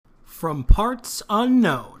From parts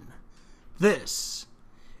unknown, this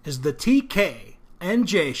is the TK and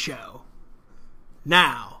J Show.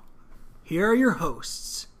 Now, here are your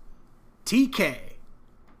hosts, TK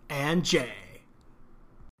and J.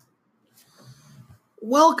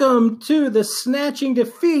 Welcome to the snatching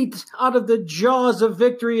defeat out of the jaws of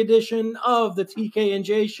victory edition of the TK and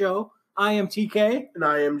J Show. I am TK. And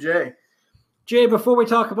I am Jay. Jay, before we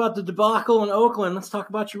talk about the debacle in Oakland, let's talk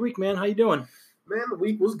about your week, man. How you doing? Man, the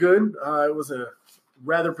week was good. It was a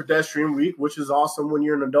rather pedestrian week, which is awesome when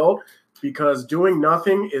you're an adult because doing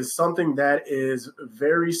nothing is something that is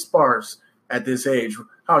very sparse at this age.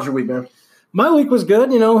 How's your week, man? My week was good,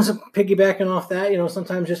 piggybacking off that,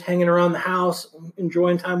 sometimes just hanging around the house,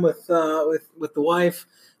 enjoying time with the wife,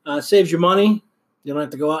 saves you money. You don't have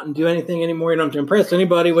to go out and do anything anymore. You don't have to impress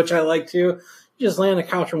anybody, which I like to. You just lay on the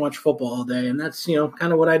couch and watch football all day, and that's,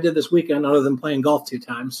 kind of what I did this weekend other than playing golf 2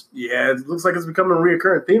 times. Yeah, it looks like it's becoming a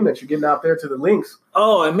reoccurring theme that you're getting out there to the links.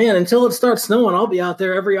 Oh, and man, until it starts snowing, I'll be out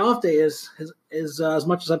there every off day as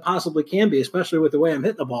much as I possibly can be, especially with the way I'm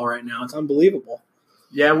hitting the ball right now. It's unbelievable.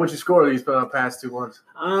 Yeah, what'd you score these past 2 ones?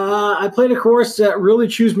 I played a course that really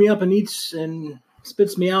chews me up and eats and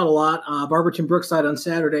spits me out a lot. Barberton Brookside on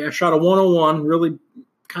Saturday. I shot a 101, really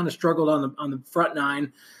kind of struggled on the front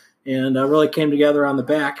 9, and really came together on the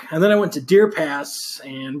back. And then I went to Deer Pass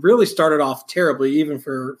and really started off terribly, even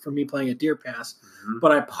for me playing at Deer Pass. Mm-hmm.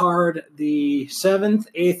 But I parred the 7th,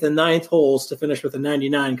 8th, and 9th holes to finish with a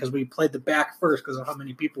 99 because we played the back first because of how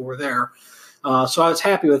many people were there. So I was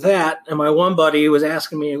happy with that. And my one buddy was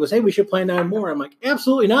asking me, he goes, "Hey, we should play 9 more." I'm like,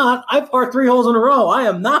 absolutely not. I parred 3 holes in a row. I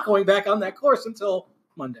am not going back on that course until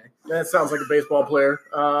Monday. That sounds like a baseball player.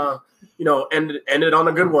 End it on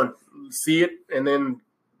a good one. See it and then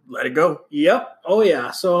let it go. Yep. Oh,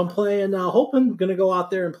 yeah. So I'm playing, hoping going to go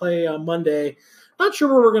out there and play Monday. Not sure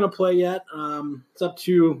where we're going to play yet. It's up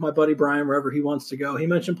to my buddy Brian, wherever he wants to go. He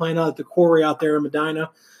mentioned playing out at the Quarry out there in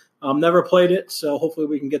Medina. Never played it, so hopefully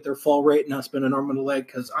we can get their fall rate and not spend an arm and a leg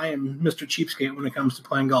because I am Mr. Cheapskate when it comes to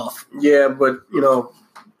playing golf. Yeah, but,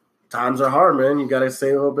 times are hard, man. You got to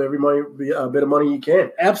save up every bit of money you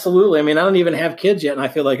can. Absolutely. I mean, I don't even have kids yet, and I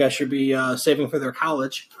feel like I should be saving for their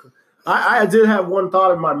college. I did have one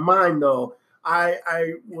thought in my mind, though.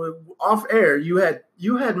 I was off air. You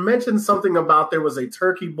had mentioned something about there was a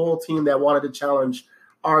Turkey Bowl team that wanted to challenge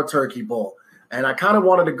our Turkey Bowl, and I kind of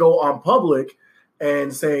wanted to go on public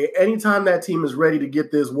and say anytime that team is ready to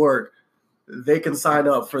get this work, they can sign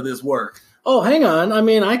up for this work. Oh, hang on. I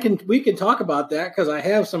mean, we can talk about that because I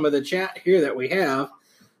have some of the chat here that we have.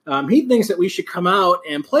 He thinks that we should come out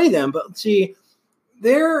and play them, but see,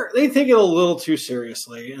 they take it a little too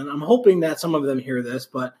seriously, and I'm hoping that some of them hear this.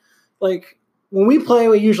 But like when we play,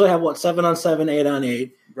 we usually have 7-on-7,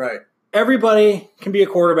 8-on-8. Right. Everybody can be a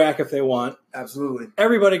quarterback if they want. Absolutely.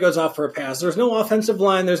 Everybody goes out for a pass. There's no offensive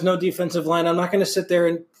line. There's no defensive line. I'm not going to sit there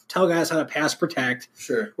and tell guys how to pass protect.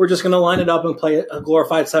 Sure. We're just going to line it up and play a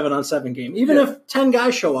glorified 7-on-7 game. Even if 10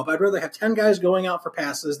 guys show up, I'd rather have 10 guys going out for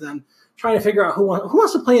passes than trying to figure out who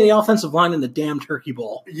wants to play in the offensive line in the damn Turkey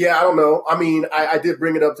Bowl. Yeah, I don't know. I mean, I did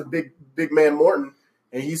bring it up to big man Morton,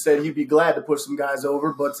 and he said he'd be glad to push some guys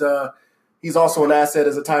over, but he's also an asset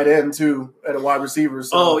as a tight end, too, and a wide receiver. So.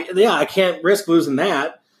 Oh, yeah, I can't risk losing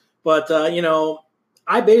that. But,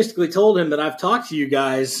 I basically told him that I've talked to you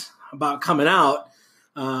guys about coming out.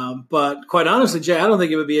 But quite honestly, Jay, I don't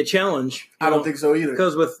think it would be a challenge. I don't think so either.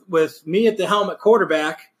 Because with me at the helm at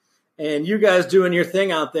quarterback and you guys doing your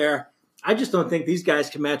thing out there, I just don't think these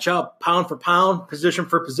guys can match up pound for pound, position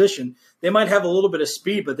for position. They might have a little bit of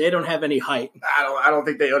speed, but they don't have any height. I don't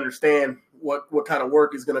think they understand what kind of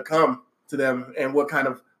work is going to come to them and what kind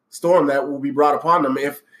of storm that will be brought upon them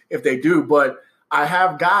if they do. But I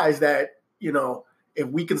have guys that, if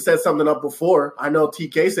we can set something up before, I know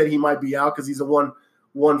TK said he might be out because he's a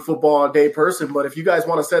one football a day person. But if you guys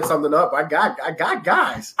want to set something up, I got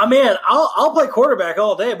guys. I mean, I'll play quarterback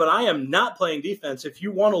all day, but I am not playing defense. If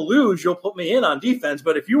you want to lose, you'll put me in on defense.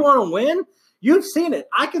 But if you want to win, you've seen it.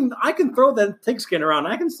 I can throw that pigskin around.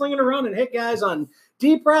 I can sling it around and hit guys on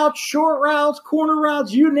deep routes, short routes, corner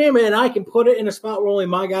routes, you name it, and I can put it in a spot where only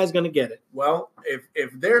my guy's going to get it. Well,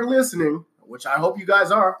 if they're listening, which I hope you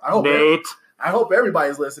guys are, I hope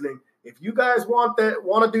everybody's listening. If you guys want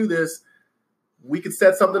to do this, we could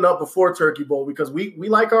set something up before Turkey Bowl because we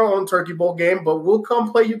like our own Turkey Bowl game, but we'll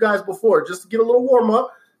come play you guys before just to get a little warm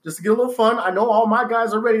up, just to get a little fun. I know all my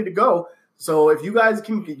guys are ready to go. So if you guys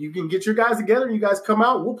can get your guys together and you guys come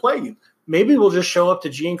out, we'll play you. Maybe we'll just show up to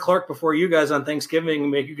Gene Clark before you guys on Thanksgiving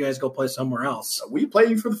and make you guys go play somewhere else. We play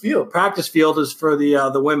you for the field. Practice field is for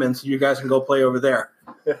the women, so you guys can go play over there.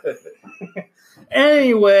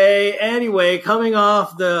 Anyway, coming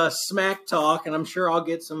off the smack talk, and I'm sure I'll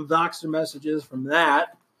get some Voxer messages from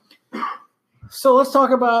that. So let's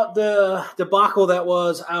talk about the debacle that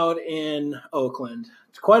was out in Oakland.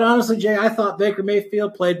 Quite honestly, Jay, I thought Baker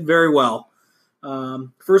Mayfield played very well.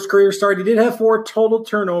 First career start, he did have 4 total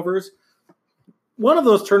turnovers. One of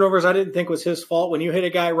those turnovers I didn't think was his fault. When you hit a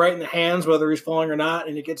guy right in the hands, whether he's falling or not,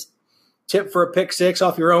 and it gets tipped for a pick 6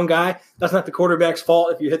 off your own guy, that's not the quarterback's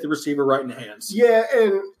fault if you hit the receiver right in the hands. Yeah,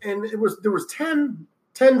 and there was 10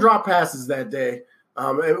 drop passes that day.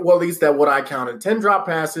 Well, at least that what I counted. 10 drop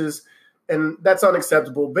passes, and that's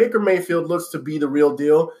unacceptable. Baker Mayfield looks to be the real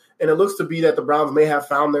deal, and it looks to be that the Browns may have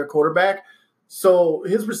found their quarterback. So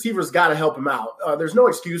his receivers got to help him out. There's no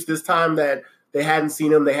excuse this time that they hadn't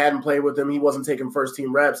seen him, they hadn't played with him, he wasn't taking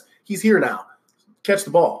first-team reps. He's here now. Catch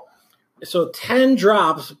the ball. So 10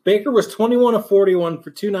 drops. Baker was 21 of 41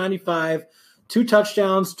 for 295, 2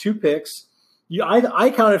 touchdowns, 2 picks.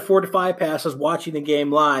 I counted 4 to 5 passes watching the game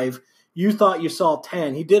live. You thought you saw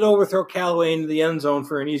 10. He did overthrow Callaway into the end zone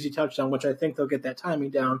for an easy touchdown, which I think they'll get that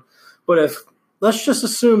timing down. But let's just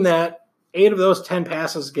assume that 8 of those 10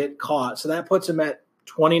 passes get caught. So that puts him at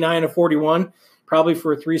 29 of 41, probably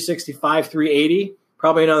for 365, 380,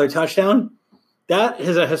 probably another touchdown. That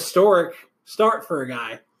is a historic start for a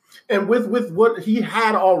guy. And with what he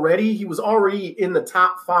had already, he was already in the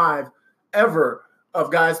top 5 ever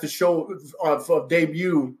of guys to show of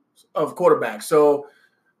debut of quarterbacks. So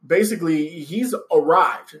basically, he's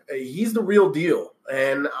arrived. He's the real deal.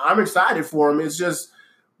 And I'm excited for him. It's just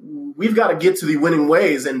we've got to get to the winning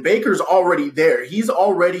ways. And Baker's already there. He's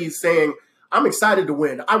already saying, I'm excited to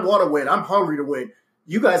win. I want to win. I'm hungry to win.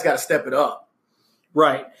 You guys got to step it up.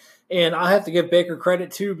 Right. And I have to give Baker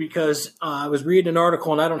credit, too, because I was reading an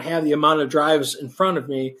article, and I don't have the amount of drives in front of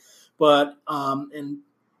me, but in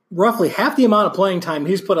roughly half the amount of playing time,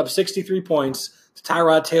 he's put up 63 points to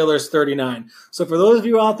Tyrod Taylor's 39. So for those of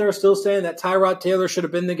you out there still saying that Tyrod Taylor should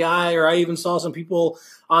have been the guy, or I even saw some people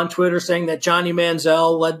on Twitter saying that Johnny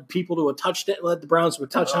Manziel led the Browns to a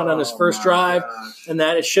touchdown on his first drive, and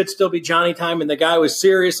that it should still be Johnny time, and the guy was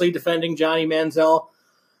seriously defending Johnny Manziel.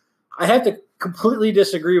 I have to completely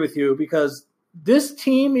disagree with you, because this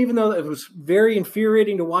team, even though it was very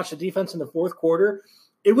infuriating to watch the defense in the fourth quarter,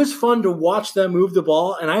 it was fun to watch them move the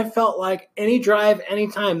ball, and I felt like any drive, any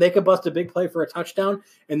time, they could bust a big play for a touchdown,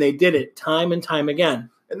 and they did it time and time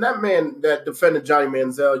again. And that man that defended Johnny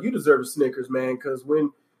Manziel, you deserve a Snickers, man, because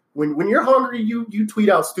when you're hungry, you tweet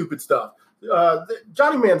out stupid stuff.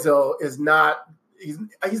 Johnny Manziel is not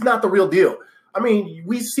he's not the real deal. I mean,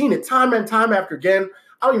 we've seen it time and time after again.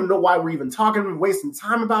 I don't even know why we're even talking and wasting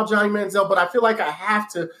time about Johnny Manziel, but I feel like I have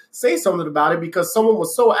to say something about it because someone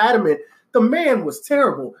was so adamant. The man was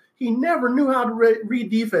terrible. He never knew how to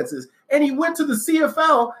read defenses, and he went to the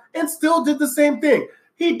CFL and still did the same thing.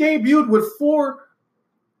 He debuted with 4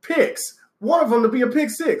 picks, one of them to be a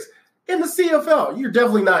pick 6. In the CFL, you're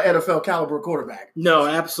definitely not NFL caliber quarterback. No,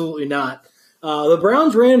 absolutely not. The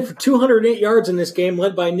Browns ran for 208 yards in this game,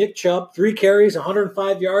 led by Nick Chubb, 3 carries,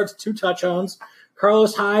 105 yards, 2 touchdowns.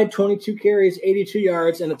 Carlos Hyde, 22 carries, 82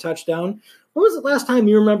 yards, and a touchdown. When was the last time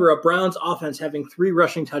you remember a Browns offense having 3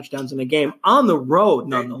 rushing touchdowns in a game on the road,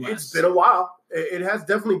 nonetheless? It's been a while. It has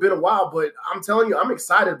definitely been a while, but I'm telling you, I'm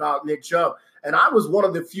excited about Nick Chubb. And I was one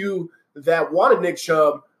of the few that wanted Nick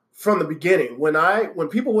Chubb from the beginning. When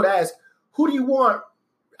people would ask, who do you want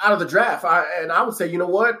out of the draft? I would say, you know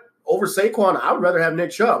what? Over Saquon, I would rather have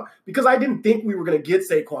Nick Chubb because I didn't think we were going to get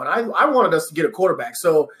Saquon. I wanted us to get a quarterback.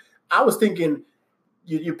 So I was thinking,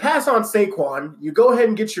 you pass on Saquon, you go ahead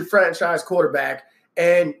and get your franchise quarterback,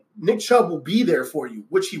 and Nick Chubb will be there for you,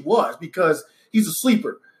 which he was because he's a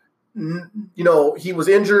sleeper. You know, he was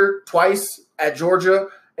injured twice at Georgia,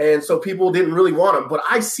 and so people didn't really want him. But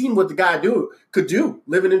I seen what the guy could do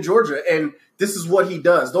living in Georgia, and this is what he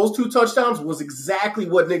does. Those 2 touchdowns was exactly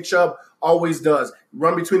what Nick Chubb always does.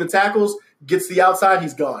 Run between the tackles, gets to the outside,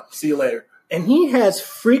 he's gone. See you later. And he has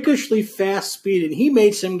freakishly fast speed, and he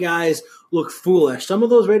made some guys look foolish. Some of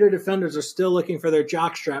those Raider defenders are still looking for their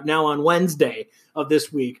jockstrap now on Wednesday of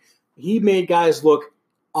this week. He made guys look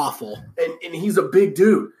awful. And he's a big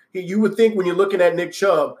dude. You would think when you're looking at Nick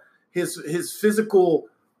Chubb, his physical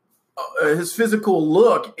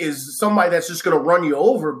look is somebody that's just going to run you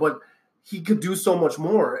over, but he could do so much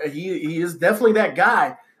more. He is definitely that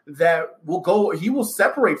guy that he will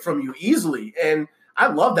separate from you easily. And I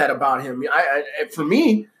love that about him. For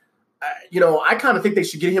me, I kind of think they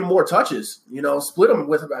should get him more touches, split him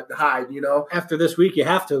with Hyde, After this week, you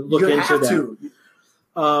have to look into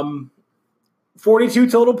that. 42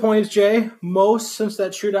 total points, Jay. Most since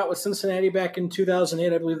that shootout with Cincinnati back in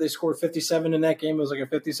 2008. I believe they scored 57 in that game. It was like a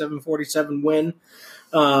 57-47 win.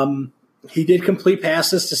 He did complete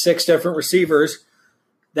passes to 6 different receivers.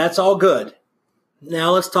 That's all good.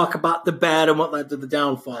 Now let's talk about the bad and what led to the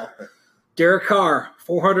downfall. Derek Carr,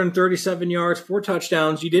 437 yards, 4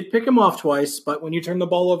 touchdowns. You did pick him off twice, but when you turn the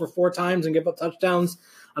ball over 4 times and give up touchdowns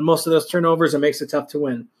on most of those turnovers, it makes it tough to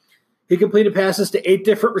win. He completed passes to 8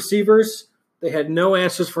 different receivers. They had no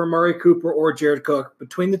answers for Amari Cooper or Jared Cook.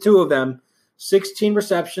 Between the two of them, 16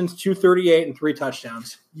 receptions, 238, and 3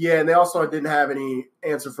 touchdowns. Yeah, and they also didn't have any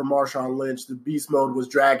answer for Marshawn Lynch. The beast mode was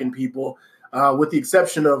dragging people. With the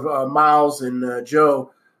exception of Miles and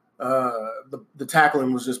Joe, the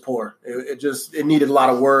tackling was just poor. It needed a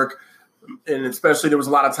lot of work, and especially there was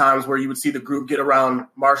a lot of times where you would see the group get around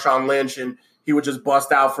Marshawn Lynch, and he would just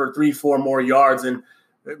bust out for 3-4 more yards. And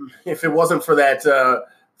if it wasn't for that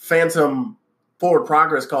phantom forward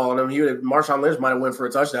progress call on him, Marshawn Lynch might have went for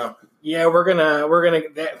a touchdown. Yeah, we're gonna.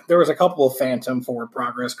 There was a couple of phantom forward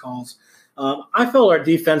progress calls. I felt our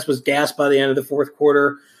defense was gassed by the end of the fourth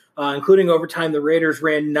quarter. Including overtime, the Raiders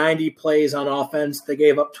ran 90 plays on offense. They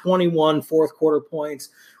gave up 21 fourth-quarter points,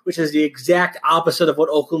 which is the exact opposite of what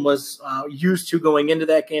Oakland was used to going into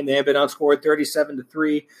that game. They had been outscored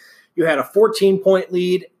 37-3. You had a 14-point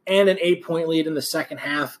lead and an 8-point lead in the second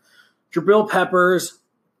half. Jabril Peppers,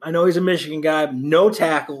 I know he's a Michigan guy, no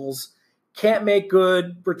tackles, can't make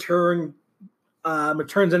good returns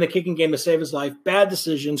in a kicking game to save his life. Bad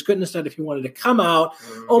decisions. Couldn't have said if he wanted to come out.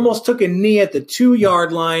 Almost took a knee at the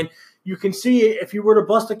 2-yard line. You can see if you were to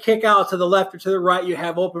bust a kick out to the left or to the right, you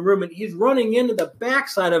have open room. And he's running into the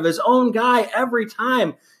backside of his own guy every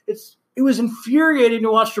time. It was infuriating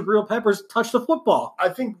to watch Jabril Peppers touch the football. I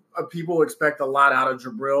think people expect a lot out of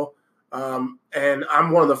Jabril. And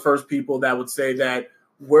I'm one of the first people that would say that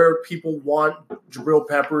where people want Jabril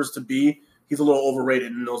Peppers to be, he's a little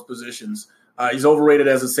overrated in those positions. He's overrated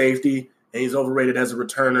as a safety, and he's overrated as a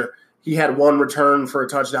returner. He had 1 return for a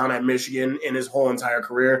touchdown at Michigan in his whole entire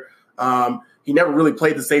career. He never really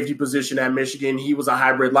played the safety position at Michigan. He was a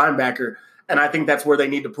hybrid linebacker, and I think that's where they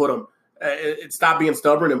need to put him. Stop being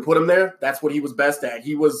stubborn and put him there. That's what he was best at.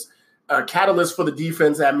 He was a catalyst for the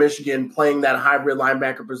defense at Michigan, playing that hybrid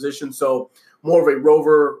linebacker position. So more of a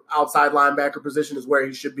rover outside linebacker position is where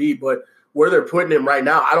he should be. But where they're putting him right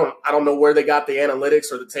now, I don't know where they got the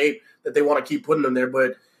analytics or the tape that they want to keep putting him there,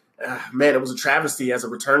 but man, it was a travesty as a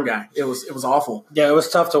return guy. It was awful. Yeah, it was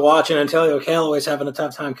tough to watch, and Antonio Callaway's having a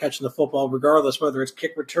tough time catching the football, regardless whether it's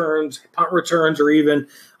kick returns, punt returns, or even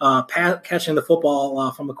catching the football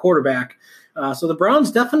from the quarterback. So the Browns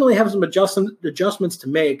definitely have some adjustments to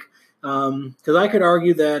make, because I could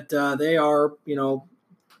argue that they are, a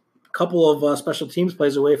couple of special teams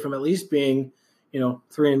plays away from at least being,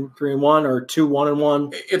 3-1 or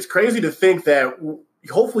 2-1-1. It's crazy to think that.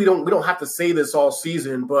 Hopefully we don't have to say this all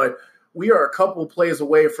season, but we are a couple plays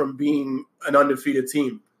away from being an undefeated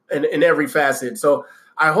team in every facet. So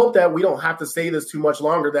I hope that we don't have to say this too much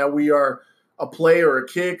longer, that we are a play or a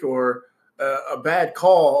kick or a bad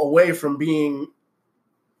call away from being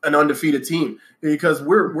an undefeated team, because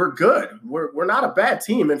we're good. We're not a bad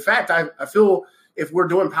team. In fact, I feel if we're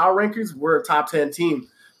doing power rankings, we're a top 10 team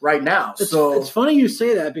right now. It's funny you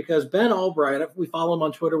say that, because Ben Albright, we follow him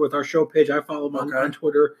on Twitter with our show page. I follow him on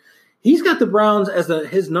Twitter. He's got the Browns as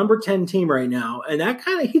his number 10 team right now, and that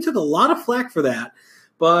he took a lot of flack for that.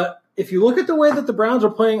 But if you look at the way that the Browns are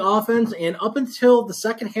playing offense, and up until the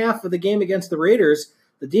second half of the game against the Raiders,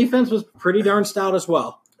 the defense was pretty darn stout as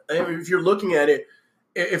well. If you're looking at it,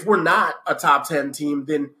 if we're not a top 10 team,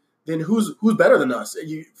 then who's better than us?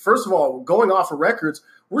 First of all, going off of records,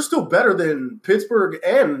 we're still better than Pittsburgh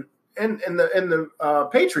and the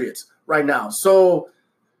Patriots right now. So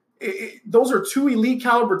those are 2 elite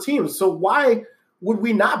caliber teams. So why would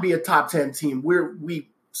we not be a top 10 team? We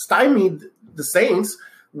stymied the Saints.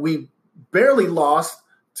 We barely lost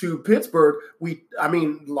to Pittsburgh. We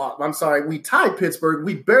tied Pittsburgh.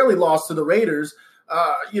 We barely lost to the Raiders.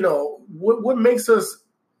 What makes us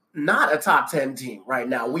not a top 10 team right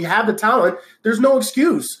now? We have the talent. There's no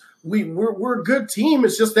excuse. We're a good team.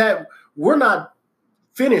 It's just that we're not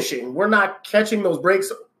finishing. We're not catching those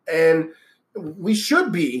breaks, and we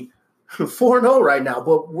should be 4-0 right now,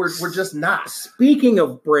 but we're just not. Speaking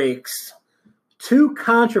of breaks, 2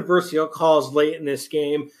 controversial calls late in this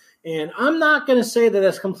game, and I'm not going to say that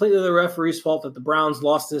it's completely the referee's fault that the Browns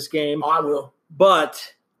lost this game. I will.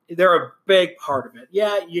 But they're a big part of it.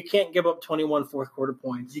 Yeah, you can't give up 21 fourth-quarter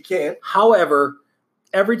points. You can't. However,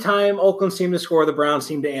 every time Oakland seemed to score, the Browns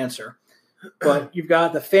seemed to answer. But you've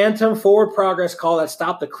got the phantom forward progress call that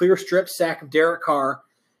stopped the clear strip sack of Derek Carr.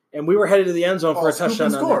 and we were headed to the end zone for a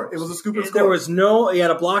touchdown. Score. It was a scoop and score. There was he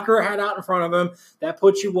had a blocker head out in front of him. That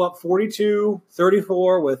puts you up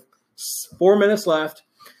 42-34 with 4 minutes left.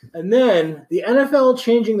 And then the NFL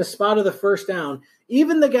changing the spot of the first down.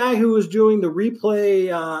 Even the guy who was doing the replay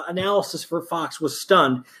analysis for Fox was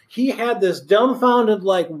stunned. He had this dumbfounded,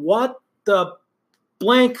 like, what the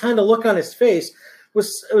blank kind of look on his face.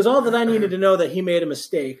 It was all that I needed to know that he made a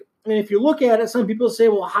mistake. And if you look at it, some people say,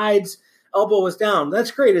 well, Hyde's elbow was down.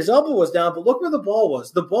 That's great. His elbow was down, but look where the ball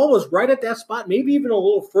was. The ball was right at that spot, maybe even a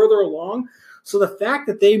little further along. So the fact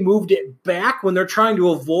that they moved it back when they're trying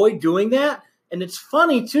to avoid doing that, and it's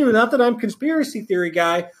funny, too, not that I'm a conspiracy theory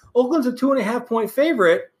guy, Oakland's a 2.5-point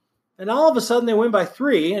favorite, and all of a sudden they win by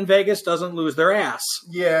 3, and Vegas doesn't lose their ass.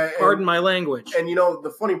 Yeah. Pardon my language. And,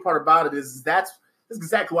 the funny part about it is that's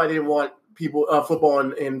exactly why they didn't want football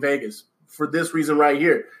in Vegas, for this reason right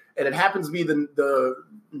here. And it happens to be the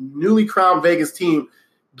newly crowned Vegas team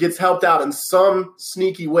gets helped out in some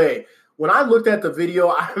sneaky way. When I looked at the video,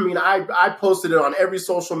 I posted it on every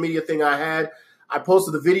social media thing I had. I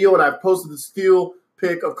posted the video and I posted the still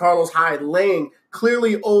pic of Carlos Hyde laying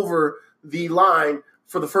clearly over the line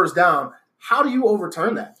for the first down. How do you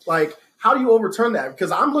overturn that? How do you overturn that?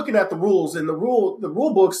 Because I'm looking at the rules, and the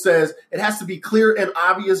rule book says it has to be clear and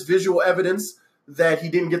obvious visual evidence that he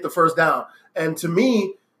didn't get the first down. And to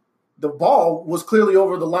me, the ball was clearly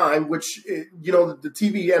over the line, which, the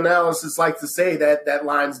TV analysis like to say that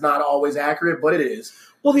line's not always accurate, but it is.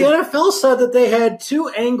 Well, the NFL said that they had 2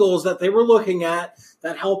 angles that they were looking at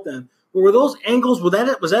that helped them. But were those angles, was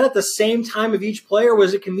that at the same time of each player?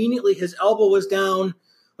 Was it conveniently his elbow was down?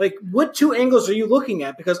 Like, what 2 angles are you looking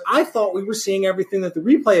at? Because I thought we were seeing everything that the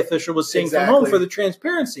replay official was seeing from home for the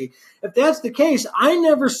transparency. If that's the case, I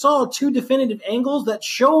never saw 2 definitive angles that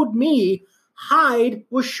showed me Hyde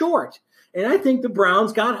was short. And I think the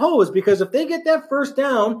Browns got hosed because if they get that first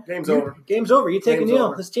down, game's over. Game's over. You take a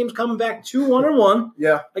kneel. This team's coming back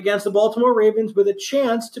 2-1-1 against the Baltimore Ravens with a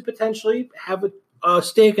chance to potentially have a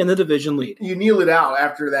stake in the division lead. You kneel it out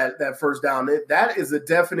after that first down. That's a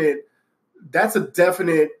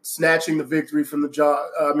definite snatching the victory from the jaw.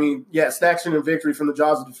 Snatching the victory from the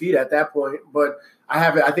jaws of defeat at that point. But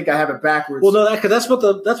I think I have it backwards. Well, no, that's what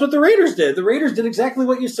the Raiders did. The Raiders did exactly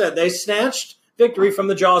what you said. They snatched victory from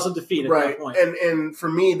the jaws of defeat at that point. And for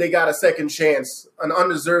me, they got a second chance, an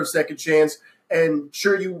undeserved second chance. And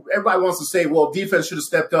sure, everybody wants to say, well, defense should have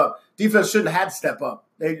stepped up. Defense shouldn't have had to step up.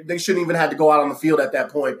 They shouldn't even have to go out on the field at that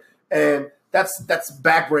point. And that's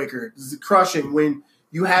backbreaker. This is crushing when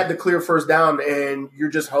you had the clear first down and you're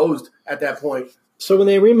just hosed at that point. So when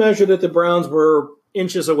they remeasured it, the Browns were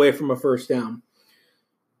inches away from a first down.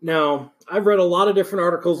 Now, I've read a lot of different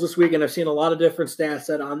articles this week, and I've seen a lot of different stats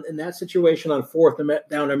that in that situation on fourth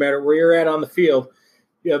down, no matter where you're at on the field,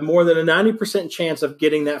 you have more than a 90% chance of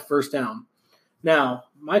getting that first down. Now,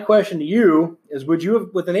 my question to you is, would you have,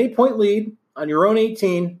 with an 8-point lead on your own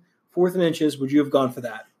 18, 4th and inches, would you have gone for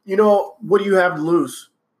that? What do you have to lose?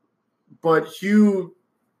 But Hugh,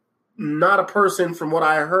 not a person from what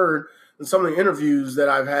I heard in some of the interviews that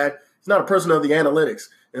I've had, he's not a person of the analytics.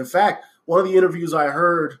 In fact, one of the interviews I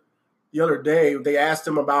heard the other day, they asked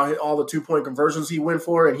him about all the 2-point conversions he went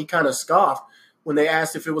for, and he kind of scoffed when they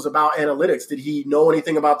asked if it was about analytics. Did he know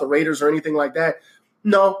anything about the Raiders or anything like that?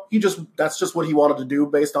 No, that's just what he wanted to do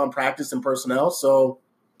based on practice and personnel. So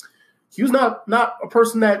he was not a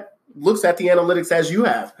person that looks at the analytics as you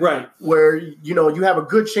have. Right. Where, you have a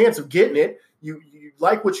good chance of getting it. You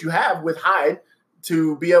like what you have with Hyde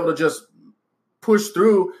to be able to just push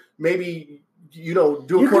through, maybe – do a quarterback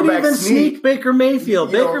sneak. You could even sneak Baker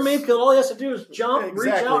Mayfield. Mayfield, all he has to do is jump,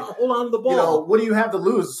 reach out, and hold on to the ball. What do you have to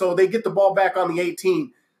lose? So they get the ball back on the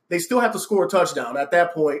 18. They still have to score a touchdown at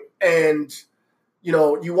that point. And,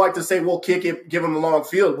 you like to say, well, kick it, give them a long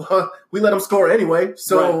field. Well, we let them score anyway.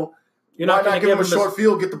 So You're not why not give them a short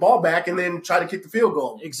field, get the ball back, and then try to kick the field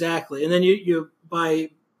goal? Exactly. And then you by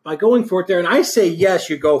going for it there, and I say yes,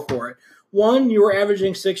 you go for it. One, you were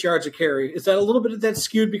averaging 6 yards a carry. Is that a little bit of that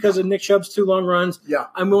skewed because of Nick Chubb's 2 long runs? Yeah.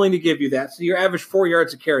 I'm willing to give you that. So you average 4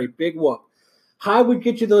 yards a carry. Big whoop. Hyde would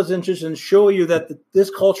get you those inches and show you that this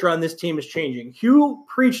culture on this team is changing. Hugh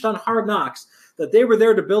preached on Hard Knocks that they were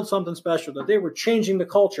there to build something special, that they were changing the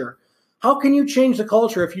culture. How can you change the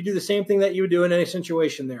culture if you do the same thing that you would do in any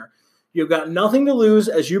situation there? You've got nothing to lose,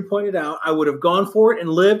 as you pointed out. I would have gone for it and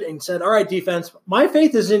lived and said, all right, defense, my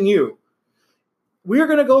faith is in you. We're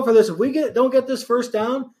going to go for this. If we don't get this first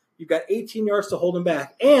down, you've got 18 yards to hold them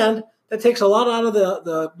back. And that takes a lot out of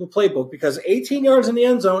the playbook because 18 yards in the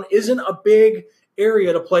end zone isn't a big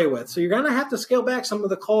area to play with. So you're going to have to scale back some of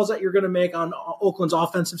the calls that you're going to make on Oakland's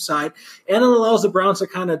offensive side. And it allows the Browns to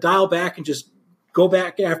kind of dial back and just go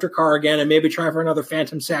back after Carr again and maybe try for another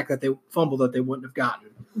phantom sack that they fumbled that they wouldn't have gotten.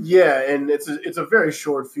 Yeah, and it's a very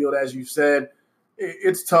short field, as you said.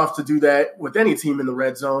 It's tough to do that with any team in the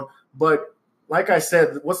red zone. But like I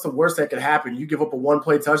said, what's the worst that could happen? You give up a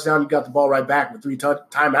one-play touchdown, you got the ball right back with 3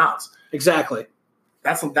 timeouts. Exactly.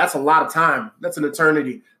 That's a lot of time. That's an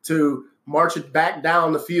eternity to march it back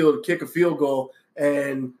down the field, kick a field goal,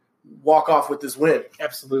 and walk off with this win.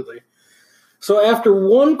 Absolutely. So after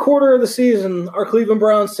one quarter of the season, our Cleveland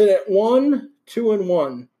Browns sit at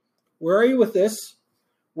 1-2-1. Where are you with this?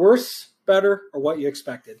 Worse, better, or what you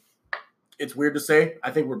expected? It's weird to say.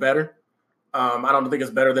 I think we're better. I don't think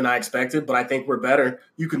it's better than I expected, but I think we're better.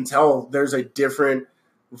 You can tell there's a different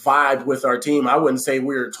vibe with our team. I wouldn't say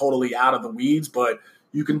we're totally out of the weeds, but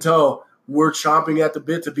you can tell we're chomping at the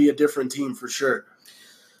bit to be a different team for sure.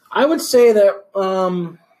 I would say that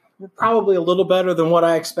we're probably a little better than what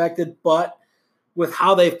I expected, but with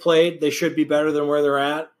how they've played, they should be better than where they're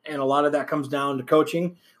at, and a lot of that comes down to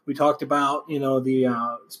coaching. We talked about,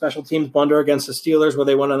 the special teams blunder against the Steelers where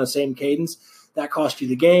they went on the same cadence. That cost you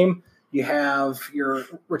the game. You have your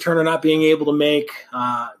returner not being able to make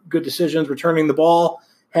good decisions, returning the ball,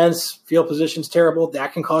 hence field position's terrible.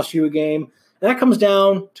 That can cost you a game. And that comes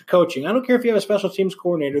down to coaching. I don't care if you have a special teams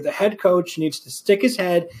coordinator. The head coach needs to stick his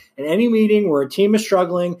head in any meeting where a team is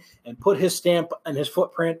struggling and put his stamp and his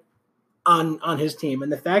footprint on his team.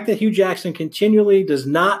 And the fact that Hugh Jackson continually does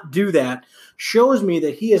not do that shows me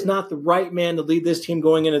that he is not the right man to lead this team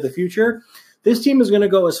going into the future. This team is going to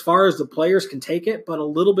go as far as the players can take it, but a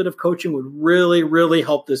little bit of coaching would really, really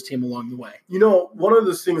help this team along the way. One of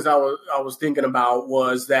the things I was thinking about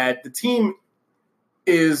was that the team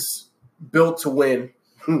is built to win.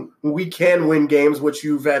 We can win games, which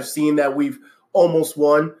you have seen that we've almost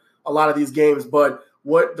won a lot of these games. But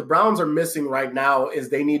what the Browns are missing right now is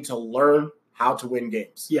they need to learn how to win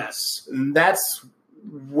games. Yes. And that's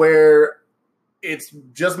where it's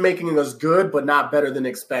just making us good, but not better than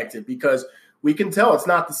expected, because we can tell it's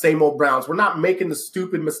not the same old Browns. We're not making the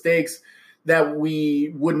stupid mistakes that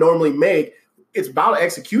we would normally make. It's about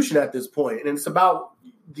execution at this point, and it's about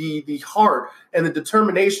the heart and the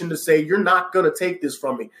determination to say, you're not going to take this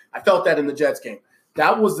from me. I felt that in the Jets game.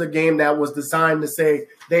 That was the game that was designed to say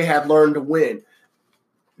they had learned to win.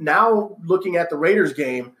 Now, looking at the Raiders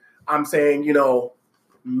game, I'm saying,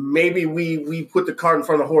 maybe we put the cart in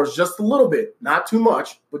front of the horse just a little bit, not too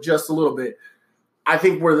much, but just a little bit. I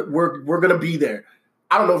think we're going to be there.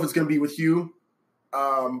 I don't know if it's going to be with you,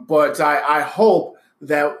 but I hope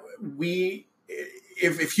that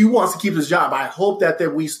if Hugh wants to keep his job, I hope that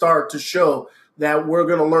we start to show that we're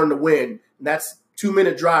going to learn to win. And that's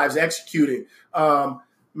 2-minute drives, executing,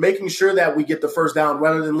 making sure that we get the first down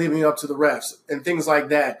rather than leaving it up to the refs and things like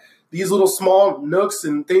that. These little small nooks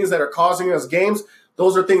and things that are causing us games,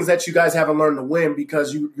 those are things that you guys haven't learned to win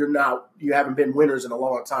because you haven't been winners in a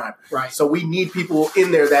long time. Right. So we need people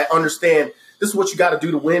in there that understand this is what you got to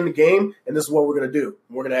do to win the game, and this is what we're going to do.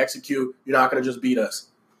 We're going to execute. You're not going to just beat us.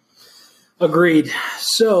 Agreed.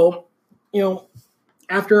 So,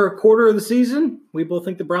 after a quarter of the season, we both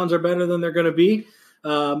think the Browns are better than they're going to be.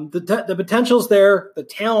 The potential's there. The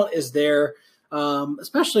talent is there,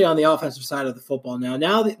 especially on the offensive side of the football now.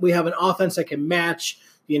 Now that we have an offense that can match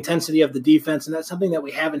the intensity of the defense, and that's something that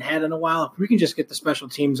we haven't had in a while. If we can just get the special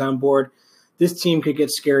teams on board, this team could get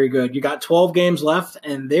scary good. You got 12 games left,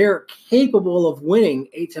 and they're capable of winning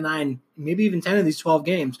 8 to 9, maybe even 10 of these 12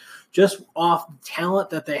 games just off the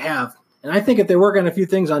talent that they have. And I think if they work on a few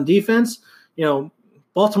things on defense,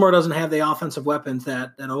 Baltimore doesn't have the offensive weapons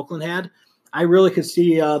that Oakland had. I really could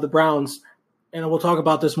see the Browns, and we'll talk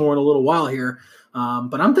about this more in a little while here,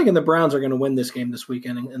 but I'm thinking the Browns are going to win this game this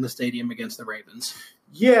weekend in the stadium against the Ravens.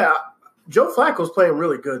 Yeah, Joe Flacco's playing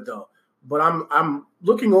really good, though. But I'm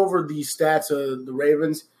looking over the stats of the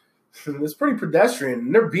Ravens. It's pretty pedestrian,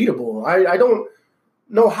 and they're beatable. I don't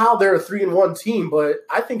know how they're a 3-1 team, but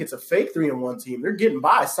I think it's a fake 3-1 team. They're getting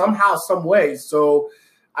by somehow, some way. So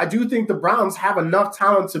I do think the Browns have enough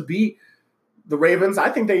talent to beat the Ravens. I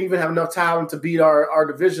think they even have enough talent to beat our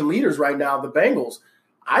division leaders right now, the Bengals.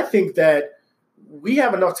 I think that we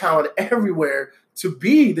have enough talent everywhere to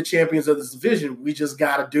be the champions of this division. We just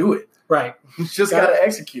got to do it. Right. We just got to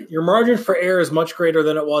execute. Your margin for error is much greater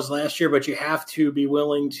than it was last year, but you have to be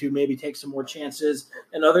willing to maybe take some more chances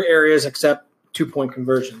in other areas except 2-point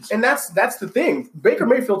conversions. And that's the thing. Baker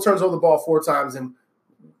Mayfield turns over the ball 4 times, and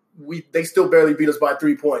they still barely beat us by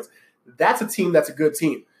 3 points. That's a team that's a good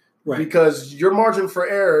team. Right. Because your margin for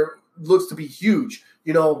error looks to be huge.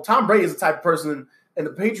 Tom Brady is the type of person, and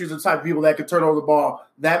the Patriots are the type of people that could turn over the ball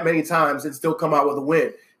that many times and still come out with a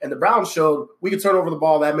win. And the Browns showed we could turn over the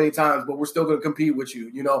ball that many times, but we're still going to compete with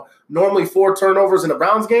you. Normally 4 turnovers in a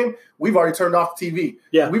Browns game, we've already turned off the TV.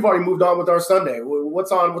 Yeah. We've already moved on with our Sunday.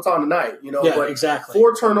 What's on tonight? Yeah, but exactly.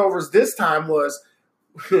 4 turnovers this time was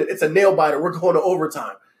it's a nail biter. We're going to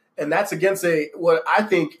overtime. And that's against what I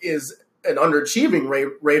think is an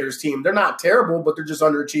underachieving Raiders team. They're not terrible, but they're just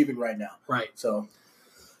underachieving right now. Right. So.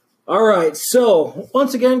 All right. So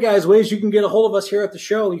once again, guys, ways you can get a hold of us here at the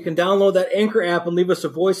show. You can download that Anchor app and leave us a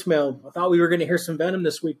voicemail. I thought we were going to hear some Venom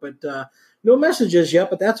this week, but no messages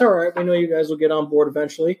yet, but that's all right. We know you guys will get on board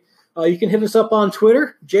eventually. You can hit us up on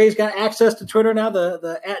Twitter. Jay's got access to Twitter now,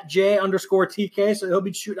 the @J_TK, so he'll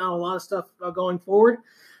be shooting out a lot of stuff going forward.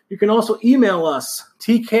 You can also email us,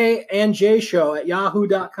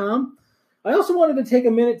 tkandjshow@yahoo.com. I also wanted to take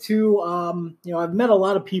a minute to, I've met a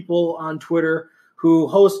lot of people on Twitter who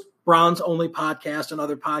host Browns Only podcast and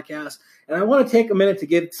other podcasts. And I want to take a minute to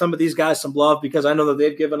give some of these guys some love because I know that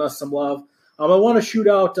they've given us some love. I want to shoot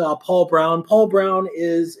out Paul Brown. Paul Brown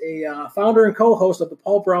is a founder and co-host of the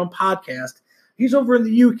Paul Brown podcast. He's over in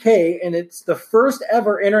the UK, and it's the first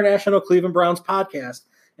ever international Cleveland Browns podcast.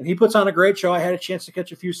 And he puts on a great show. I had a chance to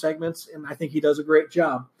catch a few segments, and I think he does a great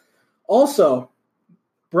job. Also,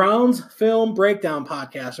 Browns Film Breakdown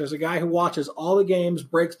podcast. There's a guy who watches all the games,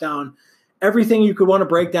 breaks down everything you could want to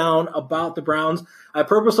break down about the Browns. I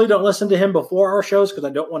purposely don't listen to him before our shows because I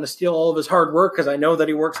don't want to steal all of his hard work because I know that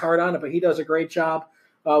he works hard on it, but he does a great job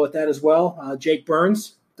with that as well. Jake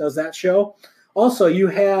Burns does that show. Also, you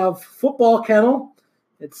have Football Kennel.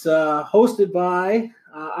 It's hosted by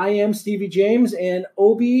I am Stevie James and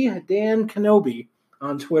Obi Dan Kenobi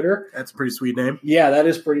on Twitter. That's a pretty sweet name. Yeah, that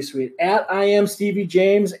is pretty sweet. I am Stevie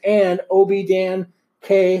James and Obi Dan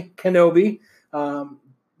K Kenobi.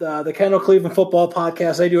 The Kendall Cleveland Football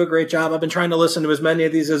Podcast. They do a great job. I've been trying to listen to as many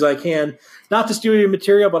of these as I can. Not to steal your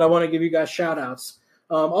material, but I want to give you guys shout-outs.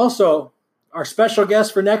 Also, our special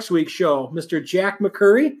guest for next week's show, Mr. Jack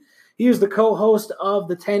McCurry. He is the co-host of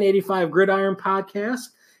the 1085 Gridiron Podcast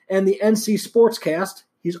and the NC Sportscast.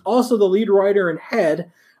 He's also the lead writer and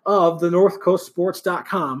head of the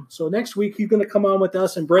NorthCoastSports.com. So next week, he's going to come on with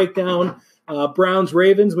us and break down Browns,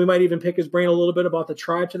 Ravens. We might even pick his brain a little bit about the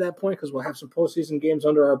Tribe to that point because we'll have some postseason games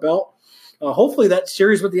under our belt. Hopefully that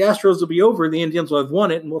series with the Astros will be over. The Indians will have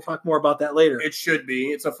won it, and we'll talk more about that later. It should be.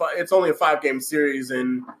 It's only a 5-game series,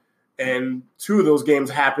 and 2 of those games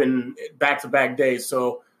happen back-to-back days.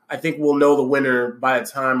 So I think we'll know the winner by the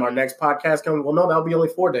time our next podcast comes. Well, no, that'll be only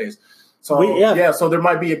 4 days. So so there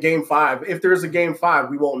might be a game 5. If there's a game 5,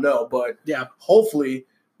 we won't know. But hopefully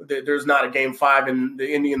there's not a game 5 and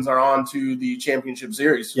the Indians are on to the championship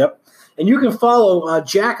series. Yep. And you can follow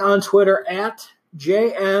Jack on Twitter at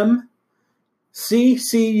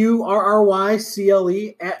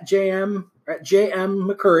JMCCURRYCLE at JM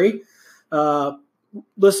McCurry.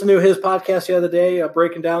 Listened to his podcast the other day,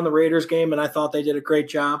 breaking down the Raiders game, and I thought they did a great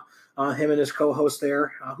job. Him and his co-host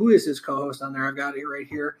there. Who is his co-host on there? I've got it right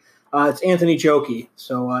here. It's Anthony Jokey.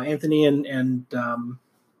 So Anthony and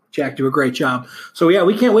Jack do a great job. So, yeah,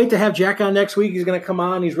 we can't wait to have Jack on next week. He's going to come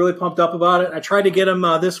on. He's really pumped up about it. I tried to get him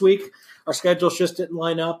this week. Our schedules just didn't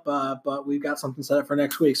line up, but we've got something set up for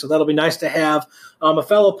next week. So that'll be nice to have a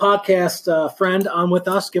fellow podcast friend on with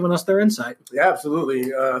us, giving us their insight. Yeah,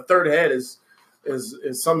 absolutely. Third head is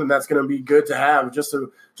something that's going to be good to have, just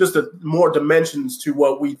more dimensions to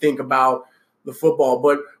what we think about the football.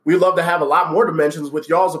 But we'd love to have a lot more dimensions with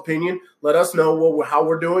y'all's opinion. Let us know how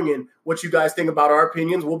we're doing and what you guys think about our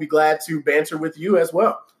opinions. We'll be glad to banter with you as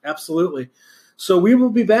well. Absolutely. So we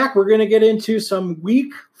will be back. We're going to get into some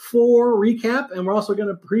Week 4 recap, and we're also going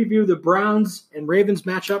to preview the Browns and Ravens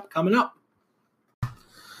matchup coming up.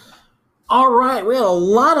 All right, we had a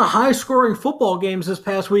lot of high-scoring football games this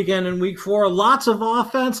past weekend in Week 4. Lots of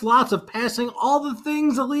offense, lots of passing, all the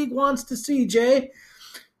things the league wants to see, Jay.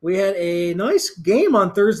 We had a nice game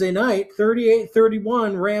on Thursday night,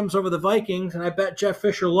 38-31 Rams over the Vikings, and I bet Jeff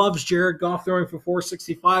Fisher loves Jared Goff throwing for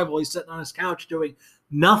 465 while he's sitting on his couch doing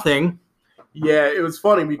nothing. Yeah, it was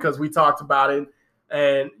funny because we talked about it,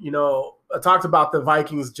 and, I talked about the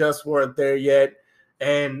Vikings just weren't there yet.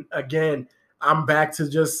 And, again, I'm back to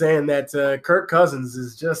just saying that Kirk Cousins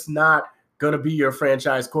is just not going to be your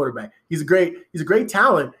franchise quarterback. He's a great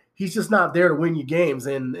talent. He's just not there to win you games,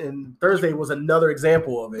 and Thursday was another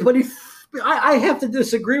example of it. But I have to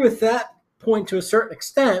disagree with that point to a certain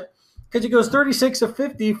extent because he goes 36 of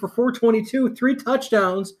 50 for 422, 3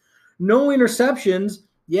 touchdowns, no interceptions.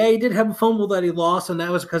 Yeah, he did have a fumble that he lost, and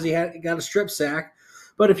that was because he got a strip sack.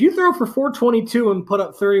 But if you throw for 422 and put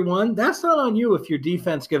up 31, that's not on you if your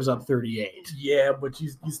defense gives up 38. Yeah, but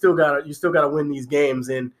you still gotta win these games,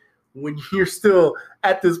 and when you're still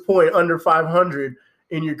at this point under 500.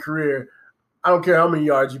 in your career, I don't care how many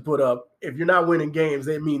yards you put up. If you're not winning games,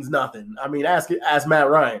 it means nothing. I mean, ask Matt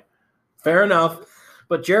Ryan. Fair enough.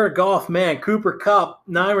 But Jared Goff, man, Cooper Kupp,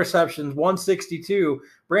 9 receptions, 162.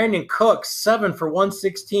 Brandon Cooks, 7 for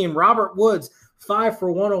 116. Robert Woods, 5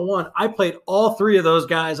 for 101. I played all 3 of those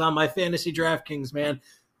guys on my fantasy DraftKings, man.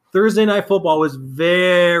 Thursday Night Football was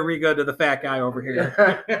very good to the fat guy over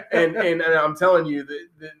here. and I'm telling you,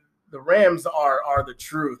 the Rams are the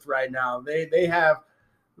truth right now. They have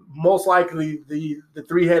most likely the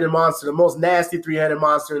 3-headed monster, the most nasty 3-headed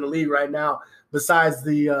monster in the league right now, besides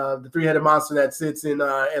the 3-headed monster that sits in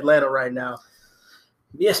Atlanta right now.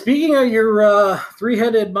 Yeah, speaking of your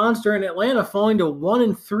 3-headed monster in Atlanta falling to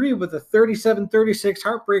 1-3 with a 37-36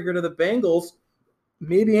 heartbreaker to the Bengals,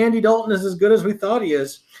 maybe Andy Dalton is as good as we thought he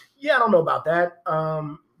is. Yeah, I don't know about that.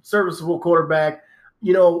 Serviceable quarterback.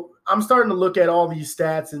 I'm starting to look at all these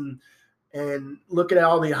stats and look at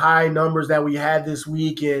all the high numbers that we had this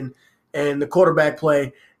week and the quarterback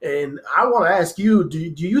play. And I want to ask you, do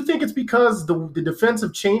you think it's because the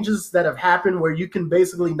defensive changes that have happened where you can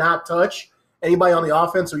basically not touch anybody on the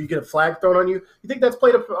offense or you get a flag thrown on you? You think that's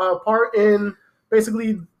played a part in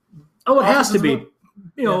basically? Oh, it has to be.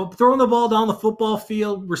 Throwing the ball down the football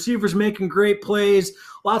field, receivers making great plays,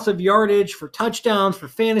 lots of yardage for touchdowns, for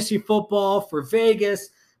fantasy football, for Vegas.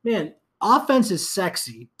 Man, offense is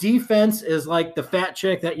sexy. Defense is like the fat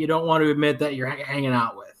chick that you don't want to admit that you're hanging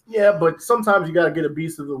out with. Yeah, but sometimes you got to get a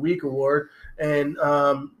Beast of the Week award and,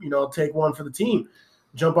 take one for the team.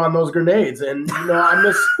 Jump on those grenades. And,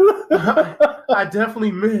 I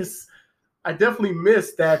definitely miss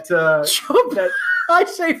that. I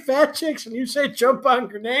say fat chicks and you say jump on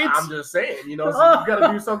grenades. I'm just saying, so you got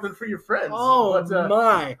to do something for your friends. Oh,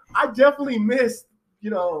 my. I definitely missed,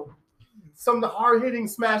 some of the hard-hitting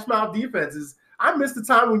smash-mouth defenses. I missed the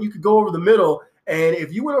time when you could go over the middle, and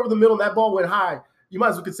if you went over the middle and that ball went high, you might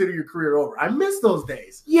as well consider your career over. I miss those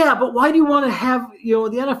days. Yeah, but why do you want to have, the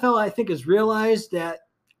NFL, I think, has realized that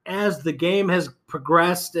as the game has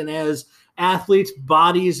progressed and as athletes'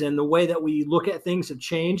 bodies and the way that we look at things have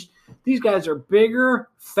changed, these guys are bigger,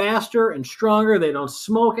 faster, and stronger. They don't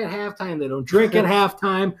smoke at halftime. They don't drink at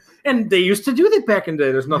halftime. And they used to do that back in the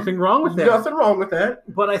day. There's nothing wrong with that. Nothing wrong with that.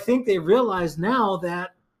 But I think they realize now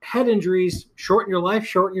that head injuries shorten your life,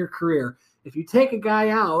 shorten your career. If you take a guy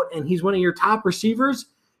out and he's one of your top receivers,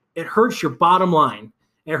 it hurts your bottom line.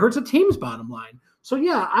 It hurts a team's bottom line. So,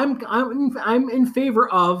 yeah, I'm in favor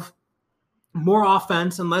of more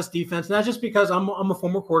offense and less defense, not just because I'm a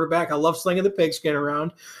former quarterback. I love slinging the pigskin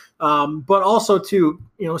around, but also too,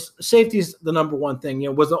 safety is the number one thing.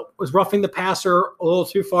 Was roughing the passer a little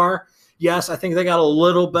too far? Yes, I think they got a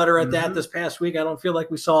little better at that this past week. I don't feel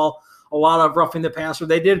like we saw a lot of roughing the passer.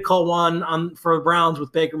 They did call one for the Browns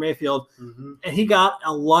with Baker Mayfield, and he got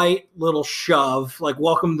a light little shove, like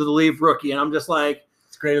welcome to the league rookie, and I'm just like,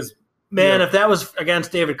 it's great as. Man, if that was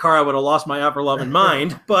against David Carr, I would have lost my upper loving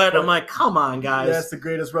mind. But I'm like, come on, guys. That's the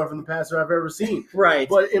greatest roughing the passer I've ever seen. Right.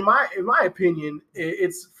 But in my opinion,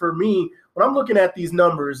 it's for me, when I'm looking at these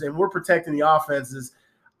numbers and we're protecting the offenses,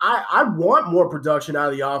 I want more production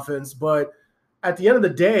out of the offense. But at the end of the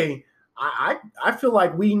day, I feel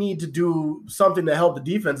like we need to do something to help the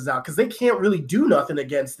defenses out because they can't really do nothing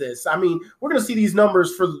against this. I mean, we're going to see these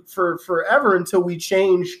numbers for forever until we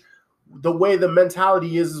change the way the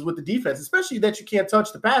mentality is with the defense, especially that you can't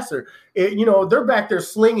touch the passer. They're back there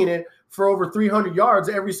slinging it for over 300 yards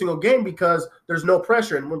every single game because there's no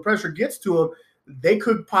pressure. And when pressure gets to them, they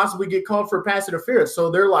could possibly get called for pass interference.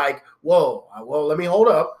 So they're like, whoa, well, let me hold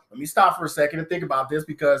up. Let me stop for a second and think about this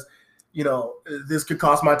because, this could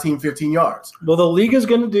cost my team 15 yards. Well, the league is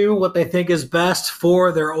going to do what they think is best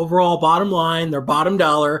for their overall bottom line, their bottom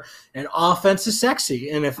dollar, and offense is sexy.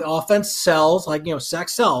 And if the offense sells,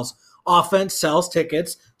 sex sells. Offense sells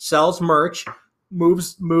tickets, sells merch,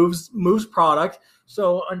 moves product.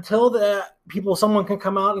 So until someone can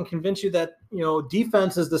come out and convince you that,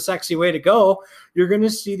 defense is the sexy way to go, you're going to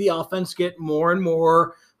see the offense get more and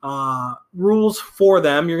more rules for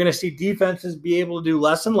them. You're going to see defenses be able to do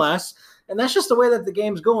less and less. And that's just the way that the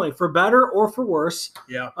game's going, for better or for worse.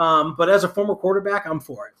 Yeah. But as a former quarterback, I'm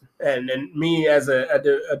for it. And me as a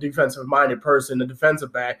defensive-minded person, a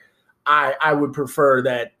defensive back, I would prefer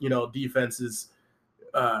that, defenses,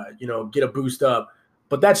 get a boost up.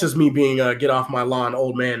 But that's just me being a get off my lawn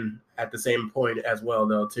old man at the same point as well,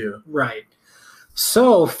 though, too. Right.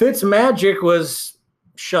 So Fitzmagic was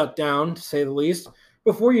shut down, to say the least.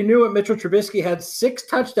 Before you knew it, Mitchell Trubisky had 6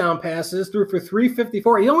 touchdown passes, threw for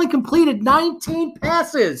 354. He only completed 19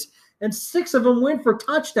 passes, and 6 of them went for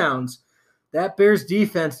touchdowns. that Bears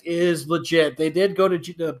defense is legit. They did go to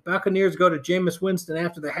the Buccaneers go to Jameis Winston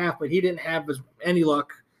after the half, but he didn't have any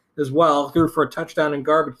luck as well. Threw for a touchdown in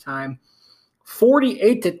garbage time.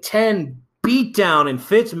 48-10 beatdown, and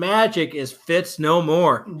Fitz magic is Fitz no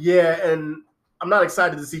more. Yeah, and I'm not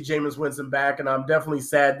excited to see Jameis Winston back, and I'm definitely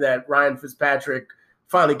sad that Ryan Fitzpatrick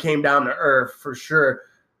finally came down to earth for sure.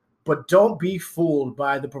 But don't be fooled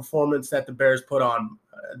by the performance that the Bears put on.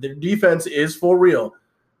 Their defense is for real.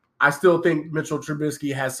 I still think Mitchell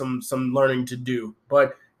Trubisky has some learning to do,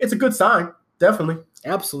 but it's a good sign, definitely.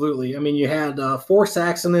 Absolutely. I mean, you had 4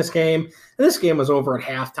 sacks in this game, and this game was over at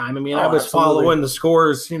halftime. I mean, I was following the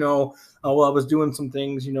scores, while I was doing some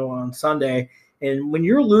things, on Sunday. And when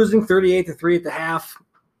you're losing 38-3 at the half,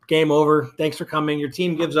 game over. Thanks for coming. Your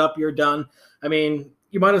team gives up. You're done. I mean,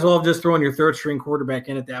 you might as well have just thrown your third-string quarterback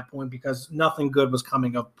in at that point because nothing good was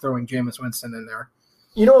coming up throwing Jameis Winston in there.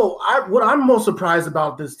 What I'm most surprised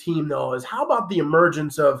about this team, though, is how about the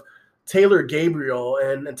emergence of Taylor Gabriel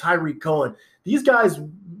and Tyreek Cohen. These guys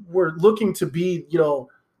were looking to be,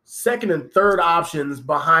 second and third options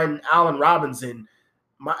behind Allen Robinson.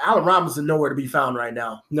 Allen Robinson nowhere to be found right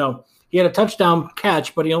now. No. He had a touchdown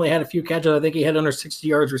catch, but he only had a few catches. I think he had under 60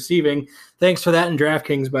 yards receiving. Thanks for that in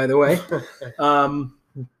DraftKings, by the way.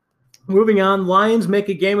 Moving on, Lions make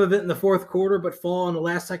a game of it in the fourth quarter, but fall on the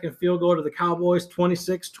last-second field goal to the Cowboys,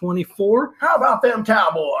 26-24. How about them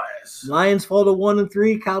Cowboys? Lions fall to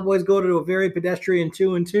 1-3. Cowboys go to a very pedestrian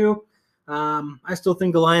 2-2. I still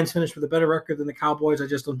think the Lions finish with a better record than the Cowboys. I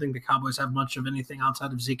just don't think the Cowboys have much of anything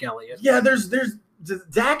outside of Zeke Elliott. Yeah, there's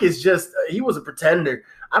Dak is just he was a pretender.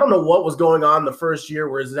 I don't know what was going on the first year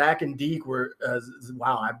where Zach and Deke were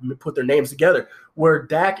I put their names together, where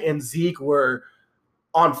Dak and Zeke were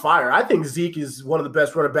on fire. I think Zeke is one of the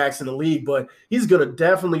best running backs in the league, but he's going to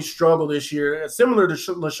definitely struggle this year, similar to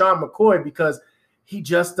LaShawn McCoy, because he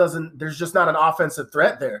just doesn't – there's just not an offensive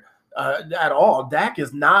threat there at all. Dak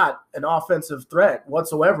is not an offensive threat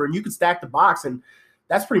whatsoever, and you can stack the box, and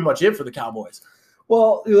that's pretty much it for the Cowboys.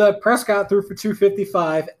 Well, Prescott threw for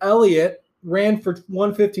 255. Elliott ran for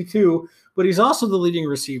 152, but he's also the leading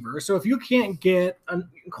receiver. So if you can't get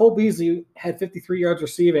 – Cole Beasley had 53 yards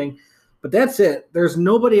receiving – but that's it. There's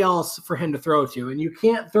nobody else for him to throw to, and you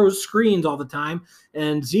can't throw screens all the time.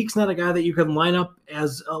 And Zeke's not a guy that you can line up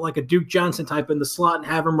as like a Duke Johnson type in the slot and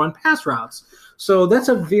have him run pass routes. So that's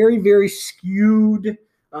a very, very skewed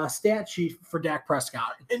stat sheet for Dak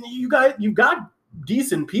Prescott. And you've got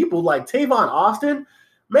decent people like Tavon Austin.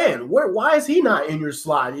 Man, why is he not in your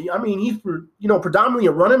slot? I mean, he's predominantly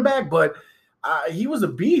a running back, but he was a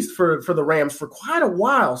beast for the Rams for quite a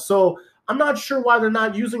while. So I'm not sure why they're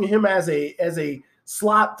not using him as a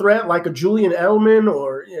slot threat like a Julian Edelman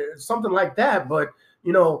or something like that. But,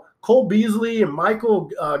 Cole Beasley and Michael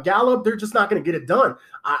Gallup, they're just not going to get it done.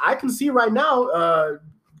 I can see right now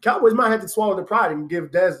Cowboys might have to swallow their pride and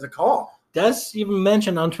give Dez the call. Dez even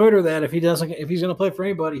mentioned on Twitter that if he's going to play for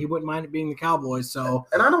anybody, he wouldn't mind it being the Cowboys. So,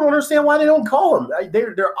 and I don't understand why they don't call him.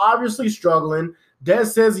 They're obviously struggling.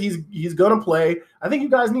 Dez says he's going to play. I think you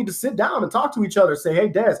guys need to sit down and talk to each other. Say, hey,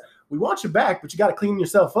 Dez, we want you back, but you got to clean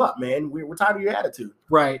yourself up, man. We're tired of your attitude.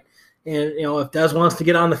 Right. And, if Dez wants to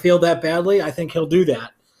get on the field that badly, I think he'll do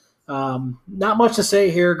that. Not much to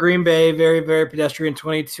say here. Green Bay, very, very pedestrian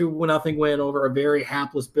 22-0 win over a very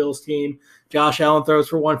hapless Bills team. Josh Allen throws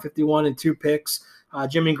for 151 and 2 picks.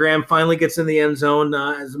 Jimmy Graham finally gets in the end zone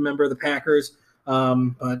as a member of the Packers.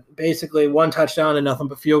 But basically 1 touchdown and nothing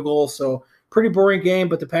but field goals. So pretty boring game,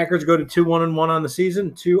 but the Packers go to 2-1-1 on the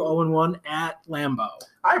season, 2-0-1 at Lambeau.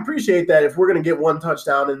 I appreciate that if we're going to get 1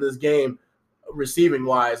 touchdown in this game,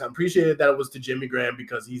 receiving-wise, I appreciated that it was to Jimmy Graham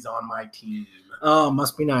because he's on my team. Oh,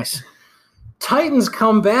 must be nice. Titans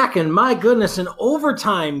come back, and my goodness, in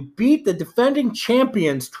overtime, beat the defending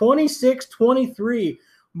champions 26-23.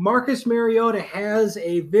 Marcus Mariota has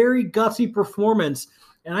a very gutsy performance,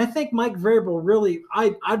 and I think Mike Vrabel really –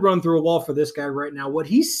 I'd run through a wall for this guy right now. What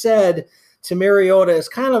he said – to Mariota is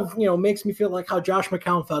kind of, makes me feel like how Josh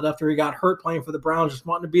McCown felt after he got hurt playing for the Browns, just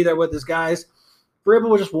wanting to be there with his guys.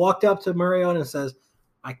 Vrabel just walked up to Mariota and says,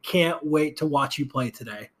 I can't wait to watch you play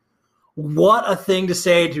today. What a thing to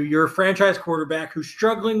say to your franchise quarterback who's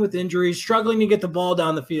struggling with injuries, struggling to get the ball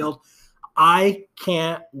down the field. I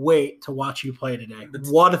can't wait to watch you play today.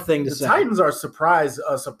 What a thing to say. The Titans are a surprise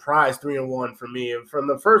 3-1 for me. And from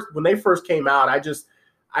when they first came out, I just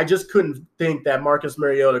couldn't think that Marcus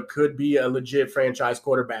Mariota could be a legit franchise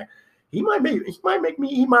quarterback. He might make me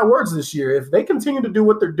eat my words this year if they continue to do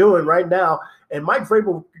what they're doing right now. And Mike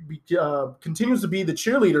Vrabel continues to be the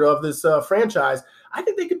cheerleader of this franchise. I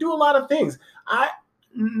think they could do a lot of things. I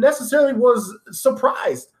necessarily was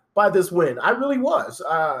surprised by this win. I really was.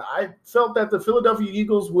 I felt that the Philadelphia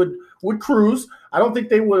Eagles would cruise. I don't think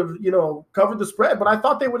they would have, covered the spread, but I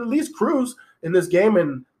thought they would at least cruise in this game,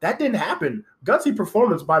 and that didn't happen. Gutsy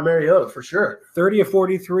performance by Mariota for sure. 30 of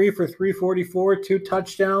 43 for 344, 2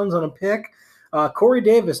 touchdowns on a pick. Corey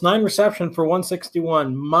Davis, 9 receptions for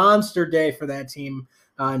 161. Monster day for that team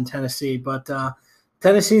in Tennessee. But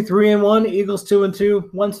Tennessee 3-1, Eagles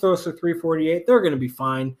 2-2. One throws for 348. They're going to be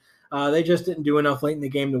fine. They just didn't do enough late in the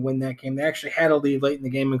game to win that game. They actually had a lead late in the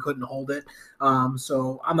game and couldn't hold it.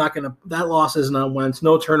 So I'm not going to – that loss isn't on Wentz.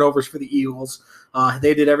 No turnovers for the Eagles.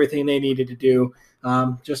 They did everything they needed to do.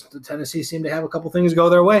 Just the Tennessee seemed to have a couple things go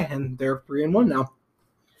their way, and they're 3-1 now.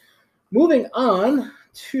 Moving on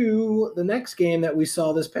to the next game that we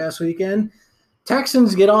saw this past weekend.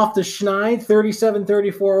 Texans get off the schneid,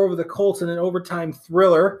 37-34 over the Colts in an overtime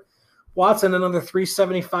thriller. Watson, another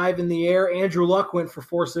 375 in the air. Andrew Luck went for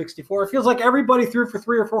 464. It feels like everybody threw for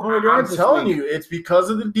 300 or 400 yards. I'm telling you, it's because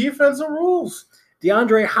of the defensive rules.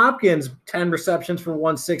 DeAndre Hopkins, 10 receptions for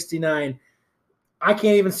 169. I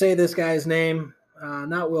can't even say this guy's name.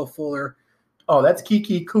 Not Will Fuller. Oh, that's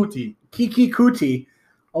Kiki Kuti. Kiki Kuti,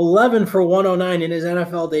 11 for 109 in his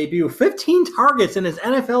NFL debut. 15 targets in his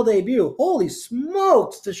NFL debut. Holy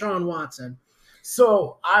smokes, Deshaun Watson.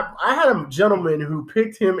 So I had a gentleman who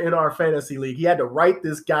picked him in our fantasy league. He had to write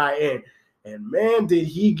this guy in. And, man, did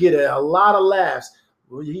he get a lot of laughs.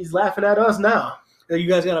 Well, he's laughing at us now. You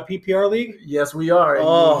guys got a PPR league? Yes, we are.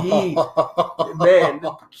 Man,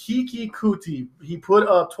 Kiki Kuti, he put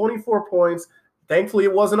up 24 points. Thankfully,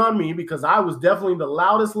 it wasn't on me because I was definitely the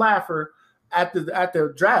loudest laugher at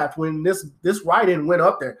the draft when this write-in went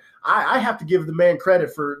up there. I have to give the man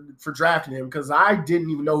credit for drafting him because I didn't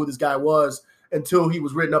even know who this guy was until he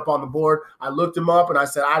was written up on the board. I looked him up, and I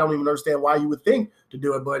said, I don't even understand why you would think to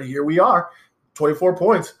do it, but here we are, 24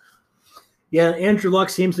 points. Yeah, Andrew Luck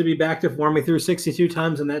seems to be back to form. He threw 62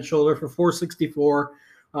 times in that shoulder for 464,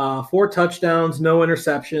 4 touchdowns, no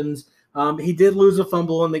interceptions. He did lose a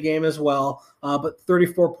fumble in the game as well, but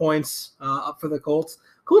 34 points up for the Colts.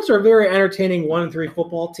 Colts are a very entertaining 1-3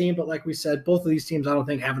 football team, but like we said, both of these teams I don't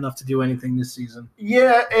think have enough to do anything this season.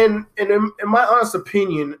 Yeah, and in my honest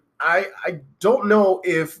opinion, I don't know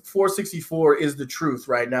if 464 is the truth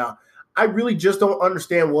right now. I really just don't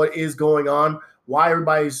understand what is going on, why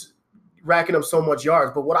everybody's racking up so much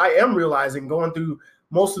yards. But what I am realizing going through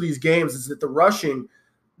most of these games is that the rushing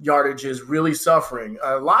yardage is really suffering.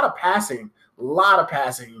 A lot of passing.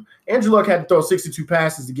 Andrew Luck had to throw 62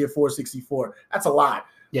 passes to get 464. That's a lot.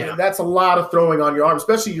 Yeah, that's a lot of throwing on your arm,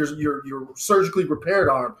 especially your surgically repaired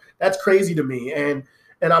arm. That's crazy to me. And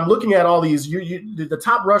I'm looking at all these. The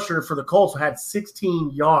top rusher for the Colts had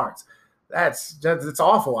 16 yards. That's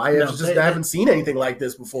awful. I haven't seen anything like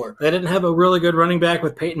this before. They didn't have a really good running back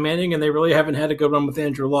with Peyton Manning, and they really haven't had a good one with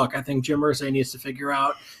Andrew Luck. I think Jim Irsay needs to figure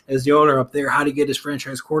out, as the owner up there, how to get his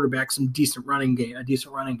franchise quarterback a decent running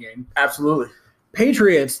game. Absolutely.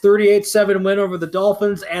 Patriots, 38-7 win over the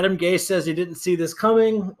Dolphins. Adam Gase says he didn't see this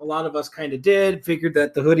coming. A lot of us kind of did. Figured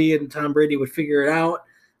that the hoodie and Tom Brady would figure it out.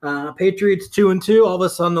 Patriots 2-2. All of a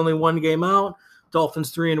sudden, only one game out.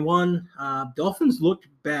 Dolphins 3-1. Dolphins looked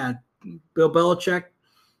bad. Bill Belichick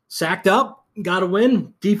sacked up, got a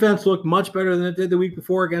win. Defense looked much better than it did the week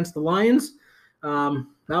before against the Lions. Not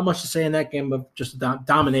much to say in that game, but just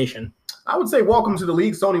domination. I would say welcome to the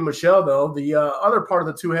league, Sony Michel, though. The other part of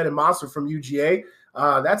the two-headed monster from UGA.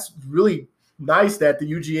 That's really nice that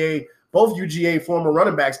both UGA former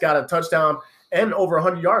running backs got a touchdown and over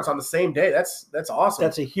 100 yards on the same day. That's awesome.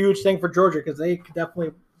 That's a huge thing for Georgia because they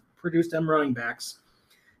definitely produced them running backs.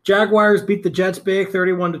 Jaguars beat the Jets big,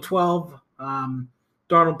 31-12.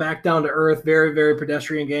 Darnold back down to earth. Very, very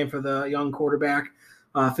pedestrian game for the young quarterback.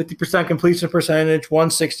 50% completion percentage,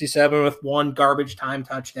 167 with one garbage time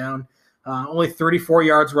touchdown. Only 34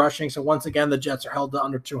 yards rushing. So once again, the Jets are held to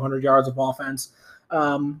under 200 yards of offense.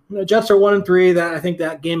 The Jets are 1-3. I think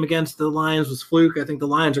that game against the Lions was fluke. I think the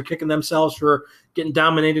Lions are kicking themselves for getting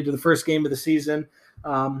dominated to the first game of the season.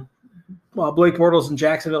 Blake Bortles in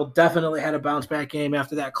Jacksonville definitely had a bounce-back game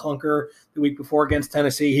after that clunker the week before against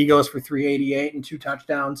Tennessee. He goes for 388 and 2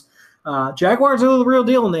 touchdowns. Jaguars are the real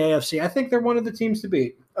deal in the AFC. I think they're one of the teams to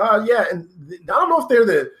beat. Yeah, and I don't know if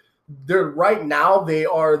they're right now they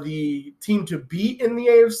are the team to beat in the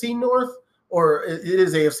AFC North, or it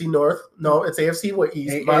is AFC North. No, it's AFC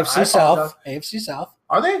East. AFC South. AFC South.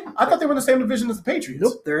 Are they? I thought they were in the same division as the Patriots.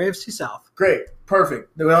 Nope, they're AFC South. Great,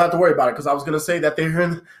 perfect. Then we don't have to worry about it because I was going to say that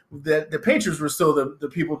the Patriots were still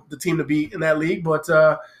the team to beat in that league, but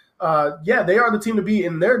yeah, they are the team to beat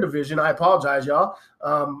in their division. I apologize, y'all.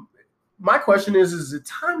 My question is it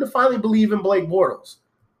time to finally believe in Blake Bortles?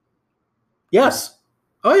 Yes.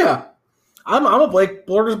 Oh, yeah. I'm a Blake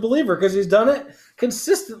Bortles believer because he's done it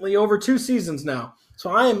consistently over 2 seasons now. So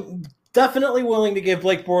I am definitely willing to give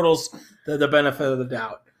Blake Bortles the benefit of the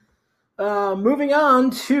doubt. Moving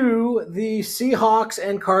on to the Seahawks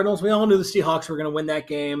and Cardinals. We all knew the Seahawks were going to win that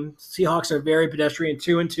game. Seahawks are very pedestrian,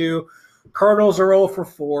 2-2. Cardinals are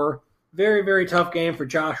 0-4. Very, very tough game for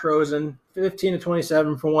Josh Rosen.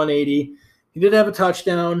 15-27 for 180. He did have a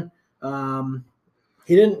touchdown.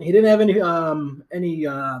 He didn't have any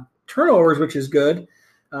turnovers, which is good.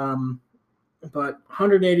 But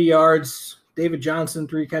 180 yards. David Johnson,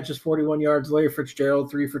 3 catches, 41 yards. Larry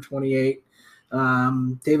Fitzgerald, 3 for 28.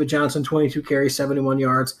 David Johnson, 22 carries, 71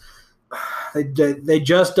 yards. They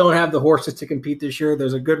just don't have the horses to compete this year.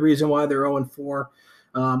 There's a good reason why they're 0-4.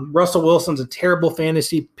 Russell Wilson's a terrible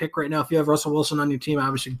fantasy pick right now. If you have Russell Wilson on your team, I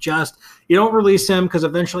would suggest you don't release him because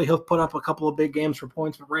eventually he'll put up a couple of big games for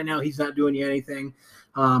points, but right now he's not doing you anything.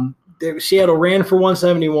 Seattle ran for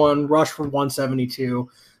 171, rushed for 172,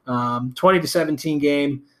 20-17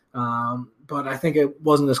 game. But I think it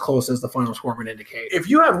wasn't as close as the final score would indicate. If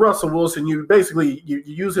you have Russell Wilson, you basically you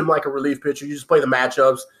use him like a relief pitcher. You just play the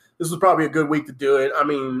matchups. This was probably a good week to do it. I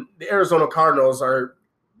mean, the Arizona Cardinals are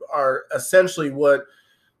essentially what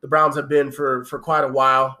the Browns have been for quite a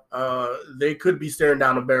while. They could be staring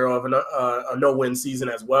down the barrel of a no-win season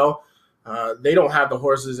as well. They don't have the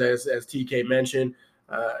horses, as TK mentioned.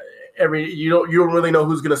 You don't really know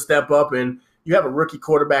who's going to step up, and you have a rookie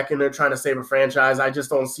quarterback in there trying to save a franchise. I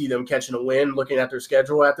just don't see them catching a win looking at their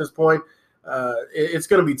schedule at this point. It's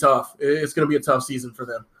going to be tough. It's going to be a tough season for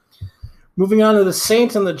them. Moving on to the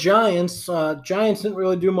Saints and the Giants. Giants didn't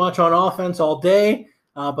really do much on offense all day,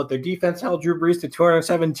 but their defense held Drew Brees to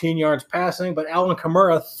 217 yards passing. But Alvin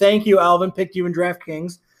Kamara, thank you, Alvin, picked you in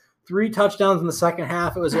DraftKings. 3 touchdowns in the second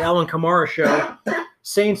half. It was the Alvin Kamara show.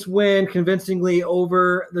 Saints win convincingly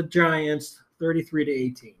over the Giants,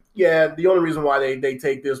 33-18. Yeah, the only reason why they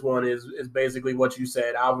take this one is basically what you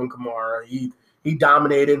said. Alvin Kamara, he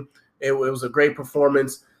dominated. It was a great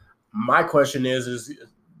performance. My question is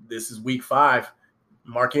this is week 5.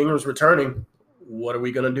 Mark Ingram's returning. What are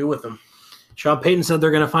we going to do with him? Sean Payton said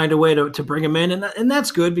they're going to find a way to bring him in, and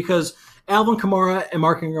that's good because Alvin Kamara and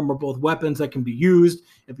Mark Ingram are both weapons that can be used.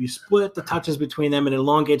 If you split the touches between them, it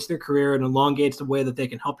elongates their career and elongates the way that they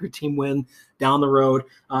can help your team win down the road.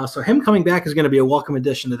 So him coming back is going to be a welcome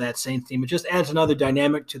addition to that Saints team. It just adds another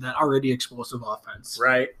dynamic to that already explosive offense.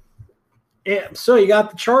 Right. And so you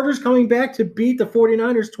got the Chargers coming back to beat the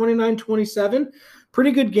 49ers 29-27.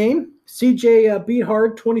 Pretty good game. CJ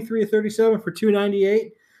Beathard, 23-37 for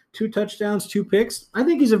 298. 2 touchdowns, 2 picks. I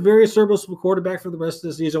think he's a very serviceable quarterback for the rest of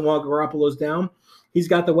the season while Garoppolo's down. He's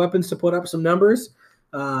got the weapons to put up some numbers.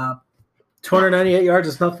 298 yards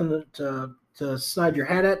is nothing to snide your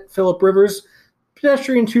hat at. Phillip Rivers,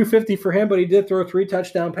 pedestrian 250 for him, but he did throw 3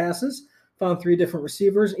 touchdown passes. Found 3 different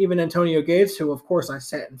receivers. Even Antonio Gates, who of course I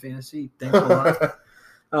sat in fantasy. Thanks a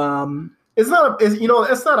lot. It's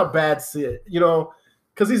not a bad sit.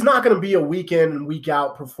 Because he's not going to be a week in, week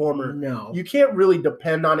out performer. No. You can't really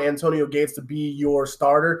depend on Antonio Gates to be your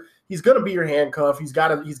starter. He's going to be your handcuff. He's got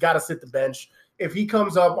to sit the bench. If he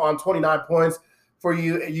comes up on 29 points for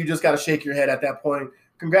you, you just got to shake your head at that point.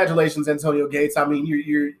 Congratulations, Antonio Gates. I mean,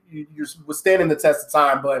 you're withstanding the test of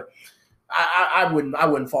time, but I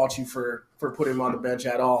wouldn't fault you for putting him on the bench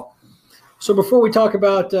at all. So before we talk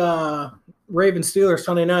about Ravens Steelers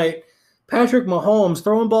Sunday night, Patrick Mahomes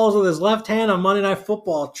throwing balls with his left hand on Monday Night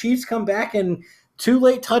Football. Chiefs come back in 2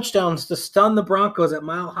 late touchdowns to stun the Broncos at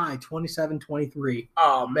Mile High, 27-23.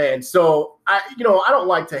 Oh man, so I don't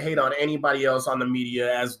like to hate on anybody else on the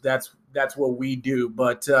media, as that's what we do.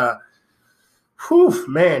 But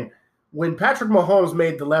man, when Patrick Mahomes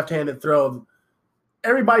made the left-handed throw,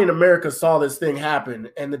 everybody in America saw this thing happen,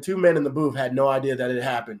 and the 2 men in the booth had no idea that it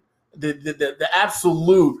happened. The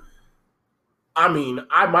absolute. I mean,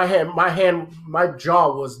 my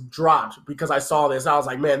jaw was dropped because I saw this. I was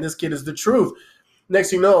like, man, this kid is the truth. Next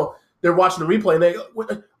thing you know, they're watching the replay and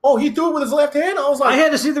he threw it with his left hand. I was like, I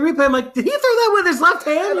had to see the replay. I'm like, did he throw that with his left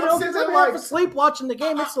hand? Because I'm half asleep watching the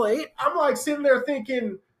game. It's late. I'm like sitting there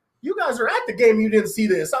thinking, you guys are at the game. You didn't see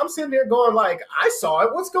this. I'm sitting there going like, I saw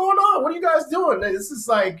it. What's going on? What are you guys doing? This is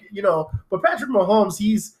like, but Patrick Mahomes,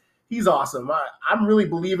 he's awesome. I'm really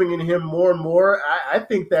believing in him more and more. I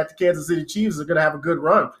think that the Kansas City Chiefs are going to have a good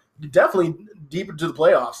run. Definitely deep into the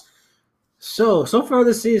playoffs. So far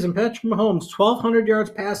this season, Patrick Mahomes, 1,200 yards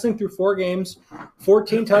passing through 4 games,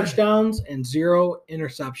 14 touchdowns, and 0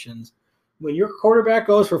 interceptions. When your quarterback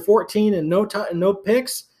goes for 14 and no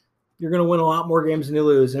picks, you're going to win a lot more games than you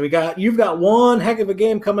lose. And you've got one heck of a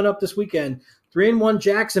game coming up this weekend. 3-1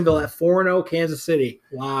 Jacksonville at 4-0 Kansas City.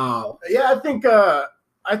 Wow. Yeah, I think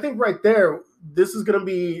I think right there, this is going to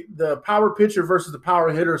be the power pitcher versus the power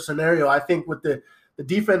hitter scenario. I think with the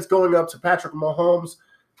defense going up to Patrick Mahomes,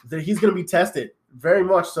 that he's going to be tested very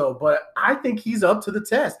much so. But I think he's up to the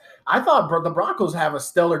test. I thought the Broncos have a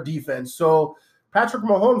stellar defense. So Patrick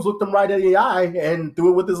Mahomes looked him right in the eye and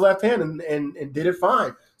threw it with his left hand and did it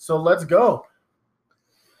fine. So let's go.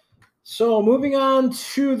 So moving on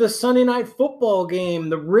to the Sunday night football game,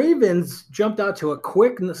 the Ravens jumped out to a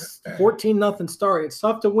quick 14-0 start. It's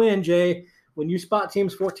tough to win, Jay, when you spot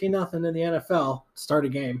teams 14-0 in the NFL to start a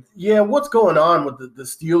game. Yeah, what's going on with the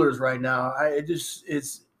Steelers right now?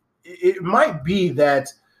 It might be that,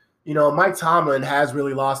 Mike Tomlin has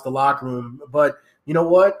really lost the locker room, but you know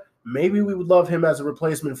what? Maybe we would love him as a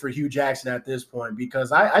replacement for Hugh Jackson at this point,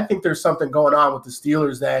 because I think there's something going on with the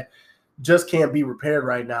Steelers that just can't be repaired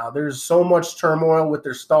right now. There's so much turmoil with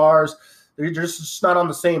their stars. They're just not on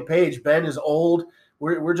the same page. Ben is old.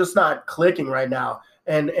 We're just not clicking right now.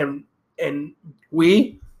 And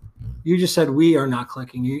you just said we are not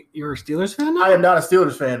clicking. You're a Steelers fan now? I am not a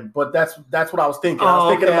Steelers fan, but that's what I was thinking. I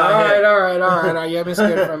was thinking in my head. All right. You have me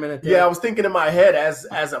scared for a minute there. Yeah, I was thinking in my head as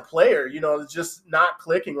a player, it's just not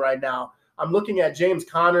clicking right now. I'm looking at James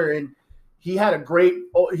Conner, and he had a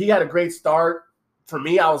great start. For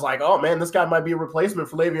me, I was like, oh, man, this guy might be a replacement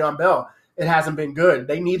for Le'Veon Bell. It hasn't been good.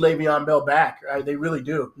 They need Le'Veon Bell back. Right? They really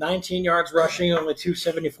do. 19 yards rushing, only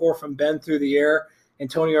 274 from Ben through the air.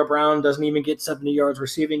 Antonio Brown doesn't even get 70 yards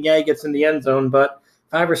receiving. Yeah, he gets in the end zone, but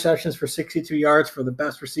 5 receptions for 62 yards for the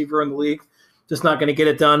best receiver in the league. Just not going to get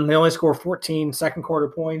it done. They only score 14 second-quarter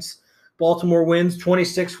points. Baltimore wins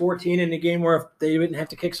 26-14 in a game where if they didn't have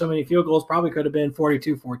to kick so many field goals, probably could have been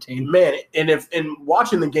 42-14. Man, and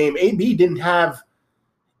watching the game, AB didn't have –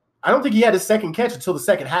 I don't think he had his second catch until the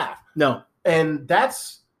second half. No. And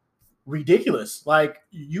that's ridiculous. Like,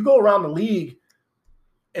 you go around the league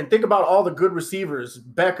and think about all the good receivers,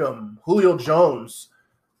 Beckham, Julio Jones,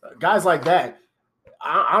 guys like that.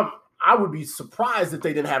 I would be surprised if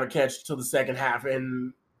they didn't have a catch until the second half.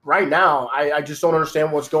 And right now, I just don't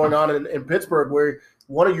understand what's going on in Pittsburgh, where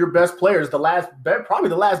one of your best players, probably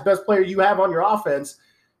the last best player you have on your offense,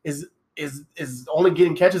 is only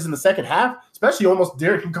getting catches in the second half, especially almost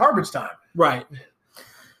during garbage time. Right.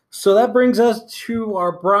 So that brings us to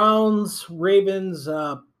our Browns-Ravens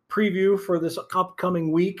preview for this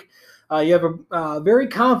upcoming week. You have a very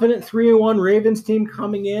confident 3-1 Ravens team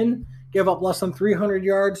coming in, give up less than 300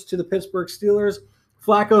 yards to the Pittsburgh Steelers.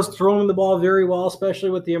 Flacco's throwing the ball very well, especially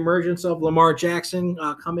with the emergence of Lamar Jackson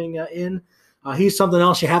coming in. He's something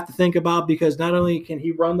else you have to think about, because not only can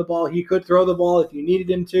he run the ball, he could throw the ball if you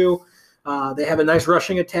needed him to. They have a nice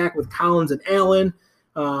rushing attack with Collins and Allen.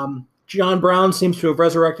 John Brown seems to have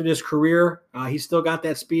resurrected his career. He's still got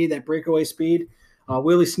that speed, that breakaway speed.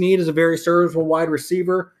 Willie Snead is a very serviceable wide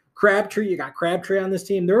receiver. You got Crabtree on this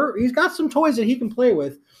team. He's got some toys that he can play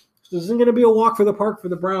with. So this isn't going to be a walk for the park for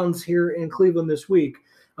the Browns here in Cleveland this week.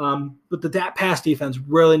 But that pass defense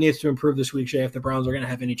really needs to improve this week, Jay, if the Browns are going to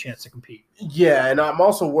have any chance to compete. Yeah, and I'm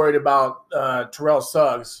also worried about Terrell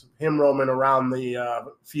Suggs, him roaming around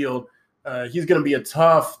the field. He's going to be a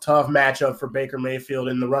tough matchup for Baker Mayfield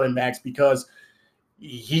in the running backs, because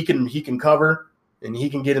he can cover and he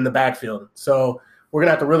can get in the backfield. So we're going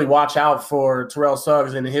to have to really watch out for Terrell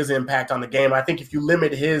Suggs and his impact on the game. I think if you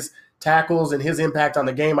limit his tackles and his impact on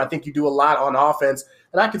the game, I think you do a lot on offense,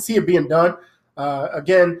 and I can see it being done.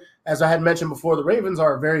 Again, as I had mentioned before, the Ravens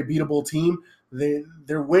are a very beatable team.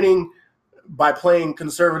 They're winning by playing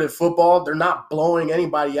conservative football. They're not blowing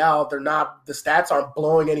anybody out. The stats aren't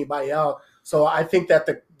blowing anybody out. So I think that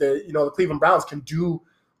the Cleveland Browns can do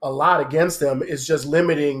a lot against them. It's just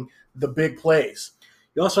limiting the big plays.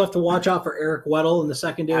 You also have to watch out for Eric Weddle in the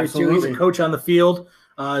secondary, Absolutely. too. He's a coach on the field,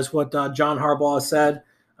 is what John Harbaugh has said.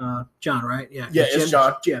 John, right? Yeah, it's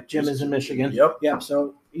John. Yeah, Jim is in Michigan. Yep.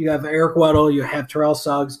 So you have Eric Weddle, you have Terrell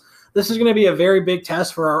Suggs. This is going to be a very big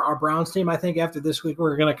test for our Browns team. I think after this week,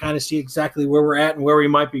 we're going to kind of see exactly where we're at and where we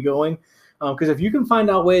might be going. Because if you can find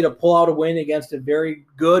out a way to pull out a win against a very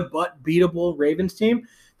good but beatable Ravens team,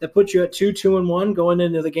 that puts you at 2-1 going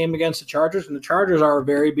into the game against the Chargers. And the Chargers are a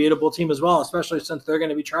very beatable team as well, especially since they're going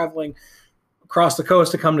to be traveling across the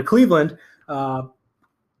coast to come to Cleveland.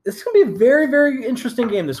 It's going to be a very, very interesting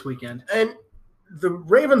game this weekend. And the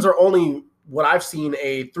Ravens are only, what I've seen,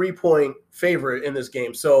 a 3-point favorite in this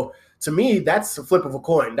game. So to me, that's a flip of a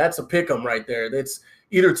coin. That's a pick 'em right there. That's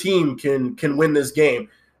either team can win this game.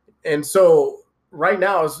 And so right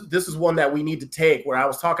now, this is one that we need to take, where I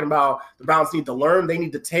was talking about the Browns need to learn. They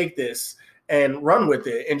need to take this and run with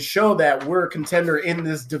it and show that we're a contender in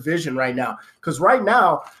this division right now. Because right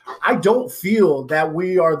now, I don't feel that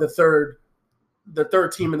we are the third the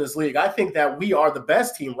third team in this league. I think that we are the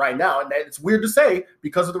best team right now. And it's weird to say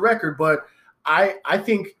because of the record, but I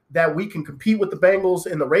think that we can compete with the Bengals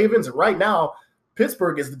and the Ravens. And right now,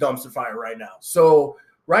 Pittsburgh is the dumpster fire right now. So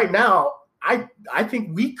right now, I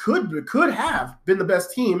think we could have been the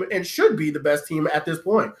best team and should be the best team at this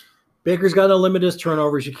point. Baker's got to limit his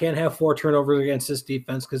turnovers. You can't have 4 turnovers against this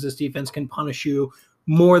defense because this defense can punish you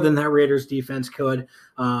more than that Raiders defense could.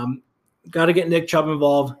 Got to get Nick Chubb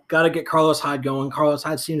involved. Got to get Carlos Hyde going. Carlos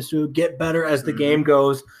Hyde seems to get better as the game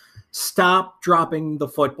goes. Stop dropping the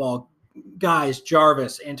football. Guys,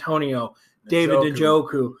 Jarvis, Antonio, David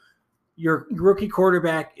Njoku. Your rookie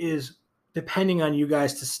quarterback is depending on you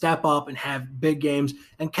guys to step up and have big games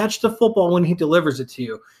and catch the football when he delivers it to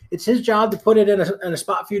you. It's his job to put it in a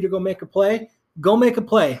spot for you to go make a play. Go make a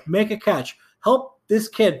play. Make a catch. Help this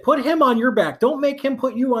kid. Put him on your back. Don't make him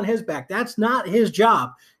put you on his back. That's not his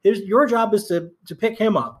job. Your job is to pick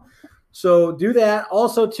him up. So do that.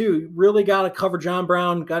 Also, too, really got to cover John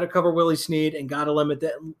Brown, got to cover Willie Snead, and got to limit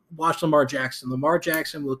that. Watch Lamar Jackson. Lamar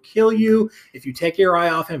Jackson will kill you if you take your eye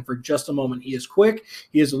off him for just a moment. He is quick,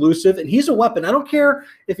 he is elusive, and he's a weapon. I don't care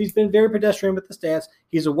if he's been very pedestrian with the stats.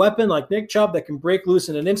 He's a weapon like Nick Chubb that can break loose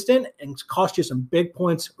in an instant and cost you some big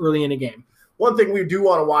points early in a game. One thing we do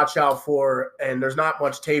want to watch out for, and there's not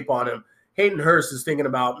much tape on him, Hayden Hurst is thinking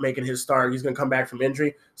about making his start. He's going to come back from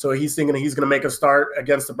injury, so he's thinking he's going to make a start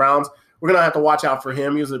against the Browns. We're going to have to watch out for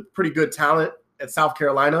him. He was a pretty good talent at South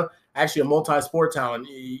Carolina, actually a multi-sport talent.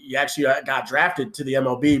 He actually got drafted to the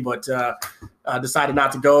MLB, but decided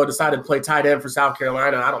not to go, decided to play tight end for South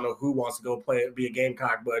Carolina. I don't know who wants to go be a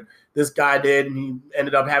Gamecock, but this guy did, and he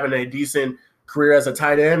ended up having a decent career as a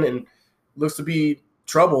tight end and looks to be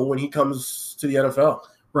trouble when he comes to the NFL.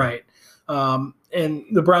 Right. And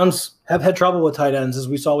the Browns have had trouble with tight ends, as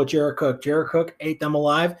we saw with Jared Cook. Jared Cook ate them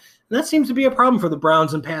alive, and that seems to be a problem for the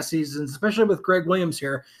Browns in past seasons, especially with Greg Williams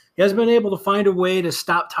here. He hasn't been able to find a way to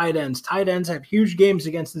stop tight ends. Tight ends have huge games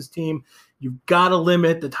against this team. You've got to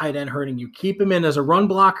limit the tight end hurting you. Keep him in as a run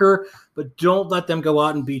blocker, but don't let them go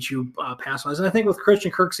out and beat you pass-wise. And I think with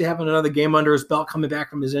Christian Kirksey having another game under his belt coming back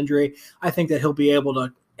from his injury, I think that he'll be able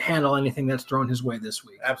to handle anything that's thrown his way this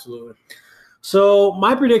week. Absolutely. So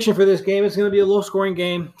my prediction for this game is going to be a low-scoring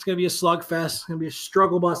game. It's going to be a slugfest. It's going to be a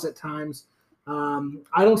struggle bus at times. I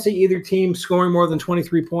don't see either team scoring more than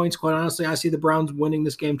 23 points. Quite honestly, I see the Browns winning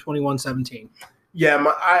this game 21-17. Yeah,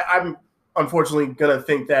 I'm unfortunately going to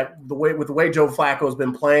think that with the way Joe Flacco has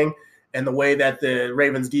been playing and the way that the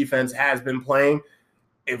Ravens defense has been playing,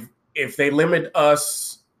 if they limit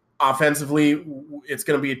us offensively, it's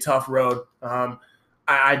going to be a tough road.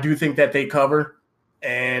 I do think that they cover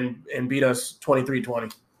and beat us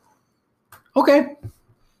 23-20. Okay.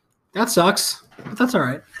 That sucks, but that's all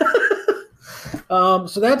right.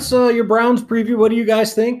 So that's your Browns preview. What do you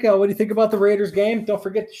guys think? What do you think about the Raiders game? Don't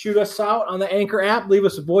forget to shoot us out on the Anchor app. Leave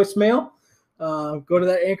us a voicemail. Go to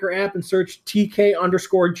that Anchor app and search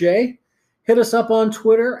TK_J. Hit us up on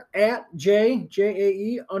Twitter at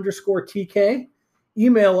JAE_TK.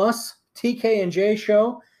 Email us,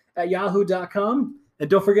 TKandJShow@yahoo.com. And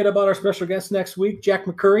don't forget about our special guest next week, Jack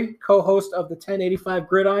McCurry, co-host of the 1085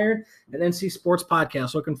 Gridiron and NC Sports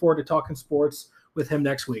Podcast. Looking forward to talking sports with him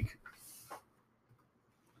next week.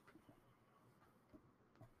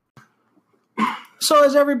 So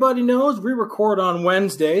as everybody knows, we record on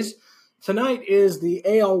Wednesdays. Tonight is the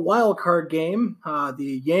AL wildcard game,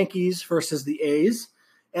 the Yankees versus the A's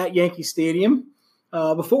at Yankee Stadium.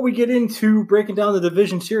 Before we get into breaking down the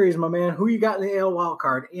division series, my man, who you got in the AL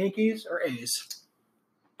wildcard, Yankees or A's?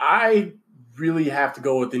 I really have to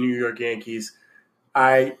go with the New York Yankees.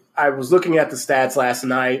 I was looking at the stats last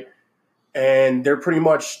night, and they're pretty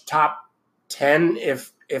much top 10,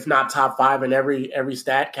 if not top 5 in every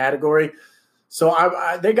stat category. So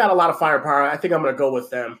they got a lot of firepower. I think I'm going to go with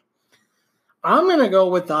them. I'm going to go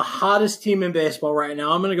with the hottest team in baseball right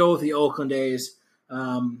now. I'm going to go with the Oakland A's.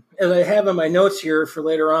 As I have in my notes here for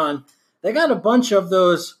later on, they got a bunch of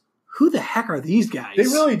those, who the heck are these guys? They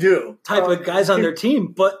really do. Type of guys on their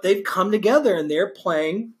team, but they've come together and they're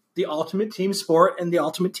playing the ultimate team sport in the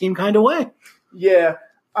ultimate team kind of way. Yeah,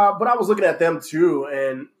 but I was looking at them too,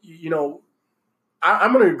 and,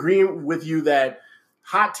 I'm going to agree with you that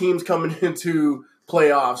hot teams coming into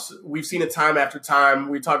playoffs, we've seen it time after time.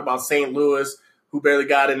 We talk about St. Louis, who barely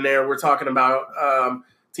got in there. We're talking about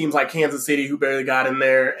teams like Kansas City, who barely got in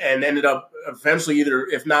there and ended up eventually either,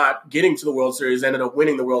 if not getting to the World Series, ended up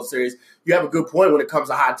winning the World Series. You have a good point when it comes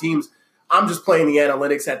to hot teams. I'm just playing the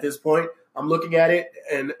analytics at this point. I'm looking at it,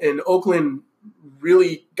 and Oakland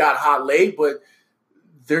really got hot late, but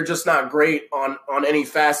they're just not great on any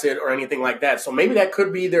facet or anything like that. So maybe that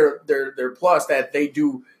could be their plus, that they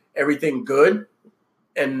do everything good,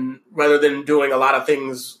 and rather than doing a lot of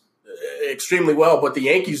things extremely well. But the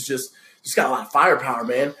Yankees just got a lot of firepower,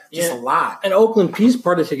 man. Just a lot. And Oakland piece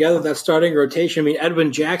parted together that starting rotation. I mean,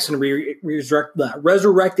 Edwin Jackson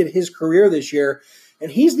resurrected his career this year,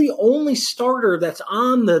 and he's the only starter that's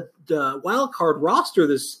on the wild card roster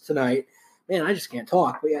tonight. Man, I just can't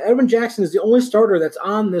talk. But yeah, Edwin Jackson is the only starter that's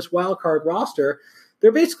on this wild card roster.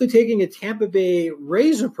 They're basically taking a Tampa Bay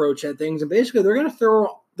Rays approach at things, and basically they're going to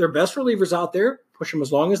throw their best relievers out there, push them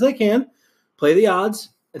as long as they can, play the odds,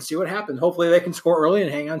 and see what happens. Hopefully they can score early and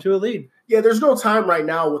hang on to a lead. Yeah, there's no time right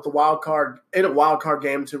now with the wild card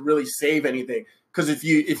game to really save anything. Because if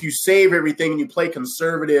you save everything and you play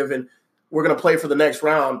conservative and we're going to play for the next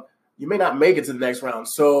round, you may not make it to the next round.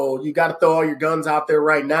 So you got to throw all your guns out there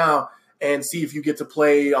right now and see if you get to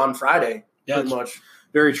play on Friday. Yeah, pretty much.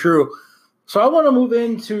 Very true. So I want to move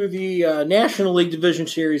into the National League Division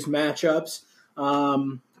Series matchups.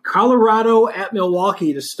 Colorado at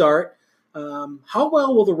Milwaukee to start. How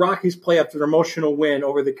well will the Rockies play after their emotional win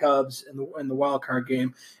over the Cubs in the wild card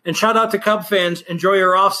game? And shout out to Cub fans. Enjoy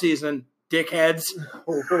your offseason, dickheads.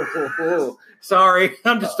 Sorry,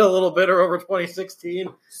 I'm just a little bitter over 2016.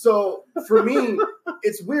 So for me,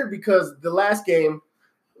 it's weird because the last game,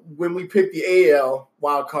 when we picked the AL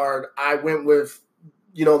wild card, I went with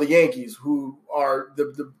the Yankees, who are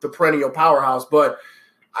the perennial powerhouse. But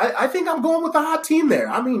I think I'm going with the hot team there.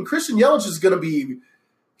 I mean, Christian Yelich is going to be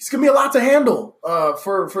 – he's going to be a lot to handle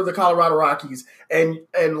for the Colorado Rockies. And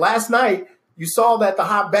last night, you saw that the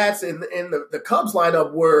hot bats in the Cubs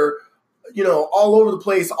lineup were, all over the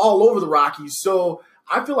place, all over the Rockies. So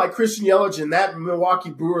I feel like Christian Yelich and that Milwaukee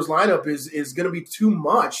Brewers lineup is going to be too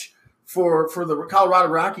much for the Colorado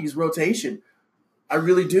Rockies rotation. I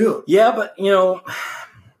really do. Yeah, but,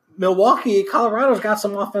 Milwaukee, Colorado's got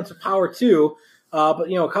some offensive power too. But,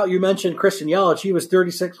 you mentioned Christian Yelich. He was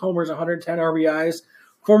 36 homers, 110 RBIs.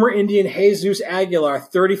 Former Indian Jesus Aguilar,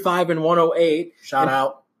 35 and 108. Shout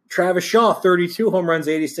out. Travis Shaw, 32 home runs,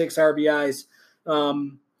 86 RBIs.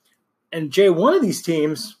 And Jay, one of these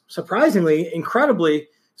teams, surprisingly, incredibly,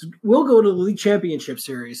 will go to the League Championship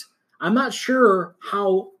Series. I'm not sure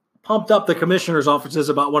how pumped up the commissioner's office is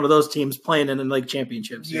about one of those teams playing in the League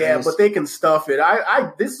Championship Series. Yeah, but they can stuff it.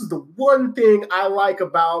 This is the one thing I like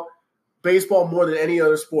about baseball more than any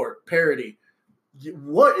other sport, parity.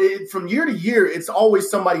 From year to year, it's always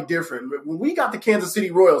somebody different. When we got the Kansas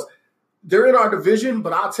City Royals, they're in our division,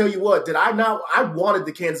 but I'll tell you what, I wanted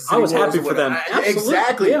the Kansas City Royals. I was happy for them.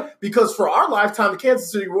 Exactly. Yeah. Because for our lifetime, the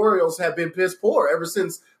Kansas City Royals have been piss poor ever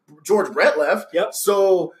since George Brett left. Yep.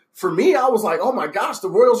 So for me, I was like, oh my gosh, the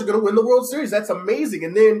Royals are going to win the World Series. That's amazing.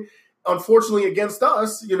 And then, unfortunately, against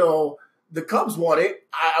us, the Cubs won it.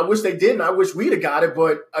 I wish they didn't. I wish we'd have got it.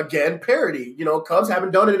 But again, parity. Cubs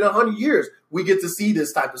haven't done it in 100 years. We get to see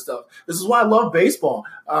this type of stuff. This is why I love baseball,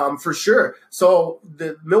 for sure. So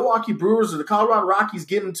the Milwaukee Brewers or the Colorado Rockies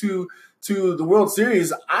getting to the World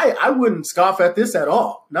Series, I wouldn't scoff at this at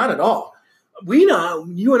all. Not at all.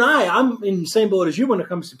 You and I'm in the same boat as you when it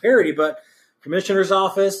comes to parity, but Commissioner's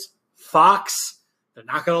Office, Fox, they're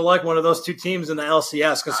not going to like one of those two teams in the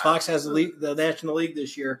LCS because Fox has the National League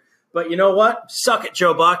this year. But you know what? Suck it,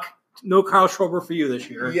 Joe Buck. No Kyle Schwarber for you this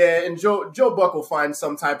year. Yeah, and Joe Buck will find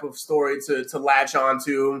some type of story to latch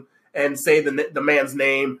onto and say the man's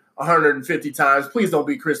name 150 times. Please don't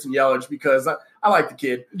be Christian Yelich because I like the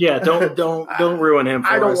kid. Yeah, don't ruin him.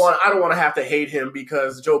 I don't want to have to hate him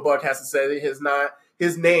because Joe Buck has to say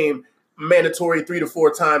his name mandatory 3 to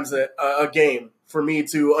 4 times a game for me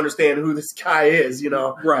to understand who this guy is.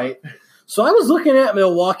 Right. So I was looking at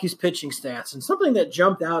Milwaukee's pitching stats, and something that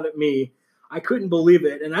jumped out at me, I couldn't believe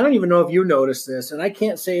it, and I don't even know if you noticed this, and I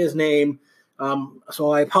can't say his name,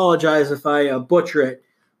 so I apologize if I butcher it.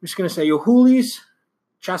 I'm just going to say Yohulis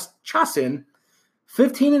Chasin,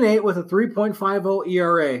 15-8 with a 3.50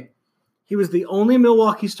 ERA. He was the only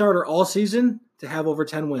Milwaukee starter all season to have over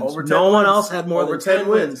 10 wins. No one else had more than 10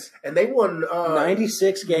 wins. And they won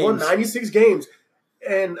 96 games. Won 96 games.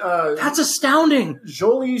 And that's astounding.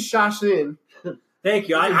 Jolie Chachin. Thank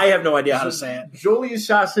you. I have no idea how to say it. Jolie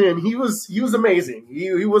Chachin. He was amazing.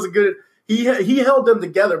 He was a good. He held them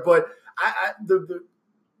together. But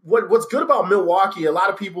what's good about Milwaukee, a lot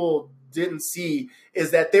of people didn't see, is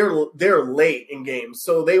that they're late in games.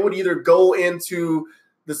 So they would either go into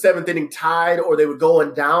the 7th inning tied, or they would go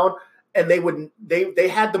in down, and they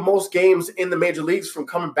had the most games in the major leagues from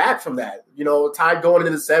coming back from that. Tied going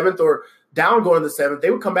into the 7th or down going to the 7th, they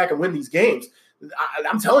would come back and win these games.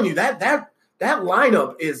 I'm telling you, that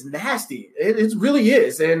lineup is nasty. It really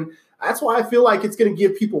is. And that's why I feel like it's going to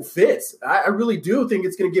give people fits. I really do think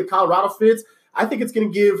it's going to give Colorado fits. I think it's going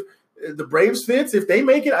to give the Braves fits. If they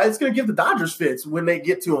make it, it's going to give the Dodgers fits when they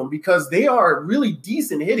get to them because they are a really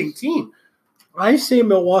decent hitting team. I see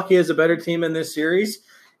Milwaukee as a better team in this series.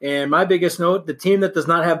 And my biggest note, the team that does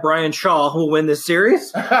not have Brian Shaw will win this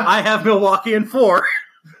series. I have Milwaukee in 4.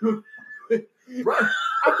 Right.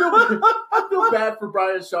 I feel bad for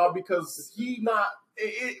Brian Shaw because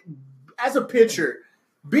as a pitcher,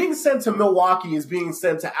 being sent to Milwaukee is being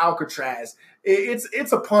sent to Alcatraz.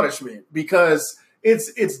 It's a punishment because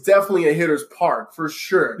it's definitely a hitter's park for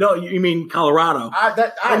sure. No, you mean Colorado?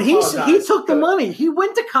 He took the money. He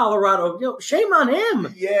went to Colorado. Shame on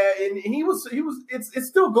him. Yeah, and he was. It's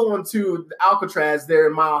still going to Alcatraz there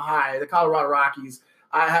in Mile High, the Colorado Rockies.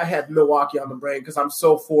 I had Milwaukee on the brain because I'm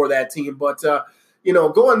so for that team, but.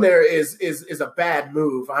 Going there is a bad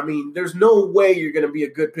move. I mean, there's no way you're going to be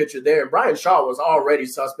a good pitcher there. And Brian Shaw was already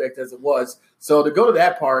suspect as it was. So to go to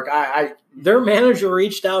that park, their manager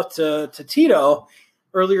reached out to Tito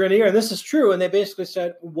earlier in the year, and this is true. And they basically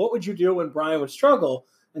said, "What would you do when Brian would struggle?"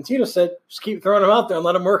 And Tito said, "Just keep throwing him out there and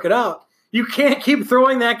let him work it out. You can't keep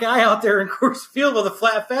throwing that guy out there in Coors Field with a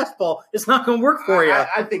flat fastball. It's not going to work for you."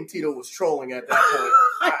 I think Tito was trolling at that point.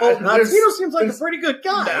 I hope not. Tito seems like a pretty good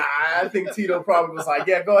guy. I think Tito probably was like,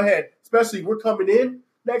 yeah, go ahead. Especially we're coming in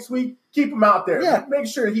next week. Keep him out there. Yeah. Make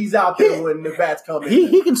sure he's out there when the bats come in.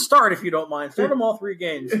 He can start if you don't mind. Start him all 3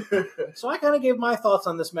 games. So I kind of gave my thoughts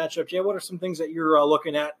on this matchup. Jay, what are some things that you're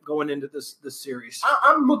looking at going into this series?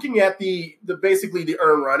 I'm looking at the basically the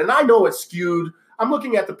earn run, and I know it's skewed. I'm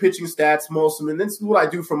looking at the pitching stats, most of them, and this is what I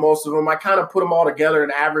do for most of them. I kind of put them all together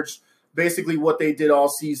and averaged basically what they did all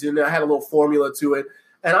season. I had a little formula to it.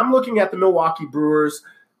 And I'm looking at the Milwaukee Brewers.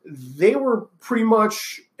 They were pretty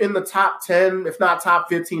much in the top 10, if not top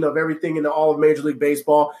 15 of everything in all of Major League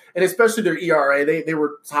Baseball, and especially their ERA. They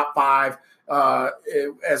were top 5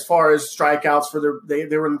 as far as strikeouts they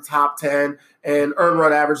were in the top 10, and earned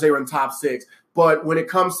run average, they were in the top 6. But when it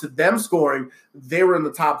comes to them scoring, they were in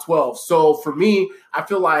the top 12. So for me, I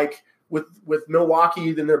feel like with Milwaukee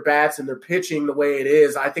and their bats and their pitching the way it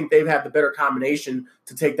is, I think they've had the better combination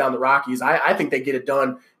to take down the Rockies. I think they get it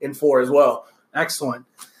done in 4 as well. Excellent.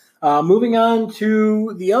 Moving on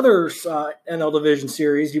to the other NL Division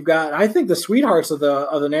series, you've got, I think, the sweethearts of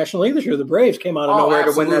the National League this year. The Braves came out of nowhere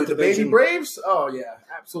to win that division. The baby Braves? Oh, yeah,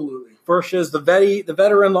 absolutely. First is the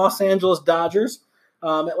veteran Los Angeles Dodgers.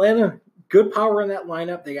 Atlanta, good power in that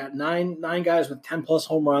lineup. They got nine guys with 10-plus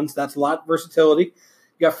home runs. That's a lot of versatility.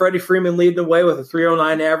 You got Freddie Freeman leading the way with a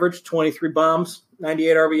 309 average, 23 bombs,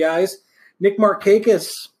 98 RBIs. Nick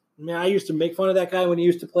Markakis, man, I used to make fun of that guy when he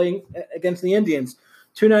used to play against the Indians.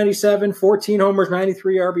 297, 14 homers,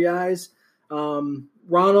 93 RBIs.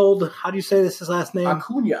 Ronald, how do you say his last name?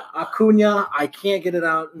 Acuna. I can't get it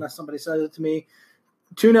out unless somebody says it to me.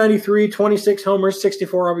 293, 26 homers,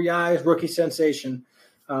 64 RBIs, rookie sensation.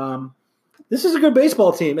 This is a good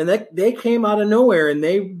baseball team, and they came out of nowhere, and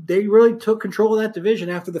they really took control of that division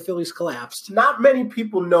after the Phillies collapsed. Not many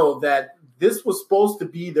people know that this was supposed to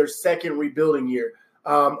be their second rebuilding year.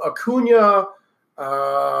 Acuna,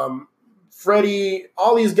 Freddie,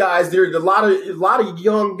 all these guys. There's a lot of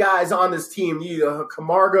young guys on this team.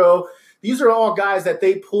 Camargo. These are all guys that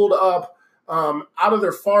they pulled up out of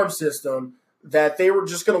their farm system that they were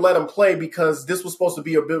just going to let them play because this was supposed to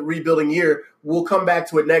be a rebuilding year. We'll come back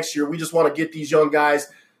to it next year. We just want to get these young guys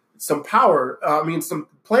some power, some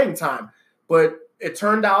playing time. But it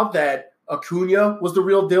turned out that Acuna was the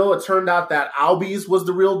real deal. It turned out that Albies was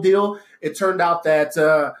the real deal. It turned out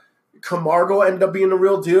that Camargo ended up being the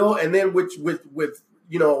real deal. And then with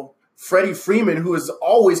Freddie Freeman, who is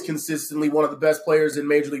always consistently one of the best players in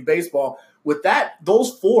Major League Baseball, with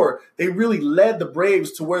those 4, they really led the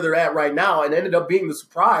Braves to where they're at right now and ended up being the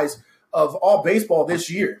surprise of all baseball this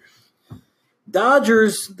year.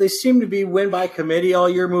 Dodgers, they seem to be win by committee all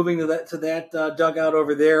year, moving to that dugout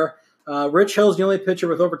over there. Rich Hill's the only pitcher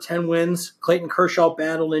with over 10 wins. Clayton Kershaw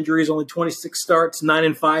battled injuries, only 26 starts,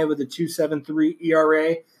 9-5 with a 2.73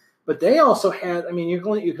 ERA. But they also had, you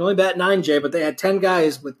can only bat 9, Jay, but they had 10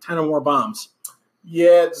 guys with 10 or more bombs.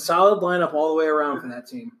 Yeah, solid lineup all the way around for that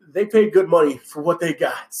team. They paid good money for what they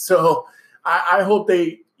got, so I hope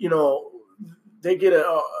they get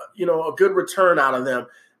a good return out of them.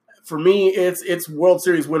 For me, it's World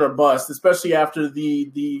Series win or bust, especially after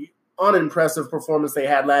the unimpressive performance they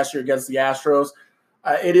had last year against the Astros.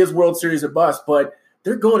 It is World Series or bust, but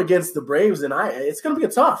they're going against the Braves, and it's going to be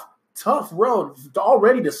a tough road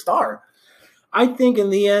already to start. I think in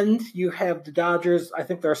the end, you have the Dodgers. I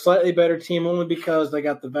think they're a slightly better team only because they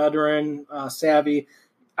got the veteran savvy.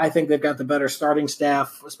 I think they've got the better starting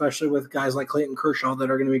staff, especially with guys like Clayton Kershaw that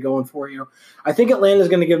are going to be going for you. I think Atlanta's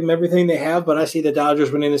going to give them everything they have, but I see the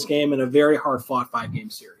Dodgers winning this game in a very hard-fought 5-game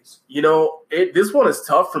series. This one is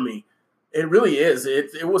tough for me. It really is.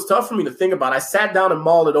 It was tough for me to think about. I sat down and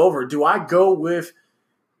mulled it over. Do I go with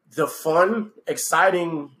the fun,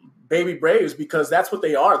 exciting baby Braves, because that's what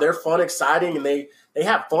they are? They're fun, exciting, and they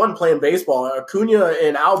have fun playing baseball. Acuna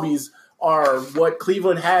and Albies are what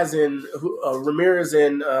Cleveland has in Ramirez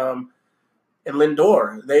and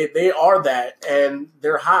Lindor. They are that, and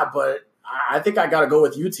they're hot. But I think I got to go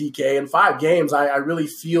with UTK. In 5 games, I really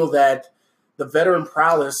feel that the veteran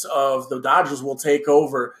prowess of the Dodgers will take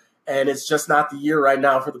over, and it's just not the year right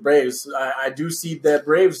now for the Braves. I do see that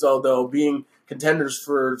Braves, though, being contenders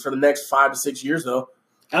for the next 5 to 6 years, though.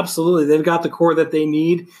 Absolutely. They've got the core that they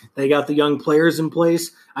need. They got the young players in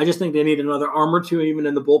place. I just think they need another arm or two, even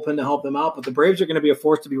in the bullpen, to help them out. But the Braves are going to be a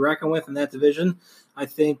force to be reckoned with in that division. I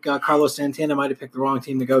think Carlos Santana might have picked the wrong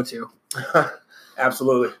team to go to.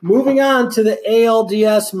 Absolutely. Moving on to the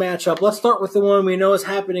ALDS matchup. Let's start with the one we know is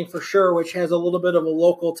happening for sure, which has a little bit of a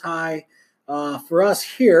local tie for us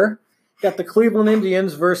here. Got the Cleveland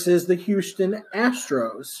Indians versus the Houston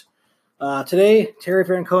Astros. Today, Terry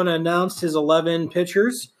Francona announced his 11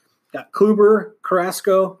 pitchers. Got Kluber,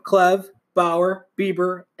 Carrasco, Clev, Bauer,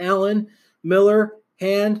 Bieber, Allen, Miller,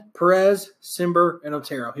 Hand, Perez, Simber, and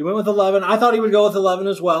Otero. He went with 11. I thought he would go with 11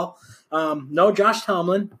 as well. No Josh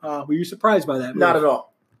Tomlin. Were you surprised by that? Not at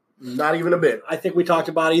all. Not even a bit. I think we talked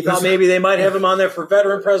about it. He thought maybe they might have him on there for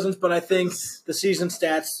veteran presence, but I think the season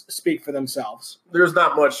stats speak for themselves. There's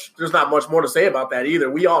not much more to say about that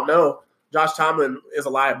either. We all know Josh Tomlin is a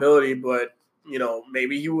liability, but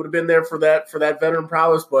maybe he would have been there for that veteran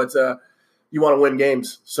prowess. But you want to win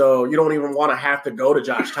games, so you don't even want to have to go to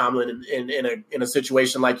Josh Tomlin in a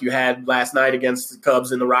situation like you had last night against the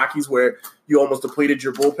Cubs and the Rockies, where you almost depleted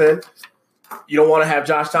your bullpen. You don't want to have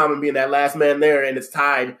Josh Tomlin being that last man there, and it's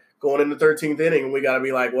tied going in the 13th inning, and we got to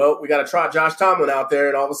be like, well, we got to trot Josh Tomlin out there,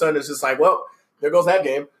 and all of a sudden it's just like, well, there goes that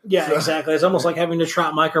game. Yeah, so. Exactly. It's almost like having to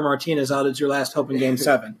trot Micah Martinez out as your last hope in Game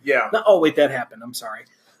 7. Yeah. No, oh, wait, that happened. I'm sorry.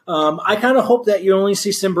 I kind of hope that you only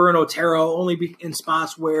see Simber and Otero only be in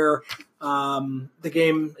spots where the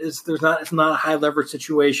game is it's not a high leverage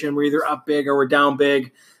situation. We're either up big or we're down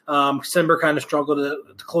big. Simber kind of struggled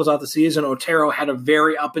to close out the season. Otero had a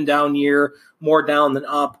very up and down year, more down than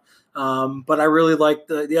up. But I really like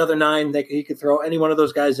the other 9. He could throw any one of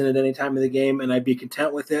those guys in at any time of the game, and I'd be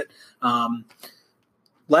content with it.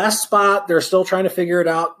 Last spot, they're still trying to figure it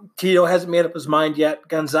out. Tito hasn't made up his mind yet.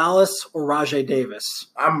 Gonzalez or Rajai Davis?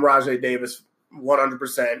 I'm Rajai Davis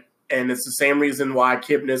 100%, and it's the same reason why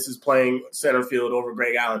Kipnis is playing center field over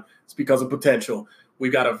Greg Allen. It's because of potential.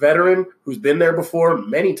 We've got a veteran who's been there before,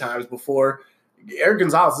 many times before. Eric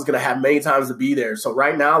Gonzalez is going to have many times to be there. So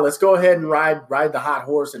right now, let's go ahead and ride the hot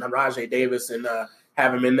horse and Rajai Davis and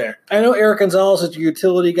have him in there. I know Eric Gonzalez is a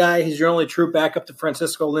utility guy. He's your only true backup to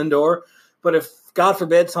Francisco Lindor. But if, God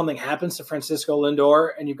forbid, something happens to Francisco Lindor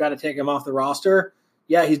and you've got to take him off the roster,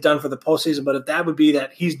 yeah, he's done for the postseason. But if that would be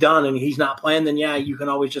that he's done and he's not playing, then, yeah, you can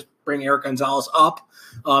always just bring Eric Gonzalez up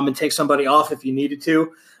and take somebody off if you needed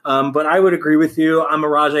to. But I would agree with you. I'm a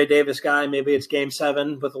Rajai Davis guy. Maybe it's Game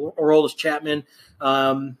 7 with Aroldis Chapman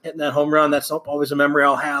hitting that home run. That's always a memory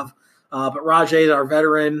I'll have. But Rajai is our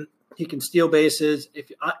veteran. He can steal bases.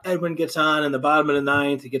 If Edwin gets on in the bottom of the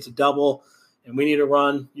 9th, he gets a double, and we need a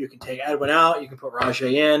run, you can take Edwin out, you can put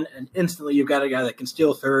Rajai in, and instantly you've got a guy that can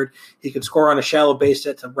steal third. He can score on a shallow base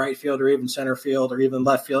hit to right field or even center field or even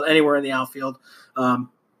left field, anywhere in the outfield.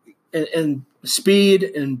 And speed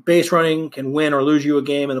and base running can win or lose you a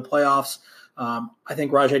game in the playoffs. I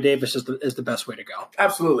think Rajai Davis is the best way to go.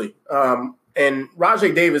 Absolutely. And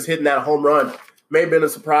Rajai Davis hitting that home run may have been a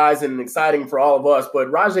surprise and exciting for all of us, but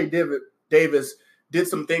Rajai Davis did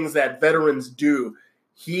some things that veterans do.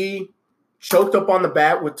 He choked up on the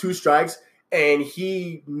bat with 2 strikes, and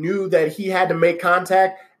he knew that he had to make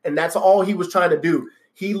contact, and that's all he was trying to do.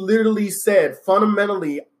 He literally said,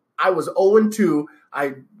 fundamentally, I was 0-2.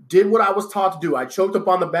 I did what I was taught to do. I choked up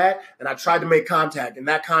on the bat, and I tried to make contact, and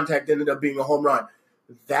that contact ended up being a home run.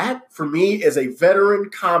 That, for me, is a veteran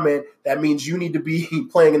comment that means you need to be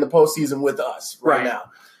playing in the postseason with us right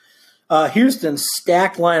now. Houston's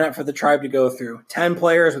stacked lineup for the Tribe to go through. 10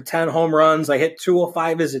 players with 10 home runs. I hit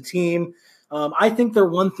 205 as a team. I think their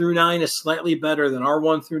 1 through 9 is slightly better than our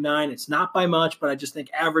 1 through 9. It's not by much, but I just think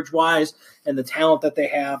average-wise and the talent that they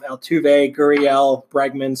have, Altuve, Gurriel,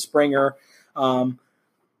 Bregman, Springer.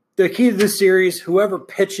 The key to this series, whoever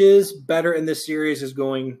pitches better in this series is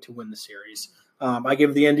going to win the series. I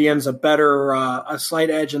give the Indians a slight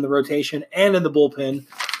edge in the rotation and in the bullpen.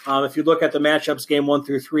 If you look at the matchups, game 1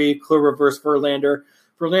 through 3, Kluber versus Verlander.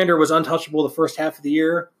 Verlander was untouchable the first half of the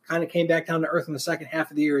year, kind of came back down to earth in the second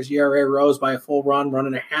half of the year. His ERA rose by a full run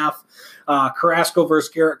and a half. Carrasco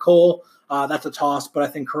versus Garrett Cole. That's a toss, but I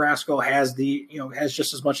think Carrasco has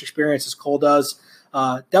just as much experience as Cole does.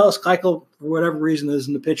 Dallas Keuchel, for whatever reason,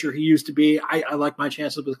 isn't the pitcher he used to be. I like my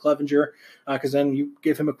chances with Clevenger because then you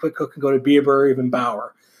give him a quick hook and go to Bieber or even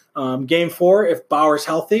Bauer. Game 4, if Bauer's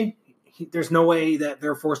healthy, there's no way that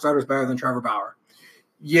their 4 starters better than Trevor Bauer.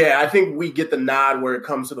 Yeah, I think we get the nod where it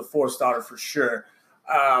comes to the 4 starter for sure.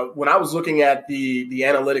 When I was looking at the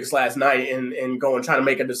analytics last night and trying to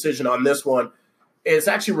make a decision on this one, it's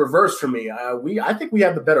actually reversed for me. I think we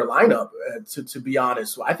have the better lineup, to be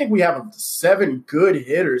honest. I think we have 7 good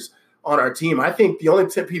hitters on our team. I think the only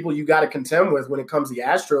people you got to contend with when it comes to the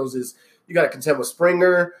Astros is you got to contend with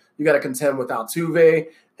Springer, you got to contend with Altuve,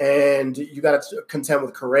 and you got to contend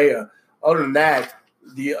with Correa. Other than that,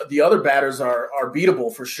 the other batters are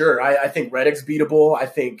beatable for sure. I think Reddick's beatable. I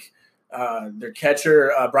think their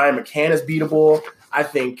catcher, Brian McCann, is beatable. I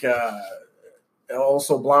think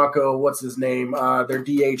also Blanco, what's his name? Their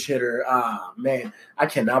DH hitter. Man, I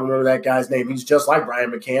cannot remember that guy's name. He's just like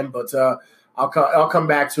Brian McCann, but I'll come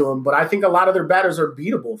back to him. But I think a lot of their batters are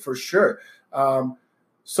beatable for sure.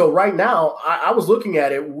 So right now, I was looking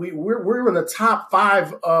at it. We're in the top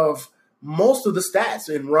 5 of most of the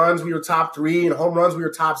stats. In runs, we were top 3. In home runs, we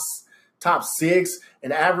were top 6.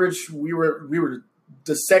 In average, we were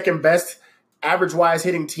the second best average-wise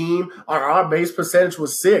hitting team. Our on-base percentage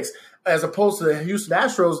was 6. As opposed to the Houston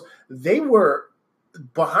Astros, they were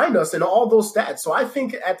behind us in all those stats. So I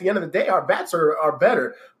think at the end of the day, our bats are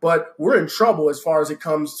better, but we're in trouble as far as it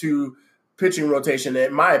comes to pitching rotation.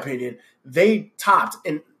 In my opinion, they topped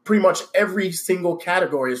in pretty much every single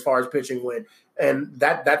category as far as pitching went. And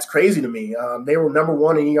that's crazy to me. They were number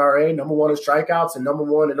 1 in ERA, number 1 in strikeouts, and number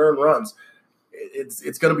 1 in earned runs.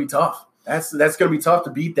 It's going to be tough. That's going to be tough to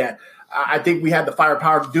beat that. I think we had the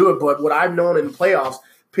firepower to do it, but what I've known in the playoffs,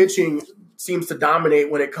 pitching seems to dominate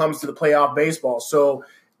when it comes to the playoff baseball. So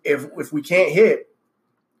if we can't hit,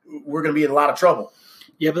 we're going to be in a lot of trouble.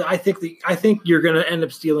 Yeah, but I think you're going to end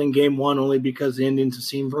up stealing game 1 only because the Indians have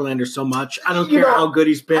seen Verlander so much. I don't care how good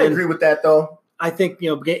he's been. I agree with that, though. I think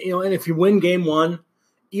and if you win game 1,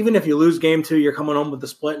 even if you lose game 2, you're coming home with the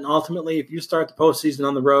split. And ultimately, if you start the postseason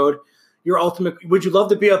on the road, would you love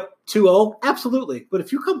to be up 2-0? Absolutely. But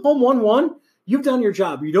if you come home 1-1, you've done your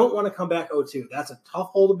job. You don't want to come back 0-2. That's a tough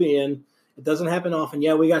hole to be in. It doesn't happen often.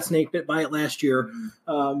 Yeah, we got snake bit by it last year.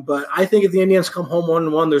 But I think if the Indians come home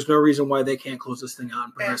 1-1, there's no reason why they can't close this thing out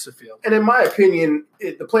in Progressive Field. And in my opinion,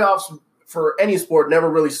 the playoffs for any sport never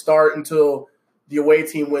really start until the away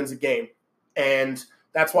team wins a game. And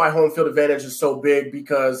that's why home field advantage is so big,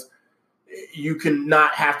 because you can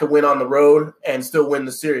not have to win on the road and still win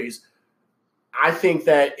the series. I think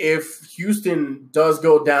that if Houston does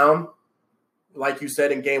go down, like you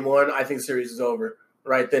said, in game 1, I think the series is over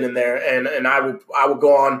right then and there. And I will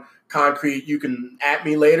go on concrete. You can at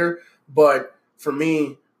me later, but for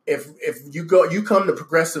me, if you come to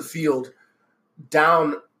Progressive Field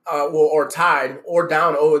down or tied or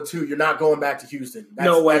down 0-2, you're not going back to Houston.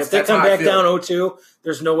 No way. If they come back down 0-2,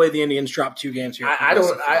 there's no way the Indians drop 2 games here.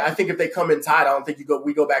 I think if they come in tied, I don't think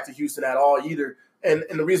we go back to Houston at all either. And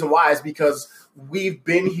the reason why is because we've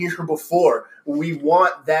been here before. We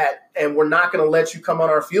want that, and we're not going to let you come on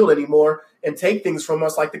our field anymore and take things from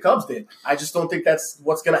us like the Cubs did. I just don't think that's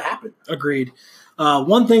what's going to happen. Agreed.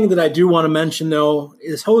 One thing that I do want to mention, though,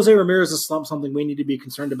 is Jose Ramirez's slump something we need to be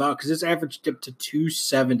concerned about, because his average dipped to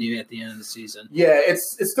 270 at the end of the season. Yeah,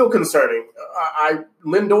 it's still concerning.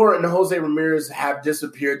 Lindor and Jose Ramirez have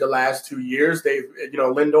disappeared the last 2 years.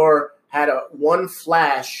 Lindor had one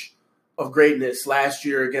flash of greatness last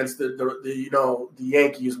year against the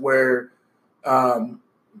Yankees, where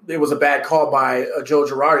it was a bad call by Joe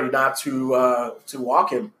Girardi not to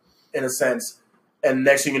walk him, in a sense. And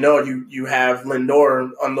next thing you know, you have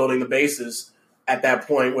Lindor unloading the bases at that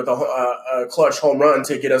point with a clutch home run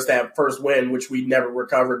to get us that first win, which we never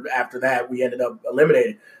recovered after that. We ended up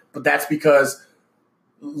eliminated. But that's because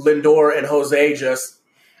Lindor and Jose just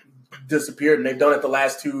disappeared, and they've done it the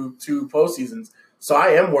last two postseasons. So I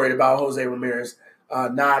am worried about Jose Ramirez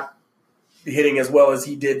not hitting as well as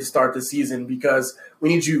he did to start the season, because we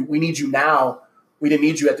need you now. We didn't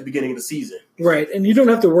need you at the beginning of the season. Right, and you don't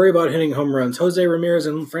have to worry about hitting home runs. Jose Ramirez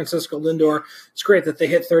and Francisco Lindor, it's great that they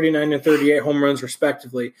hit 39 and 38 home runs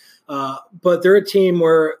respectively. But they're a team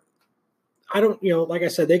where like I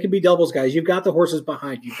said, they could be doubles guys. You've got the horses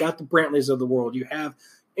behind you. You've got the Brantleys of the world. You have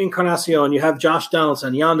Encarnacion. You have Josh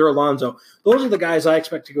Donaldson, Yonder Alonso. Those are the guys I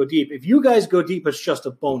expect to go deep. If you guys go deep, it's just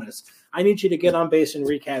a bonus. I need you to get on base and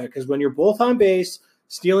wreak havoc, because when you're both on base,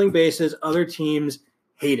 stealing bases, other teams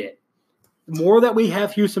hate it. The more that we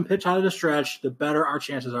have Houston pitch out of the stretch, the better our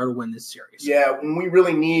chances are to win this series. Yeah, when we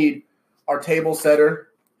really need our table setter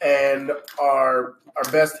and our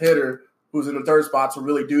best hitter who's in the third spot to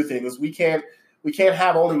really do things. We can't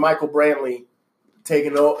have only Michael Brantley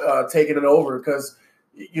taking it over, because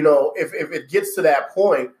if it gets to that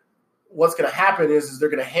point, what's going to happen is they're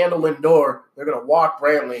going to handle Lindor, they're going to walk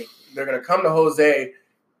Brantley, they're going to come to Jose,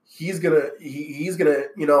 he's gonna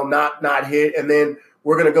not hit, and then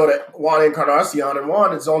we're going to go to Juan Encarnacion, and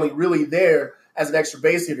Juan is only really there as an extra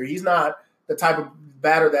base hitter. He's not the type of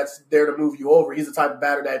batter that's there to move you over. He's the type of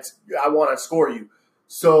batter that's I want to score you.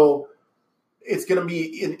 So it's going to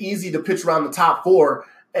be easy to pitch around the top four.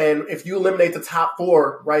 And if you eliminate the top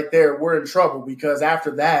four right there, we're in trouble, because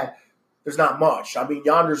after that, there's not much. I mean,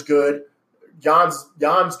 Yonder's good. Jan's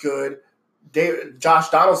good. Josh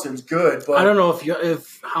Donaldson's good. But I don't know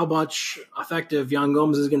if how much effective Yan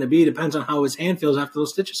Gomes is going to be. Depends on how his hand feels after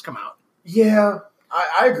those stitches come out. Yeah,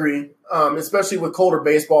 I agree. Especially with colder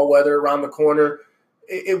baseball weather around the corner.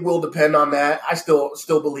 It will depend on that. I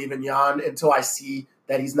still believe in Yan until I see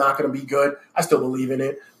that he's not going to be good. I still believe in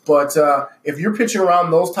it. But if you're pitching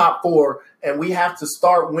around those top four and we have to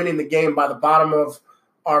start winning the game by the bottom of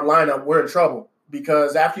our lineup, we're in trouble.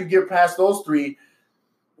 Because after you get past those three,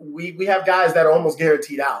 we have guys that are almost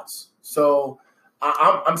guaranteed outs. So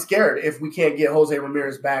I'm scared if we can't get Jose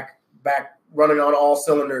Ramirez back running on all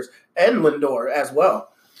cylinders, and Lindor as well.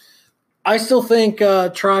 I still think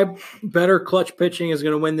Tribe better clutch pitching is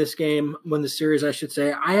going to win this game, win the series, I should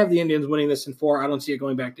say. I have the Indians winning this in 4. I don't see it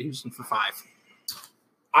going back to Houston for 5.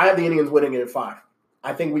 I have the Indians winning it in 5.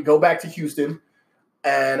 I think we go back to Houston,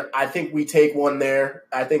 and I think we take one there.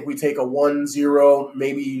 I think we take a 1-0,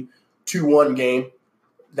 maybe 2-1 game.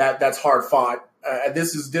 That's hard fought.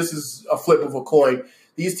 This is a flip of a coin.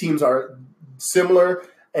 These teams are similar.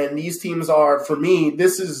 And these teams are, for me,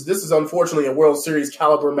 this is unfortunately a World Series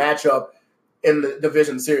caliber matchup in the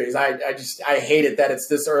division series. I hate it that it's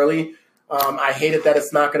this early. I hate it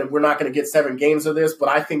that we're not gonna get 7 games of this, but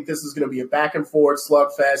I think this is gonna be a back and forth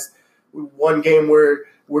slugfest. One game where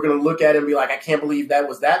we're gonna look at it and be like, I can't believe that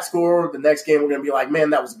was that score. The next game we're gonna be like,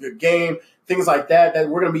 man, that was a good game. Things like that. That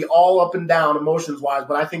we're gonna be all up and down emotions wise,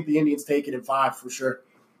 but I think the Indians take it in 5 for sure.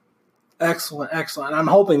 Excellent. I'm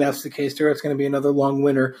hoping that's the case too. It's going to be another long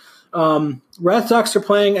winter. Red Sox are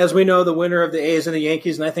playing, as we know, the winner of the A's and the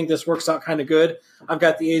Yankees, and I think this works out kind of good. I've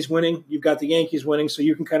got the A's winning. You've got the Yankees winning, so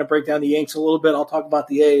you can kind of break down the Yanks a little bit. I'll talk about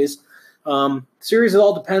the A's. Series, it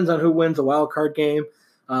all depends on who wins the wild card game.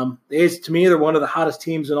 The A's, to me, they're one of the hottest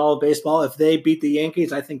teams in all of baseball. If they beat the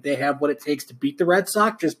Yankees, I think they have what it takes to beat the Red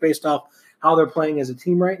Sox, just based off how they're playing as a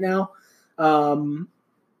team right now. My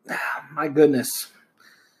goodness.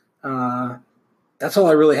 That's all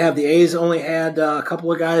I really have. The A's only had a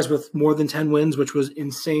couple of guys with more than 10 wins, which was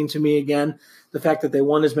insane to me again. The fact that they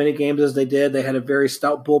won as many games as they did, they had a very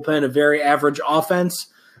stout bullpen, a very average offense.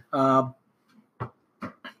 But,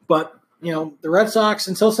 the Red Sox,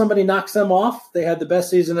 until somebody knocks them off, they had the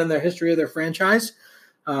best season in their history of their franchise.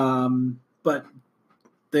 But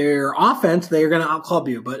their offense, they're going to outclub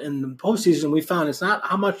you. But in the postseason, we found it's not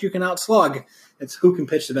how much you can outslug, it's who can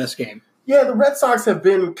pitch the best game. Yeah, the Red Sox have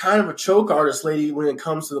been kind of a choke artist lately when it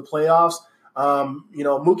comes to the playoffs.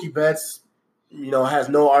 Mookie Betts, has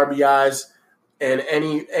no RBIs in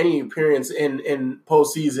any appearance in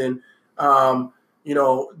postseason.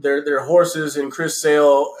 Their horses and Chris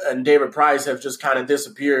Sale and David Price have just kind of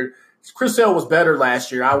disappeared. Chris Sale was better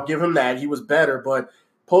last year. I'll give him that. He was better, but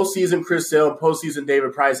postseason Chris Sale and postseason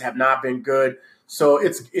David Price have not been good. So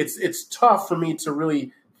it's tough for me to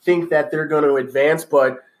really think that they're going to advance,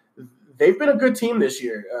 but they've been a good team this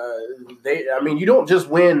year. You don't just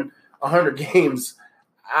win 100 games,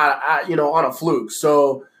 on a fluke.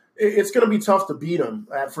 So it's going to be tough to beat them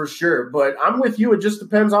for sure. But I'm with you. It just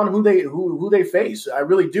depends on who they face. I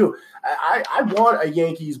really do. I want a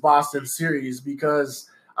Yankees-Boston series, because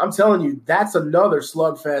I'm telling you, that's another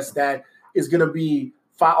slugfest that is going to be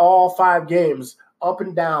all 5 games up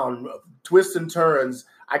and down, twists and turns.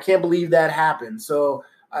 I can't believe that happened. So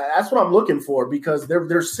that's what I'm looking for, because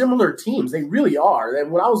they're similar teams. They really are.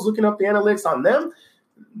 And when I was looking up the analytics on them,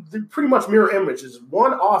 they're pretty much mirror images,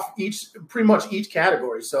 one off pretty much each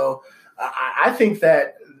category. So I think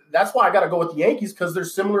that's why I got to go with the Yankees, because they're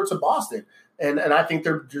similar to Boston. And I think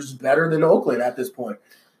they're just better than Oakland at this point.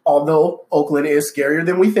 Although Oakland is scarier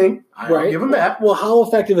than we think. I'll give them that. Well, how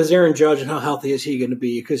effective is Aaron Judge and how healthy is he going to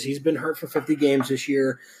be? Because he's been hurt for 50 games this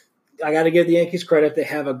year. I got to give the Yankees credit. They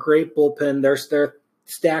have a great bullpen. They're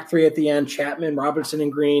stacked 3 at the end: Chapman, Robinson,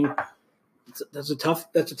 and Green. That's a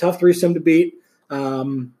tough threesome to beat.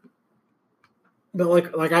 But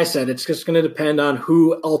like I said, it's just going to depend on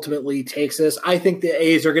who ultimately takes this. I think the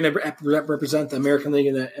A's are going to represent the American League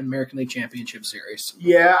in the American League Championship Series.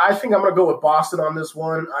 Yeah, I think I'm going to go with Boston on this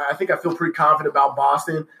one. I think I feel pretty confident about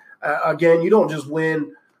Boston. Again, you don't just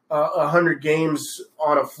win 100 games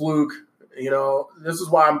on a fluke. This is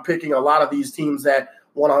why I'm picking a lot of these teams that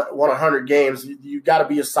won 100 games. You've got to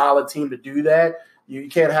be a solid team to do that. You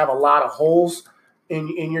can't have a lot of holes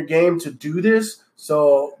in your game to do this.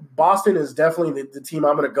 So Boston is definitely the team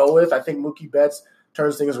I'm going to go with. I think Mookie Betts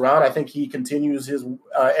turns things around. I think he continues his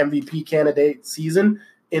MVP candidate season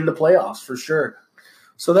in the playoffs for sure.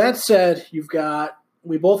 So that said,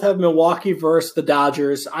 we both have Milwaukee versus the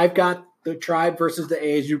Dodgers. I've got the Tribe versus the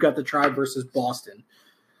A's. You've got the Tribe versus Boston.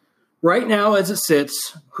 Right now, as it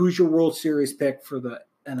sits, who's your World Series pick for the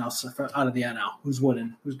NL out of the NL? Who's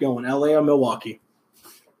winning? Who's going? LA or Milwaukee?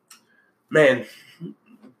 Man,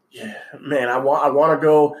 I want to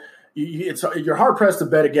go. You're hard pressed to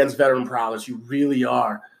bet against veteran prowess. You really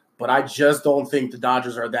are. But I just don't think the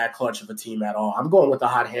Dodgers are that clutch of a team at all. I'm going with the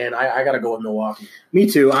hot hand. I got to go with Milwaukee. Me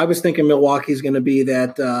too. I was thinking Milwaukee's going to be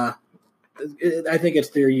that. I think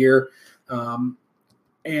it's their year,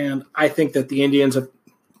 and I think that the Indians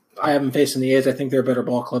I haven't faced in the A's. I think they're a better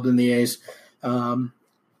ball club than the A's.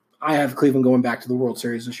 I have Cleveland going back to the World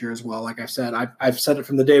Series this year as well. Like I've said, I've said it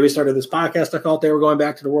from the day we started this podcast. I felt they were going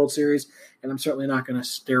back to the World Series, and I'm certainly not going to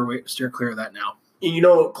steer clear of that now.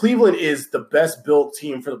 Cleveland is the best built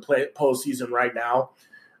team for the postseason right now.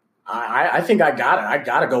 I think I got it. I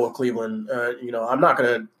got to go with Cleveland. I'm not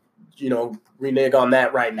going to, renege on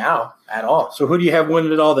that right now at all. So who do you have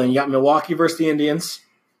winning it all then? You got Milwaukee versus the Indians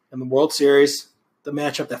in the World Series, the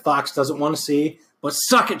matchup that Fox doesn't want to see. But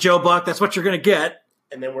suck it, Joe Buck. That's what you're going to get.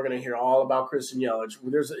 And then we're going to hear all about Christian Yelich.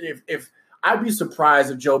 If I'd be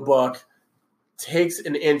surprised if Joe Buck takes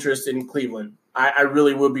an interest in Cleveland. I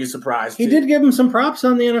really would be surprised. He did give him some props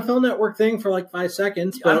on the NFL Network thing for like 5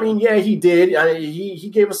 seconds. But yeah, he did. He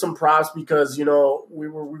gave us some props because we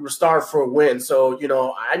were starved for a win. So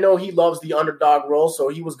I know he loves the underdog role. So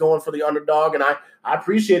he was going for the underdog, and I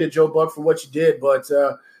appreciated Joe Buck for what you did. But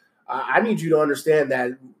I need you to understand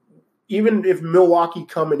that even if Milwaukee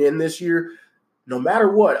coming in this year, no matter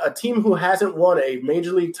what, a team who hasn't won a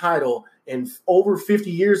major league title in over 50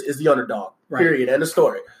 years is the underdog. Right. Period. End of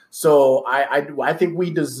story. So I think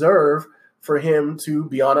we deserve for him to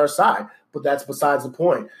be on our side, but that's besides the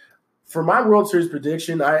point. For my World Series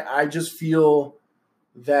prediction, I just feel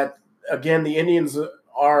that, again, the Indians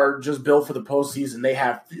are just built for the postseason. They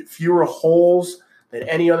have fewer holes than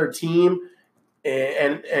any other team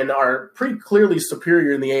and are pretty clearly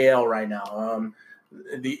superior in the AL right now.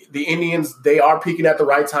 The Indians, they are peaking at the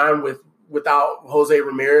right time without Jose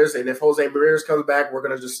Ramirez, and if Jose Ramirez comes back, we're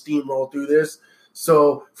going to just steamroll through this.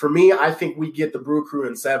 So for me, I think we get the Brew Crew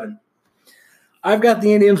in 7. I've got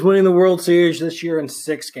the Indians winning the World Series this year in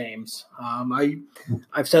 6 games.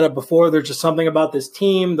 I've said it before. There's just something about this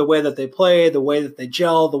team, the way that they play, the way that they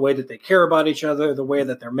gel, the way that they care about each other, the way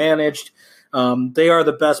that they're managed. They are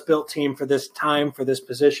the best built team for this time, for this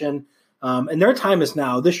position. And their time is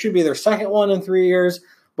now. This should be their second one in 3 years,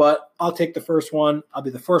 but I'll take the first one. I'll be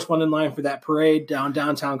the first one in line for that parade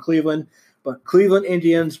downtown Cleveland. But Cleveland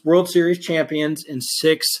Indians, World Series champions in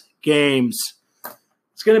 6 games.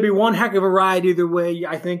 It's going to be one heck of a ride either way.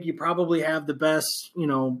 I think you probably have the best,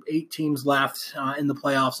 8 teams left in the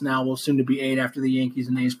playoffs now. Well, soon to be 8 after the Yankees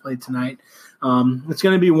and A's played tonight. It's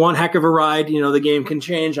going to be one heck of a ride. The game can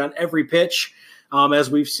change on every pitch, as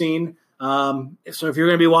we've seen. So if you're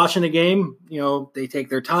going to be watching a game, they take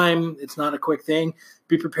their time. It's not a quick thing.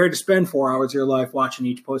 Be prepared to spend 4 hours of your life watching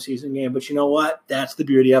each postseason game. But you know what? That's the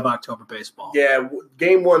beauty of October baseball. Yeah,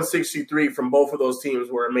 game 163 from both of those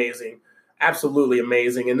teams were amazing. Absolutely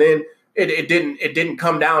amazing. And then it didn't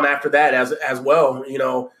come down after that as well.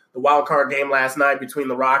 The wild card game last night between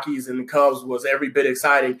the Rockies and the Cubs was every bit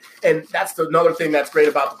exciting. And that's another thing that's great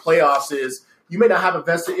about the playoffs is you may not have a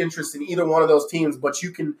vested interest in either one of those teams, but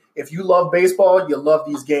you can, if you love baseball, you love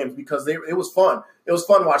these games because it was fun. It was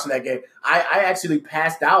fun watching that game. I actually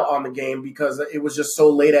passed out on the game because it was just so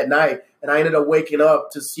late at night, and I ended up waking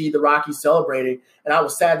up to see the Rockies celebrating, and I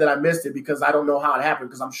was sad that I missed it because I don't know how it happened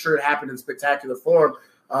because I'm sure it happened in spectacular form,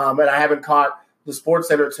 and I haven't caught the Sports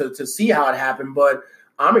Center to see how it happened, but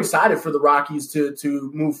I'm excited for the Rockies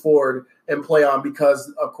to move forward and play on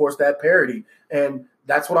because, of course, that parity. And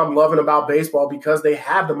that's what I'm loving about baseball because they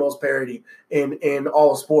have the most parity in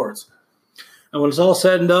all of sports. And when it's all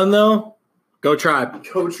said and done, though, go Tribe.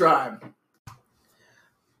 Go Tribe.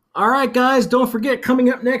 All right, guys, don't forget, coming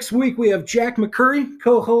up next week, we have Jack McCurry,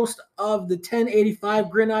 co-host of the 1085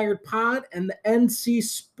 Gridiron Pod and the NC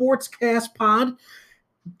Sportscast Pod.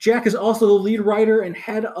 Jack is also the lead writer and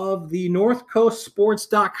head of the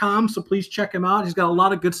northcoastsports.com, so please check him out. He's got a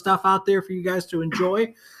lot of good stuff out there for you guys to enjoy.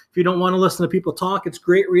 If you don't want to listen to people talk, it's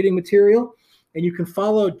great reading material. And you can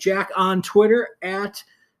follow Jack on Twitter at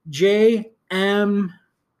JM.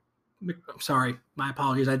 Sorry, my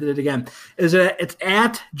apologies. I did it again. It's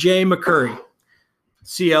at J McCurry,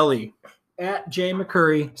 CLE. At J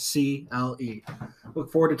McCurry, CLE.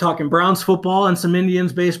 Look forward to talking Browns football and some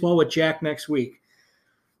Indians baseball with Jack next week.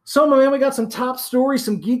 So, my man, we got some top stories,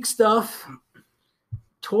 some geek stuff.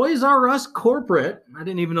 Toys R Us corporate, I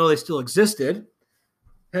didn't even know they still existed,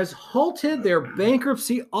 has halted their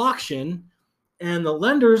bankruptcy auction, and the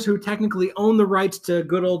lenders who technically own the rights to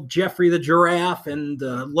good old Jeffrey the Giraffe and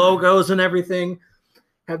the logos and everything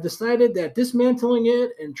have decided that dismantling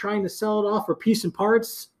it and trying to sell it off for piece and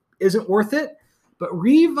parts isn't worth it, but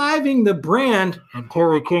reviving the brand and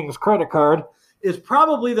Terry King's credit card is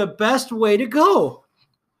probably the best way to go.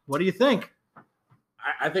 What do you think?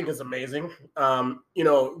 I think it's amazing. When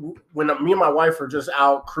me and my wife are just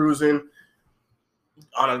out cruising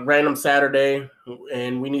on a random Saturday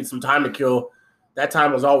and we need some time to kill, that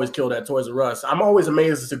time was always killed at Toys R Us. I'm always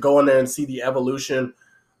amazed to go in there and see the evolution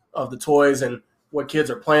of the toys and what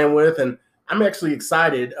kids are playing with. And I'm actually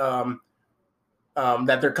excited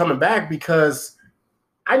that they're coming back because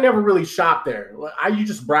I never really shopped there. You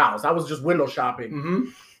just browsed. I was just window shopping. Mm-hmm.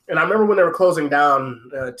 And I remember when they were closing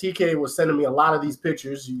down, TK was sending me a lot of these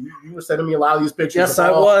pictures. You were sending me a lot of these pictures. Yes,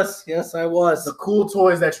 I was. Yes, I was. The cool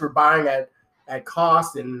toys that you were buying at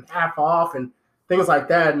cost and half off and things like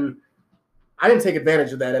that. And I didn't take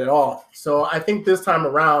advantage of that at all. So I think this time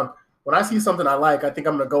around, when I see something I like, I think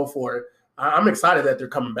I'm going to go for it. I'm excited that they're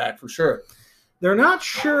coming back for sure. They're not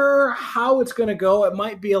sure how it's going to go. It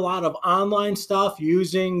might be a lot of online stuff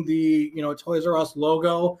using the Toys R Us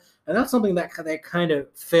logo. And that's something that they kind of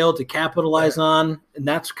failed to capitalize on. And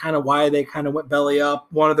that's kind of why they kind of went belly up.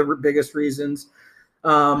 One of the biggest reasons.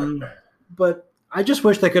 But I just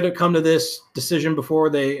wish they could have come to this decision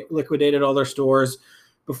before they liquidated all their stores,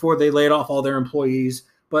 before they laid off all their employees.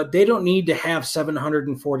 But they don't need to have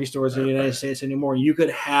 740 stores in the United States anymore. You could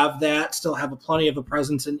have that, still have plenty of a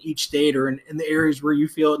presence in each state or in the areas where you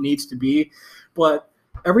feel it needs to be. But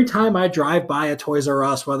every time I drive by a Toys R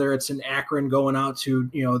Us, whether it's in Akron going out to,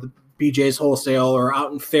 the BJ's Wholesale or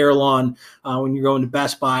out in Fair Lawn when you're going to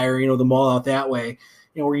Best Buy or, the mall out that way,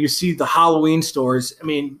 where you see the Halloween stores. I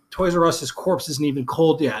mean, Toys R Us's corpse isn't even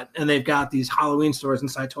cold yet, and they've got these Halloween stores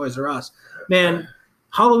inside Toys R Us. Man,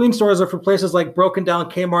 Halloween stores are for places like broken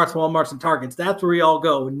down Kmart's, Walmart's, and Target's. That's where we all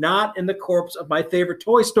go, not in the corpse of my favorite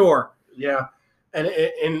toy store. Yeah,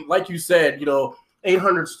 and like you said,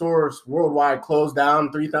 800 stores worldwide closed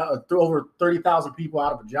down, over 30,000 people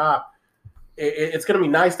out of a job. It's going to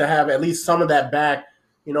be nice to have at least some of that back,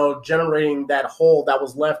 generating that hole that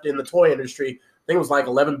was left in the toy industry. I think it was like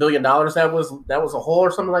 $11 billion that was a hole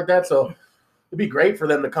or something like that. So it'd be great for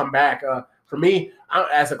them to come back. For me,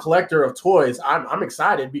 as a collector of toys, I'm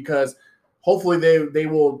excited because hopefully they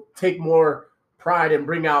will take more pride and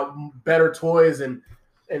bring out better toys and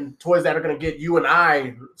toys that are going to get you and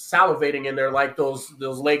I salivating in there, like those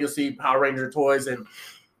Legacy Power Ranger toys and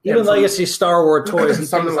even Legacy Star Wars toys and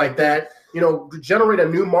something like that. Generate a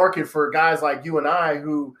new market for guys like you and I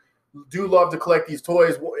who do love to collect these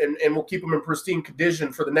toys and we'll keep them in pristine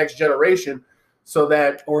condition for the next generation, so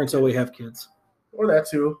that or until we have kids. Or that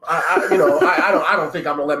too. I don't think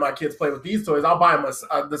I'm gonna let my kids play with these toys. I'll buy them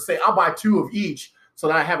I'll buy two of each so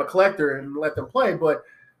that I have a collector and let them play. But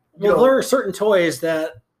there are certain toys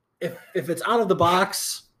that if it's out of the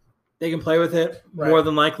box, they can play with it more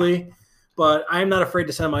than likely. But I'm not afraid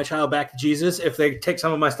to send my child back to Jesus if they take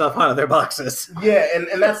some of my stuff out of their boxes. Yeah,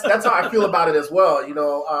 and that's how I feel about it as well.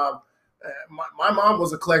 My mom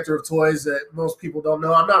was a collector of toys that most people don't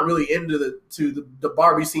know. I'm not really into the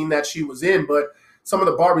Barbie scene that she was in, but some of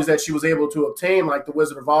the Barbies that she was able to obtain, like the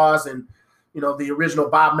Wizard of Oz and the original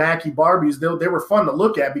Bob Mackie Barbies, they were fun to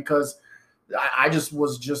look at because I just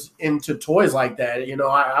was into toys like that.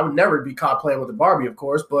 I would never be caught playing with a Barbie, of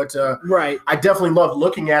course, but right. I definitely loved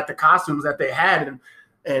looking at the costumes that they had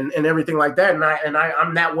and everything like that. And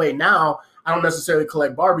I'm that way now. I don't necessarily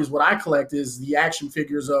collect Barbies. What I collect is the action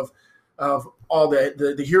figures of all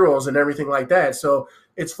the heroes and everything like that. So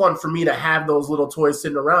it's fun for me to have those little toys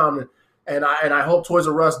sitting around And I hope Toys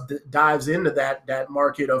R Us dives into that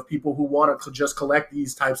market of people who want to just collect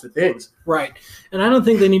these types of things. Right. And I don't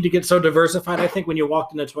think they need to get so diversified. I think when you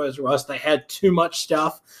walked into Toys R Us, they had too much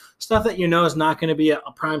stuff that is not going to be a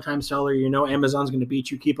primetime seller. Amazon's going to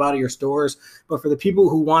beat you. Keep out of your stores. But for the people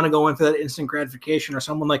who want to go in for that instant gratification, or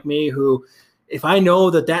someone like me who, if I know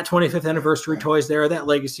that 25th anniversary toy is there, that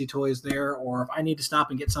legacy toy is there, or if I need to stop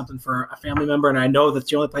and get something for a family member and I know that's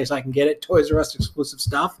the only place I can get it, Toys R Us exclusive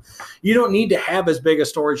stuff, you don't need to have as big a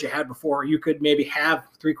store as you had before. You could maybe have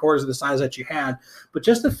 3/4 of the size that you had. But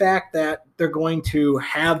just the fact that they're going to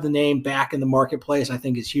have the name back in the marketplace, I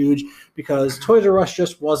think is huge, because Toys R Us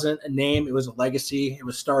just wasn't a name. It was a legacy. It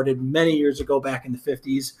was started many years ago back in the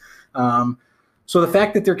 50s. So the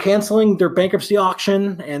fact that they're canceling their bankruptcy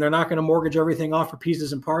auction and they're not going to mortgage everything off for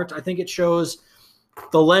pieces and parts, I think it shows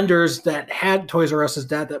the lenders that had Toys R Us as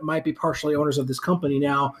debt that might be partially owners of this company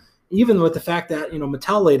now, even with the fact that,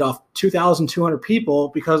 Mattel laid off 2,200 people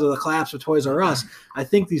because of the collapse of Toys R Us. I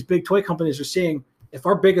think these big toy companies are seeing, if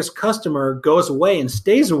our biggest customer goes away and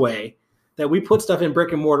stays away, that we put stuff in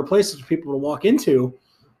brick and mortar places for people to walk into.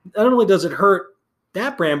 Not only does it hurt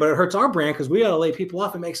that brand, but it hurts our brand because we got to lay people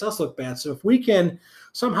off. It makes us look bad. So if we can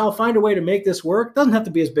somehow find a way to make this work, it doesn't have to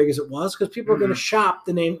be as big as it was, because people are going to shop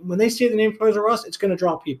the name. When they see the name Toys R Us, it's going to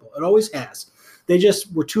draw people. It always has. They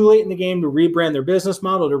just were too late in the game to rebrand their business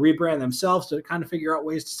model, to rebrand themselves, to kind of figure out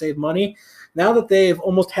ways to save money. Now that they've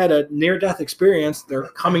almost had a near-death experience, their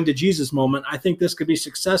coming to Jesus moment, I think this could be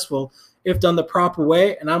successful if done the proper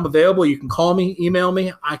way. And I'm available. You can call me, email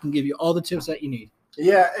me. I can give you all the tips that you need.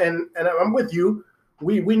 Yeah, and I'm with you.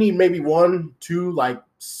 We need maybe 1-2 like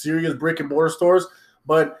serious brick and mortar stores,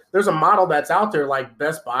 but there's a model that's out there like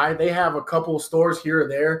Best Buy. They have a couple of stores here or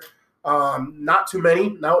there, not too many,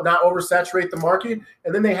 not oversaturate the market,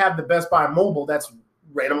 and then they have the Best Buy mobile that's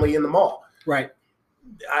randomly in the mall. Right.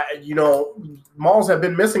 Malls have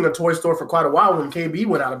been missing a toy store for quite a while. When KB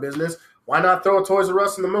went out of business, why not throw a Toys R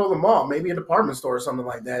Us in the middle of the mall? Maybe a department store or something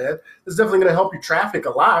like that. It's definitely going to help you traffic a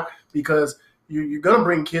lot, because you're going to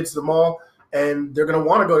bring kids to the mall. And they're going to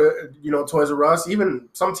want to go to, Toys R Us. Even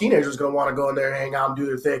some teenagers are going to want to go in there and hang out and do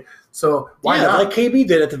their thing. So why not? Like KB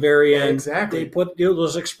did at the very end. Exactly. They put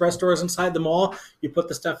those express stores inside the mall. You put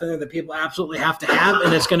the stuff in there that people absolutely have to have,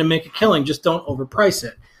 and it's going to make a killing. Just don't overprice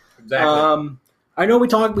it. Exactly. I know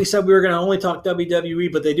we said we were going to only talk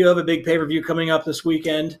WWE, but they do have a big pay-per-view coming up this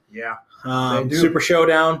weekend. Yeah. Super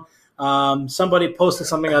Showdown. Somebody posted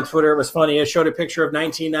something on Twitter. It was funny. It showed a picture of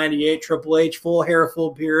 1998 Triple H, full hair,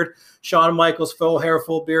 full beard. Shawn Michaels, full hair,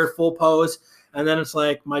 full beard, full pose. And then it's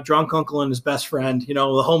like my drunk uncle and his best friend,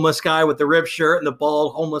 the homeless guy with the ripped shirt and the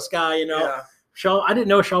bald homeless guy, Yeah. I didn't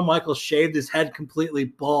know Shawn Michaels shaved his head completely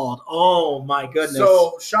bald. Oh, my goodness.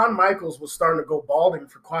 So Shawn Michaels was starting to go balding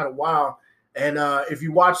for quite a while. And if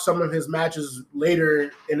you watch some of his matches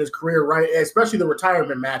later in his career, right, especially the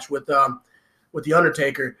retirement match with The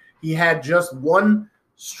Undertaker, he had just one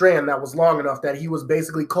strand that was long enough that he was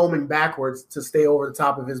basically combing backwards to stay over the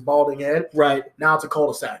top of his balding head. Right. Now it's a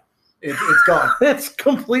cul-de-sac. It's gone. It's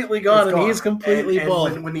completely gone, and he's completely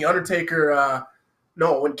bald. When The Undertaker,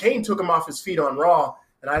 when Kane took him off his feet on Raw,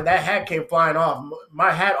 and that hat came flying off,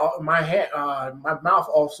 my mouth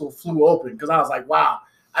also flew open, because I was like, wow,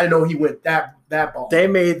 I didn't know he went that bald. They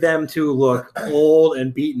made them two look old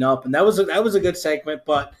and beaten up, and that was a good segment,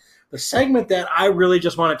 but the segment that I really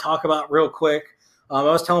just want to talk about real quick, I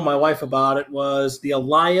was telling my wife about it, was the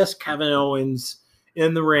Elias Kevin Owens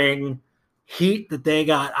in the ring heat that they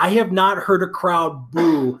got. I have not heard a crowd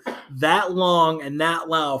boo that long and that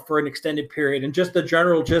loud for an extended period. And just the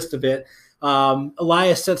general gist of it,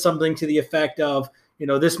 Elias said something to the effect of,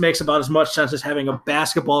 this makes about as much sense as having a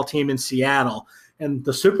basketball team in Seattle. And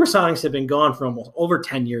the Supersonics have been gone for almost over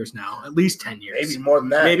 10 years now, at least 10 years.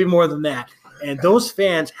 Maybe more than that. And those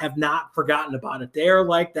fans have not forgotten about it. They are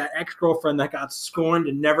like that ex-girlfriend that got scorned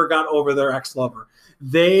and never got over their ex-lover.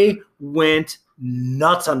 They went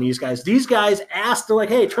nuts on these guys. These guys asked, they're like,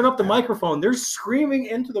 hey, turn up the microphone. They're screaming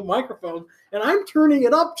into the microphone, and I'm turning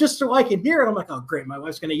it up just so I can hear it. I'm like, oh, great. My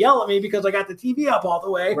wife's going to yell at me because I got the TV up all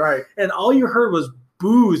the way. Right. And all you heard was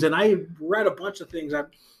boos. And I read a bunch of things.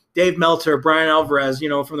 Dave Meltzer, Brian Alvarez,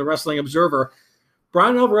 from the Wrestling Observer.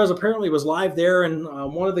 Brian Alvarez apparently was live there, and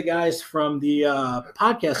one of the guys from the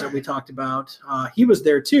podcast that we talked about, he was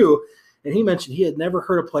there too, and he mentioned he had never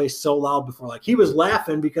heard a place so loud before. Like, he was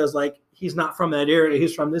laughing because, like, he's not from that area.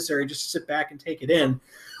 He's from this area. Just sit back and take it in.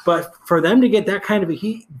 But for them to get that kind of a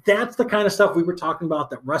heat, that's the kind of stuff we were talking about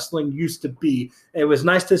that wrestling used to be. It was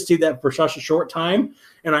nice to see that for such a short time.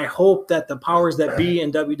 And I hope that the powers that be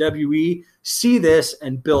in WWE see this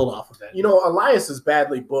and build off of it. You know, Elias is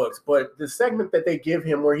badly booked, but the segment that they give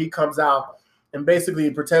him where he comes out and basically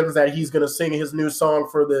pretends that he's going to sing his new song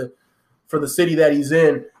for the city that he's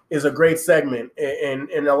in is a great segment. And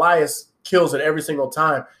Elias kills it every single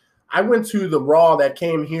time. I went to the Raw that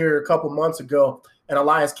came here a couple months ago, and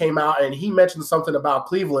Elias came out and he mentioned something about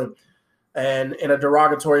Cleveland and in a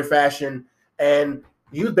derogatory fashion, and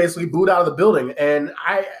he was basically booed out of the building. And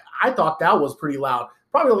I thought that was pretty loud.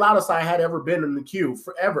 Probably the loudest I had ever been in the queue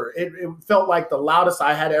forever. It felt like the loudest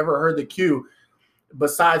I had ever heard the queue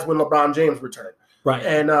besides when LeBron James returned. Right.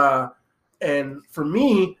 And for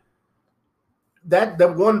me,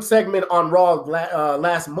 that one segment on Raw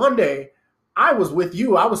last Monday, I was with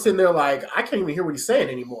you. I was sitting there like, I can't even hear what he's saying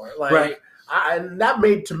anymore. Like, right. And that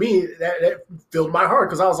made, to me, that filled my heart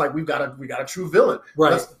because I was like, we got a true villain.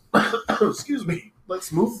 Right. Excuse me.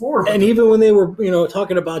 Let's move forward. And even when they were,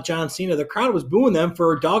 talking about John Cena, the crowd was booing them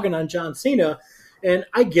for dogging on John Cena. And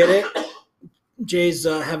I get it. Jay's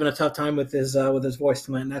having a tough time with his voice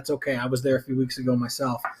tonight, and that's okay. I was there a few weeks ago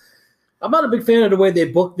myself. I'm not a big fan of the way they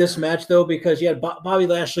booked this match, though, because you had Bobby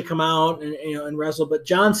Lashley come out and wrestle, but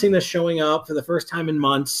John Cena showing up for the first time in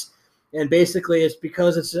months, and basically it's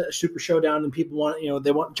because it's a Super Showdown and people want,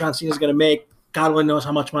 they want John Cena's going to make. God only knows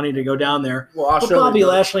how much money to go down there. Well, but Bobby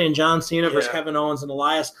Lashley and John Cena versus Kevin Owens and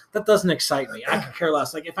Elias, that doesn't excite me. I could care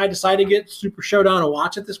less. Like, if I decide to get Super Showdown and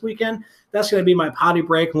watch it this weekend, that's going to be my potty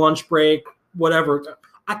break, lunch break, whatever.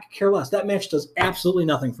 I could care less. That match does absolutely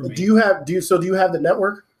nothing for me. Do you have the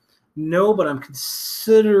network? No, but I'm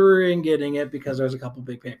considering getting it because there's a couple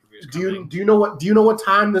big pay-per-views coming. Do you know what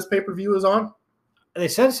time this pay-per-view is on? They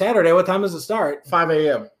said Saturday. What time does it start? 5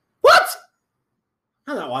 a.m. What?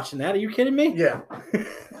 I'm not watching that. Are you kidding me? Yeah.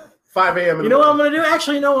 5 a.m. You know what I'm going to do?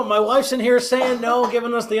 Actually, you know what? My wife's in here saying no,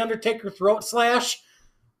 giving us the Undertaker throat slash.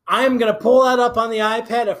 I'm going to pull that up on the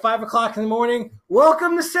iPad at 5 o'clock in the morning.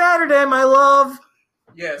 Welcome to Saturday, my love.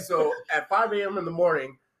 Yeah, so at 5 a.m. in the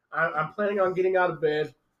morning, I'm planning on getting out of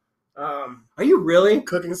bed. Are you really?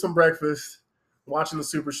 Cooking some breakfast, watching the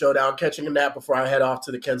Super Showdown, catching a nap before I head off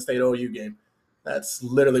to the Kent State OU game. That's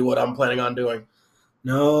literally what I'm planning on doing.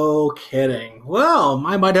 No kidding. Well,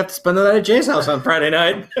 I might have to spend the night at Jay's house on Friday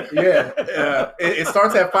night. Yeah. It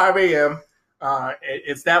starts at 5 a.m.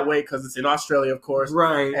 It's that way because it's in Australia, of course.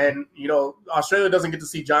 Right. And, Australia doesn't get to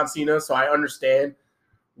see John Cena, so I understand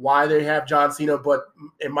why they have John Cena. But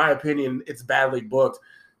in my opinion, it's badly booked.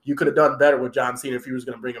 You could have done better with John Cena if you was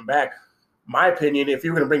going to bring him back. My opinion, if you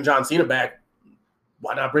were going to bring John Cena back,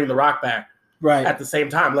 why not bring The Rock back? Right. At the same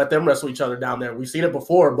time, let them wrestle each other down there. We've seen it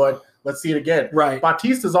before, but let's see it again. Right.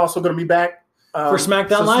 Batista's also going to be back for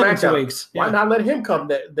SmackDown Live in 2 weeks. Yeah. Why not let him come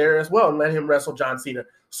there as well and let him wrestle John Cena?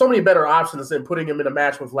 So many better options than putting him in a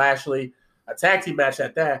match with Lashley, a tag team match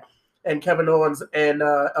at that, and Kevin Owens and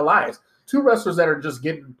Elias. Two wrestlers that are just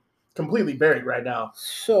getting completely buried right now.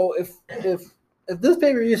 So if this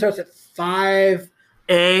pay-per-view starts at 5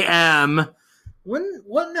 a.m.,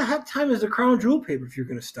 what in the heck time is the Crown Jewel pay-per-view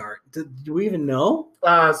going to start? Do we even know?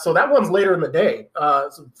 So that one's later in the day.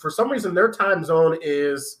 So for some reason, their time zone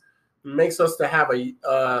makes us to have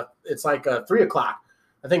it's like 3 o'clock.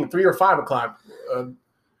 I think 3 or 5 o'clock.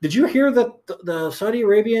 Did you hear that the Saudi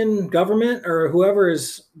Arabian government or whoever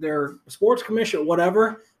is their sports commission,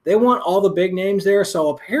 whatever, they want all the big names there? So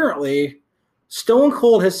apparently Stone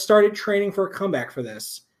Cold has started training for a comeback for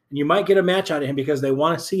this. And you might get a match out of him because they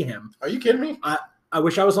want to see him. Are you kidding me? I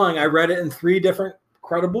wish I was lying. I read it in 3 different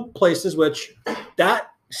credible places, which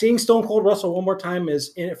seeing Stone Cold wrestle one more time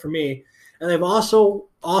is in it for me. And they've also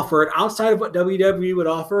offered, outside of what WWE would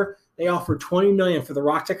offer, they offered $20 million for The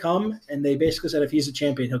Rock to come. And they basically said if he's a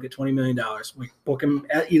champion, he'll get $20 million. We book him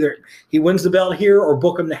either he wins the belt here or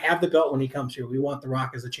book him to have the belt when he comes here. We want The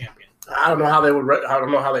Rock as a champion. I don't know how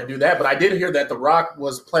they do that, but I did hear that The Rock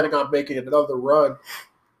was planning on making another run.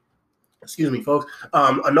 Excuse me, folks.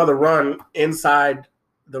 Another run inside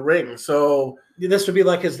the ring. So this would be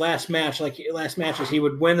like his last match. Like last matches, he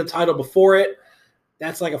would win the title before it.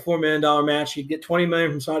 That's like a $4 million match. He'd get $20 million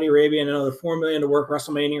from Saudi Arabia and another $4 million to work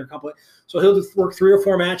WrestleMania or a couple. So he'll work 3 or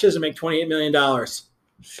 4 matches and make $28 million.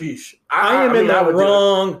 Sheesh! I am in the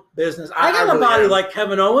wrong business. I got a body like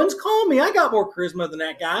Kevin Owens. Call me. I got more charisma than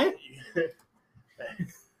that guy.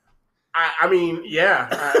 I mean, yeah.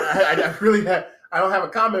 I really have. I don't have a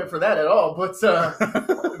comment for that at all, but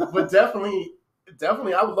definitely,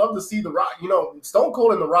 I would love to see The Rock. Stone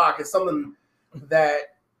Cold and The Rock is something that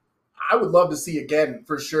I would love to see again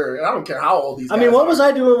for sure. And I don't care how old these guys I mean, what are. was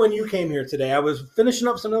I doing when you came here today? I was finishing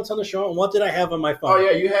up some notes on the show, and what did I have on my phone? Oh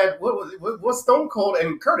yeah, you had what's Stone Cold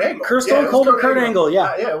and Kurt Angle. Stone Cold and Kurt Angle,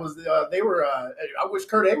 yeah. Yeah, it was. They were. I wish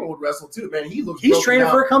Kurt Angle would wrestle too, man. He's training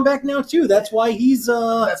for a comeback now too. That's why he's.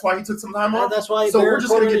 That's why he took some time off. That's why. So we're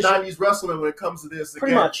just gonna get 90s wrestling when it comes to this.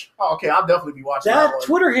 Pretty much. Oh, okay, I'll definitely be watching that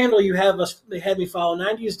Twitter handle you have. They had me follow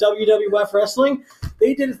 90s WWF Wrestling.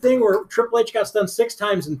 They did a thing where Triple H got stunned 6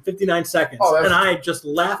 times in 59 seconds, and I just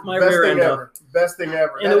laughed my rear end off. Best thing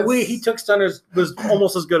ever. And the way he took stunners was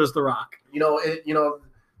almost as good as The Rock.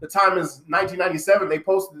 The time is 1997. They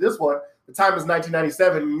posted this one. The time is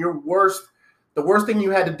 1997. And the worst thing you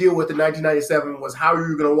had to deal with in 1997 was how you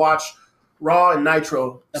were going to watch Raw and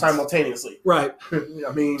Nitro simultaneously. Right.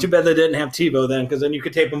 I mean, too bad they didn't have TiVo then, because then you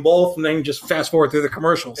could tape them both and then just fast forward through the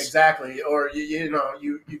commercials. Exactly. Or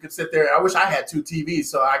you could sit there. I wish I had 2 TVs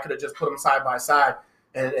so I could have just put them side by side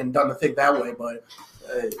and done the thing that way. But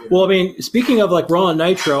well, I mean, speaking of like Raw and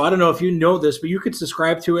Nitro, I don't know if you know this, but you could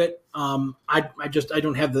subscribe to it. I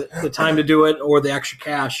don't have the time to do it or the extra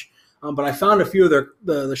cash. But I found a few of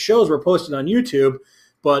the shows were posted on YouTube.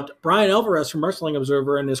 But Brian Alvarez from Wrestling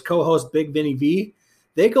Observer and his co-host Big Vinny V,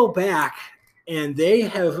 they go back and they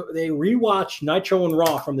rewatch Nitro and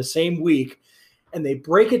Raw from the same week, and they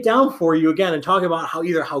break it down for you again and talk about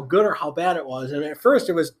either how good or how bad it was. And at first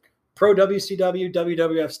it was pro WCW,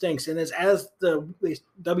 WWF stinks. And as the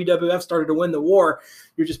WWF started to win the war,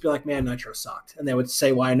 you'd just be like, man, Nitro sucked. And they would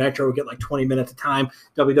say why Nitro would get like 20 minutes of time.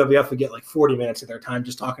 WWF would get like 40 minutes of their time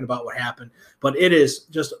just talking about what happened. But it is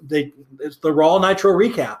just it's the Raw Nitro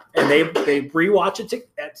recap. And they rewatch it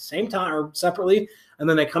at the same time or separately. And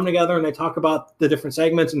then they come together and they talk about the different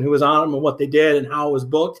segments and who was on them and what they did and how it was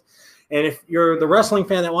booked. And if you're the wrestling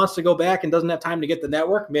fan that wants to go back and doesn't have time to get the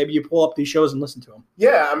network, maybe you pull up these shows and listen to them.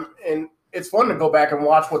 Yeah, and it's fun to go back and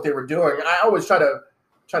watch what they were doing. I always try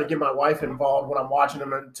to get my wife involved when I'm watching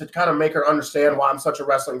them and to kind of make her understand why I'm such a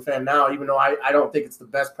wrestling fan now, even though I don't think it's the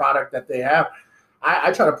best product that they have.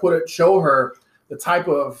 I try to show her the type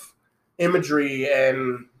of imagery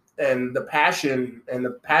and the passion and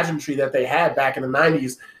the pageantry that they had back in the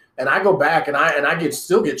 90s. And I go back and I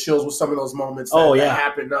still get chills with some of those moments that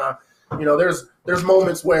happened. There's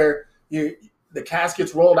moments where the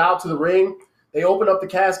casket's rolled out to the ring. They open up the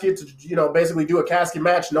casket to, basically do a casket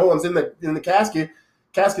match. No one's in the casket.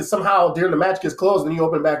 Casket somehow during the match gets closed, and you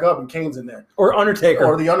open it back up, and Kane's in there. Or Undertaker.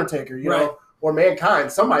 Or the Undertaker, know, or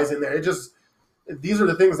Mankind. Somebody's in there. These are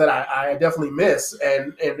the things that I definitely miss.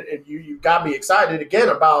 And you got me excited again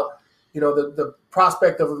about, the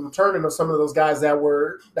prospect of a returning of some of those guys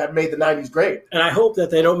that made the 90s great. And I hope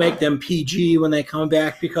that they don't make them PG when they come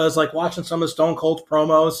back, because like watching some of Stone Cold's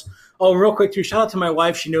promos. Oh, real quick too, shout out to my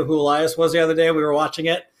wife. She knew who Elias was the other day. We were watching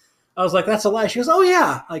it. I was like, that's Elias. She goes, oh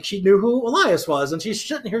yeah. Like she knew who Elias was. And she's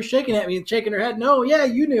sitting here shaking at me and shaking her head. No, yeah,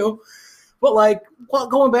 you knew. But like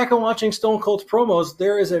going back and watching Stone Cold's promos,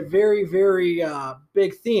 there is a very, very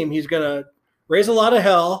big theme. He's going to raise a lot of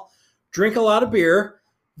hell, drink a lot of beer.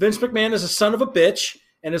 Vince McMahon is a son of a bitch,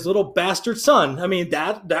 and his little bastard son. I mean,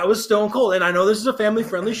 that was Stone Cold. And I know this is a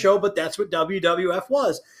family-friendly show, but that's what WWF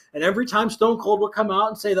was. And every time Stone Cold would come out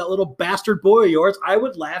and say that little bastard boy of yours, I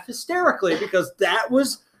would laugh hysterically, because that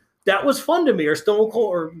was fun to me. Or Stone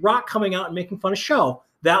Cold or Rock coming out and making fun of Show.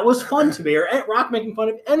 That was fun to me. Or Rock making fun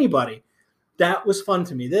of anybody. That was fun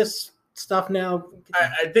to me. This stuff now.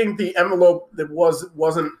 I think the envelope that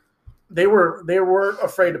wasn't. They weren't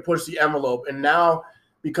afraid to push the envelope, and now,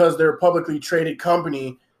 because they're a publicly traded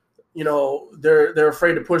company, they're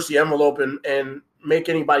afraid to push the envelope and make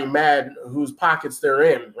anybody mad whose pockets they're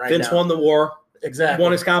in right Vince now. Won the war. Exactly.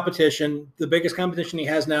 Won his competition. The biggest competition he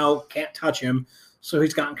has now can't touch him, so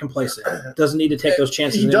he's gotten complacent. Doesn't need to take those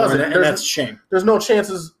chances anymore, and that's a shame. There's no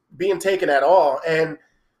chances being taken at all. And,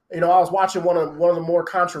 I was watching one of the more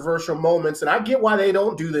controversial moments, and I get why they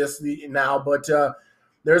don't do this now, but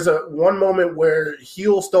there's one moment where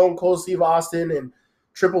heel Stone Cold Steve Austin and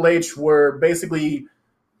Triple H were basically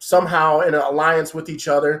somehow in an alliance with each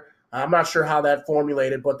other. I'm not sure how that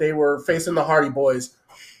formulated, but they were facing the Hardy Boys.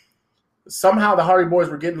 Somehow the Hardy Boys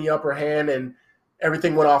were getting the upper hand, and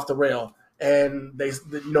everything went off the rail. And they,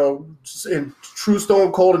 in true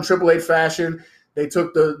Stone Cold and Triple H fashion, they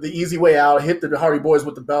took the easy way out, hit the Hardy Boys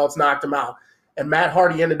with the belts, knocked them out. And Matt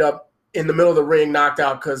Hardy ended up in the middle of the ring, knocked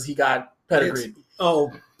out because he got pedigreed.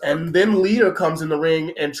 And then Lita comes in the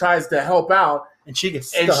ring and tries to help out. And she gets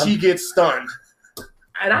stunned.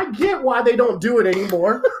 And I get why they don't do it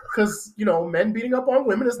anymore, because, men beating up on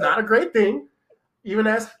women is not a great thing. Even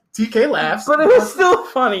as TK laughs. But it was still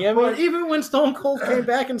funny. I mean, even when Stone Cold came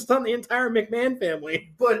back and stunned the entire McMahon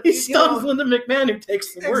family, but he stuns Linda McMahon, who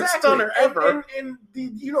takes the worst stunner ever. And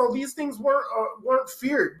these things weren't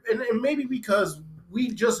feared. And maybe because we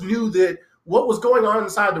just knew that what was going on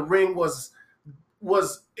inside the ring was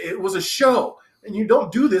a show. And you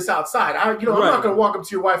don't do this outside. I'm not going to walk up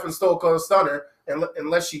to your wife and Stone Cold Stunner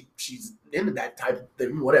unless she's into that type of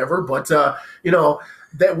thing, whatever. But,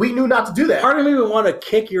 that we knew not to do that. Part of me would want to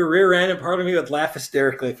kick your rear end, and part of me would laugh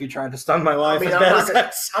hysterically if you tried to stun my wife.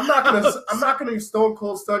 I'm not going to Stone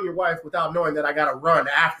Cold stun your wife without knowing that I got to run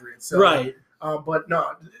after it. So, right. But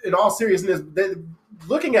no, in all seriousness,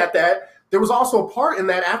 looking at that, there was also a part in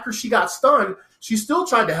that after she got stunned, she still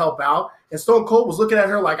tried to help out, and Stone Cold was looking at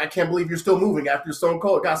her like, I can't believe you're still moving after Stone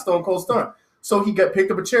Cold stunned. So he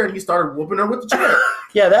picked up a chair and he started whooping her with the chair.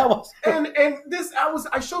 Yeah, that was. And this,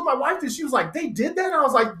 I showed my wife this. She was like, "They did that." And I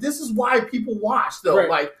was like, "This is why people watch, though. Right.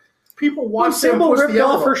 Like, people watch." Symbol ripped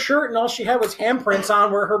off her shirt, and all she had was handprints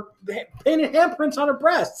on her painted handprints on her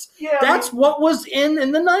breasts. Yeah, that's what was in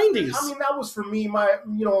the 90s. I mean, that was for me, my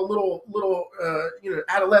little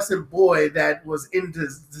adolescent boy that was into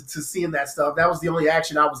seeing that stuff. That was the only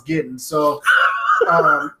action I was getting. So.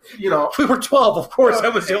 We were 12, of course.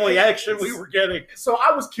 That was the only action we were getting. So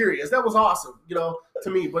I was curious. That was awesome, to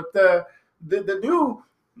me. But the new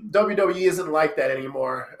WWE isn't like that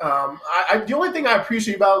anymore. The only thing I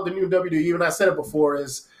appreciate about the new WWE, and I said it before,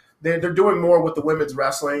 is they're doing more with the women's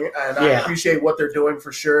wrestling, and I appreciate what they're doing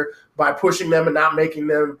for sure by pushing them and not making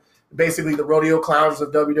them basically the rodeo clowns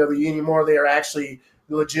of WWE anymore. They are actually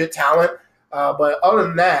legit talent. But other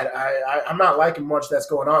than that, I'm not liking much that's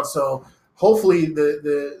going on. So. Hopefully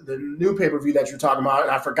the new pay-per-view that you're talking about, and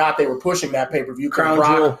I forgot they were pushing that pay-per-view. Crown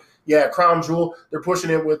Jewel. Yeah, Crown Jewel. They're pushing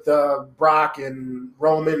it with Brock and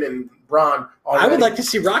Roman and Braun already. I would like to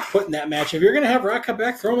see Rock put in that match. If you're going to have Rock come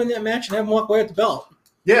back, throw him in that match and have him walk away with the belt.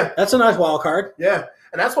 Yeah. That's a nice wild card. Yeah.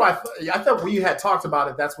 And that's why I thought we had talked about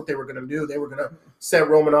it. That's what they were going to do. They were going to set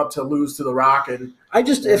Roman up to lose to The Rock.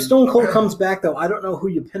 If Stone Cold comes back, though, I don't know who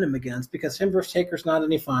you pin him against because him versus Taker's not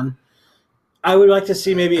any fun. I would like to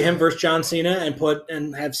see maybe him versus John Cena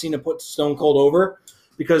and have Cena put Stone Cold over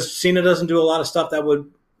because Cena doesn't do a lot of stuff that would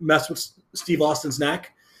mess with Steve Austin's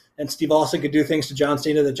neck, and Steve Austin could do things to John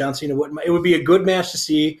Cena that John Cena wouldn't. It would be a good match to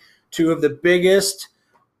see two of the biggest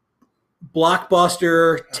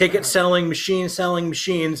blockbuster ticket-selling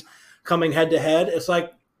machines coming head-to-head. It's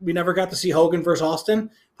like we never got to see Hogan versus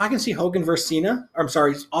Austin. If I can see Hogan versus Cena,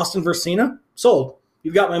 Austin versus Cena, sold.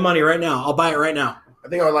 You've got my money right now. I'll buy it right now. I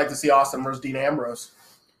think I would like to see Austin versus Dean Ambrose.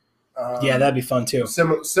 Yeah, that'd be fun too.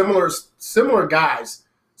 Similar guys.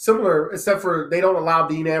 Similar, except for they don't allow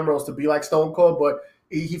Dean Ambrose to be like Stone Cold, but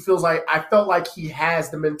he feels like I felt like he has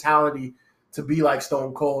the mentality to be like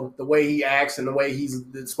Stone Cold, the way he acts and the way he's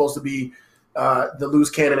supposed to be the loose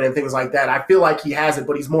cannon and things like that. I feel like he has it,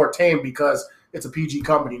 but he's more tame because it's a PG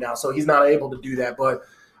company now, so he's not able to do that. But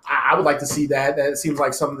I would like to see that. That seems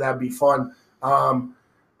like something that'd be fun.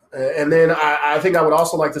 And then I think I would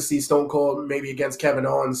also like to see Stone Cold maybe against Kevin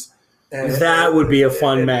Owens. That would be a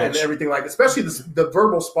fun match. And everything like that. Especially the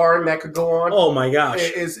verbal sparring that could go on. Oh, my gosh.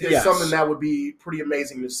 Is something that would be pretty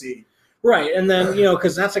amazing to see. Right, and then,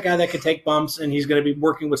 because that's a guy that could take bumps, and he's going to be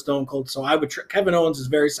working with Stone Cold. So I would Kevin Owens is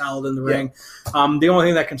very solid in the ring. The only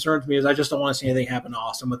thing that concerns me is I just don't want to see anything happen to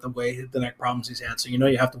Austin with the neck problems he's had. So,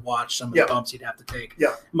 you have to watch some of the bumps he'd have to take. Yeah.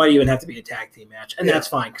 It might even have to be a tag team match, and that's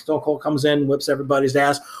fine. Stone Cold comes in, whips everybody's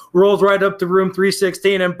ass, rolls right up to room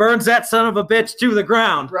 316, and burns that son of a bitch to the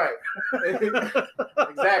ground. Right.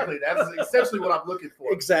 Exactly. That's essentially what I'm looking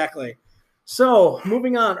for. Exactly. So,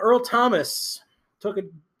 moving on, Earl Thomas took a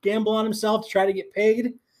gamble on himself to try to get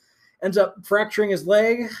paid, ends up fracturing his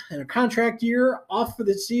leg in a contract year, off for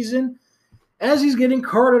the season. As he's getting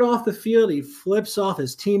carted off the field, he flips off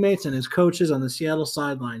his teammates and his coaches on the Seattle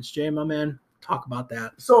sidelines. Jay, my man, talk about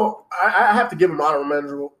that. So I have to give him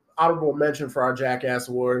honorable mention for our Jackass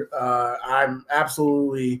Award. I'm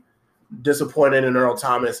absolutely disappointed in Earl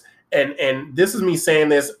Thomas. And this is me saying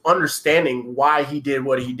this, understanding why he did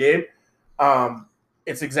what he did.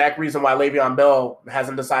 It's the exact reason why Le'Veon Bell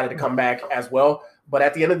hasn't decided to come back as well. But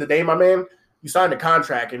at the end of the day, my man, you signed a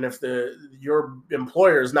contract, and if your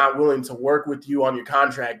employer is not willing to work with you on your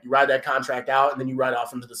contract, you ride that contract out, and then you ride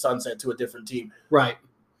off into the sunset to a different team. Right.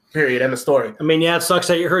 Period. End of story. I mean, yeah, it sucks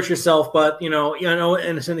that you hurt yourself, but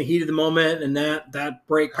and it's in the heat of the moment, and that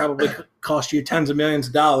break probably cost you tens of millions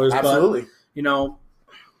of dollars. Absolutely. But,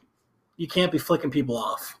 you can't be flicking people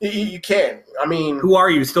off. You can't. I mean, who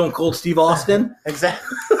are you, Stone Cold Steve Austin?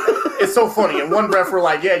 Exactly. it's so funny. And one ref were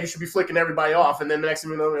like, yeah, you should be flicking everybody off. And then the next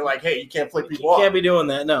thing you know, they're like, hey, you can't flick people off. You can't be doing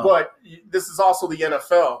that, no. But this is also the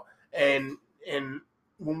NFL. And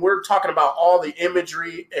when we're talking about all the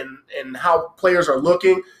imagery and how players are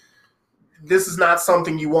looking, this is not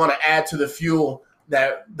something you want to add to the fuel,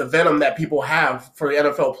 that the venom that people have for the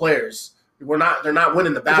NFL players. They're not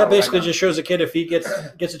winning the battle. That basically just shows a kid, if he gets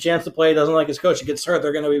a chance to play, doesn't like his coach, he gets hurt,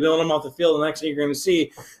 they're going to be building him off the field. The next thing you're going to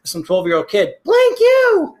see some 12-year-old kid, blank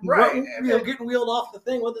you, right? Getting wheeled off the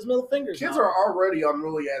thing with his middle fingers. Kids are already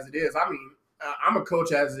unruly as it is. I mean, I'm a coach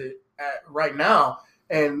right now,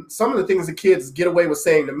 and some of the things the kids get away with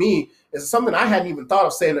saying to me is something I hadn't even thought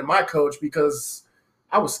of saying to my coach, because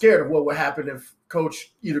I was scared of what would happen if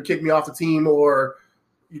coach either kicked me off the team or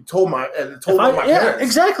you told my parents. Yeah,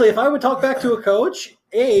 exactly. If I would talk back to a coach,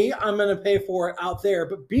 A, I'm going to pay for it out there.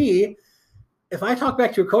 But B, if I talk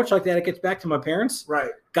back to a coach like that, it gets back to my parents.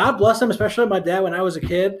 Right. God bless them, especially my dad when I was a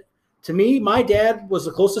kid. To me, my dad was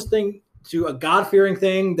the closest thing to a God-fearing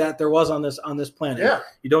thing that there was on this planet. Yeah.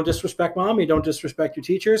 You don't disrespect mom. You don't disrespect your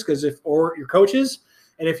teachers or your coaches.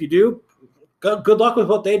 And if you do, good luck with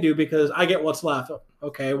what they do, because I get what's left.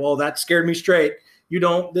 Okay, well, that scared me straight.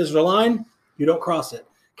 There's a line, you don't cross it.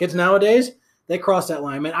 Kids nowadays, they cross that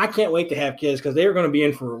line. Man, I can't wait to have kids, because they are going to be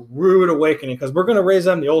in for a rude awakening, because we're going to raise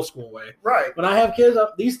them the old school way. Right. When I have kids,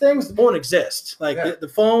 these things won't exist. Like the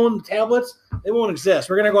phone, the tablets, they won't exist.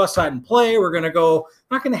 We're going to go outside and play. We're not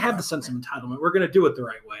going to have the sense of entitlement. We're going to do it the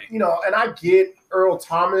right way. And I get Earl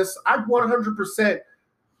Thomas. I 100%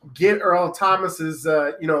 get Earl Thomas's,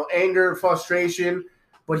 anger, frustration,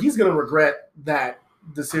 but he's going to regret that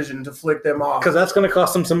decision to flick them off, because that's going to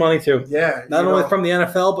cost them some money too. Yeah, not only from the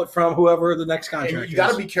NFL, but from whoever the next contract is. You got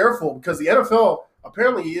to be careful, because the NFL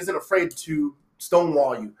apparently isn't afraid to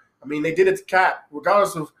stonewall you. I mean, they did it to Cap,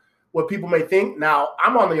 regardless of what people may think. Now,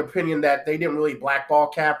 I'm on the opinion that they didn't really blackball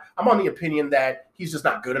Cap. I'm on the opinion that he's just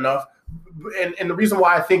not good enough. And the reason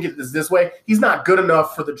why I think it is this way, he's not good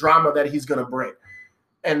enough for the drama that he's going to bring.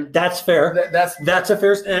 And that's fair. That's a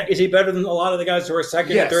fair. Is he better than a lot of the guys who are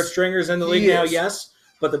second and third stringers in the league now? Yes.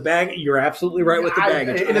 But the bag, you're absolutely right with the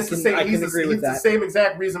baggage. And it's the same. I can agree with that. It's the same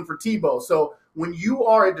exact reason for Tebow. So when you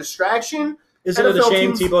are a distraction, isn't it a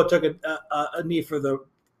shame Tebow took a knee for the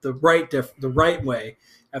right way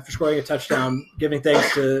after scoring a touchdown, giving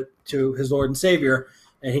thanks to his Lord and Savior,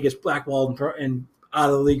 and he gets blackballed and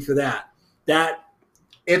out of the league for that.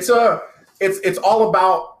 It's all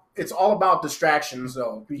about distractions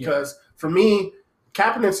though, because for me,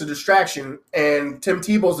 Kaepernick's a distraction and Tim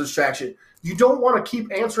Tebow's a distraction. You don't want to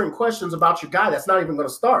keep answering questions about your guy that's not even going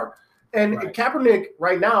to start. And Kaepernick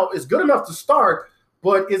right now is good enough to start,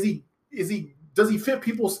 but does he fit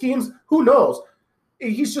people's schemes? Who knows?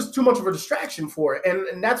 He's just too much of a distraction for it.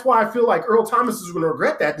 And that's why I feel like Earl Thomas is going to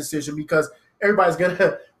regret that decision, because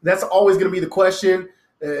that's always going to be the question.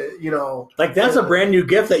 Like that's a brand new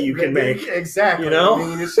gift that you can make. Exactly. I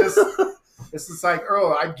mean, it's just like,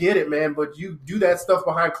 Earl, I get it, man, but you do that stuff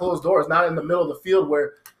behind closed doors, not in the middle of the field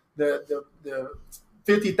where the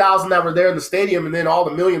 50,000 that were there in the stadium and then all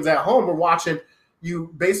the millions at home were watching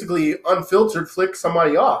you basically unfiltered flick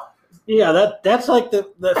somebody off. Yeah, that's like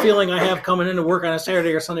the feeling I have coming into work on a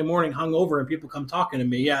Saturday or Sunday morning hungover and people come talking to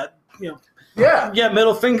me. Yeah,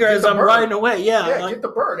 middle finger as I'm riding away. Yeah, get the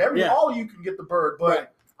bird. All of you can get the bird,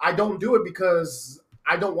 but I don't do it because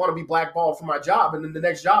I don't want to be blackballed for my job. And then the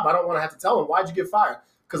next job, I don't want to have to tell them, why'd you get fired?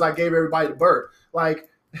 Because I gave everybody the bird. Like,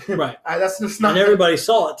 right. That's just not. And everybody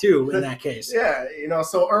saw it too in that case. Yeah,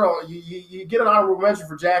 so Earl, you get an honorable mention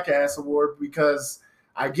for Jackass Award, because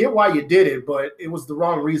I get why you did it, but it was the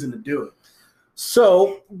wrong reason to do it.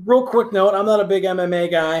 So, real quick note, I'm not a big MMA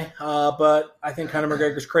guy, but I think Conor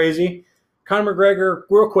McGregor's crazy. Conor McGregor,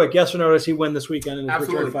 real quick, yes or no, does he win this weekend in his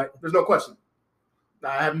return fight? There's no question.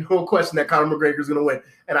 I have no question that Conor McGregor is going to win.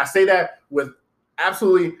 And I say that with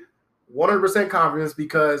absolutely 100% confidence,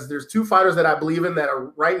 because there's two fighters that I believe in that are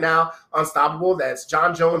right now unstoppable. That's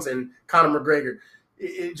John Jones and Conor McGregor.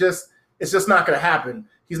 It's just not going to happen.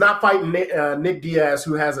 He's not fighting Nick Diaz,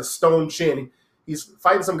 who has a stone chin. He's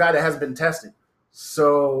fighting some guy that hasn't been tested.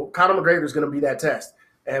 So Conor McGregor is going to be that test.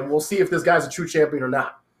 And we'll see if this guy's a true champion or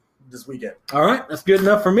not this weekend. All right. That's good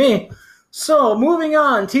enough for me. So moving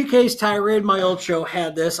on, TK's Tirade, my old show,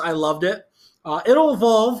 had this. I loved it. It'll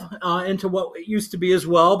evolve into what it used to be as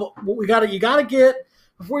well. But what you got to get,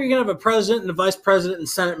 before you can have a president and a vice president and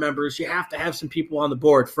Senate members, you have to have some people on the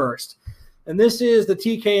board first. And this is the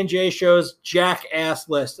TK and J Show's Jackass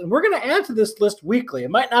list. And we're going to add to this list weekly.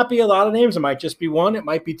 It might not be a lot of names. It might just be one. It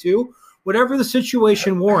might be two. Whatever the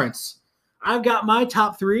situation warrants. I've got my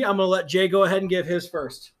top three. I'm going to let Jay go ahead and give his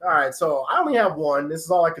first. All right, so I only have one. This is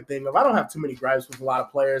all I could think of. I don't have too many gripes with a lot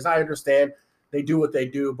of players. I understand they do what they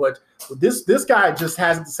do, but this guy just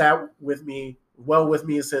hasn't sat with me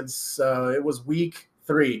since it was week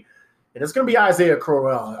 3, and it's going to be Isaiah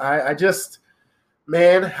Crowell. I just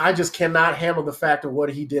cannot handle the fact of what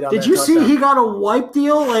he did on that touchdown. Did you see he got a wipe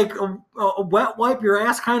deal, like a wet wipe your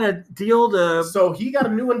ass kind of deal? So he got a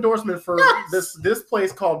new endorsement for this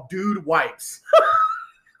place called Dude Wipes.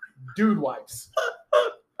 Dude Wipes.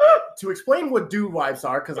 To explain what Dude Wipes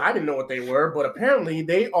are, because I didn't know what they were, but apparently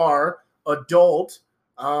they are adult.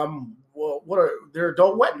 They're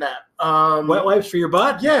adult wet nap. Wet wipes for your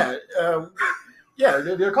butt? Yeah,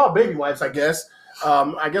 they're called baby wipes, I guess.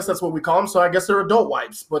 I guess that's what we call them. So I guess they're adult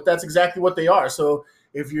wipes, but that's exactly what they are. So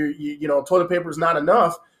if you toilet paper is not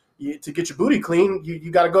enough to get your booty clean,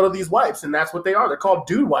 you got to go to these wipes, and that's what they are. They're called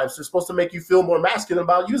Dude Wipes. They're supposed to make you feel more masculine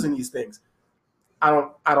about using these things. I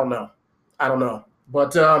don't know,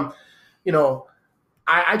 but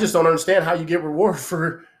I just don't understand how you get rewarded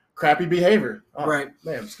for crappy behavior. Oh, right,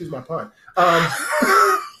 man. Excuse my pun.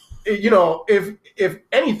 If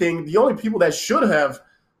anything, the only people that should have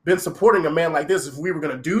been supporting a man like this, if we were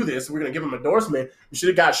going to do this, we're going to give him endorsement, we should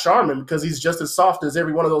have got Charmin, because he's just as soft as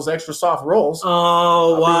every one of those extra soft rolls.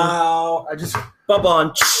 Oh, wow.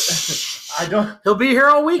 Bub-on. He'll be here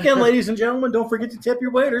all weekend, ladies and gentlemen. Don't forget to tip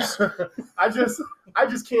your waiters. I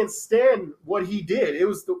just can't stand what he did. It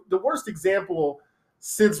was the worst example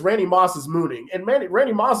since Randy Moss's mooning. And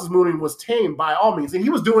Randy Moss's mooning was tame by all means, and he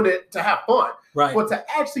was doing it to have fun. Right. But to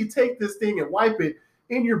actually take this thing and wipe it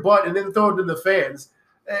in your butt and then throw it to the fans,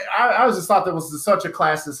 I just thought that was such a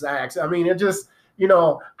classist act. I mean, it just,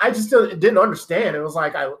 I just didn't understand. It was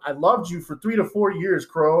like, I loved you for 3 to 4 years,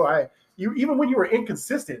 Crow. Even when you were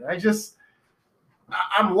inconsistent,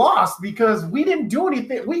 I'm lost because we didn't do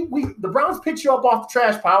anything. The Browns picked you up off the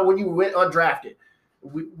trash pile when you went undrafted.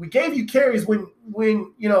 We gave you carries when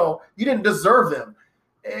you didn't deserve them.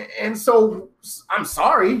 And so I'm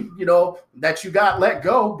sorry, that you got let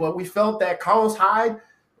go, but we felt that Carlos Hyde,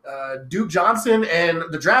 Duke Johnson, and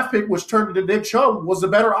the draft pick, which turned into Nick Chubb, was the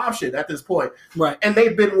better option at this point. Right. And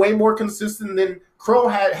they've been way more consistent than Crow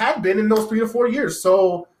had been in those 3 to 4 years.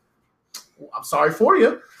 So I'm sorry for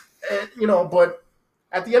you. And, but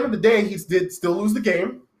at the end of the day, he did still lose the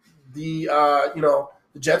game. The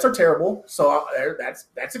Jets are terrible, so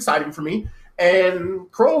that's exciting for me.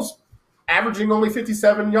 And Crow's averaging only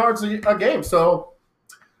 57 yards a game, so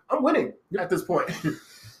I'm winning at this point.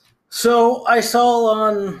 So I saw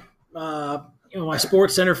on my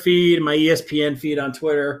Sports Center feed, my ESPN feed on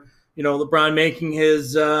Twitter, LeBron making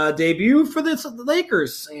his debut for the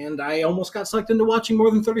Lakers, and I almost got sucked into watching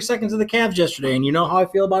more than 30 seconds of the Cavs yesterday, and you know how I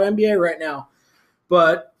feel about NBA right now.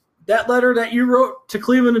 But that letter that you wrote to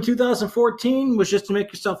Cleveland in 2014 was just to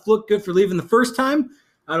make yourself look good for leaving the first time.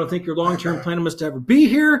 I don't think your long-term plan was to ever be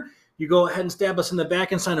here. You go ahead and stab us in the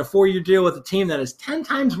back and sign a 4-year deal with a team that is 10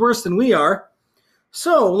 times worse than we are.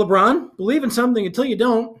 So, LeBron, believe in something until you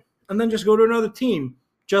don't, and then just go to another team.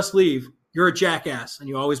 Just leave. You're a jackass, and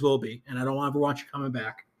you always will be, and I don't ever want you coming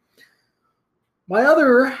back. My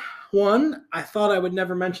other one, I thought I would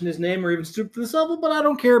never mention his name or even stoop to this level, but I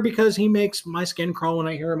don't care because he makes my skin crawl when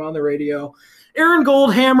I hear him on the radio. Aaron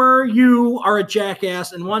Goldhammer, you are a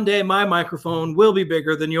jackass, and one day my microphone will be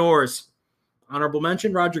bigger than yours. Honorable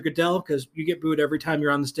mention, Roger Goodell, because you get booed every time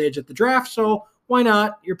you're on the stage at the draft, so why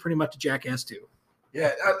not? You're pretty much a jackass too.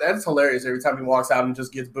 Yeah, that's hilarious every time he walks out and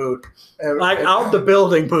just gets booed. Out the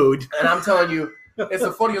building booed. And I'm telling you, it's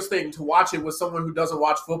the funniest thing to watch it with someone who doesn't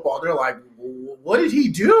watch football. They're like, what did he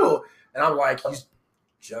do? And I'm like, he's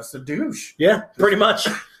just a douche. Yeah, pretty much.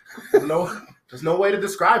 There's no way to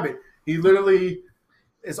describe it. He literally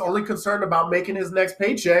is only concerned about making his next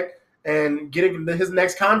paycheck and getting his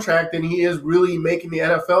next contract, and he is really making the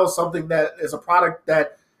NFL something that is a product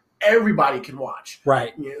that everybody can watch.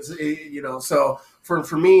 Right. So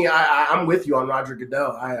for me, I'm with you on Roger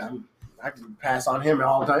Goodell. I can pass on him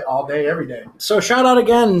all day, every day. So shout out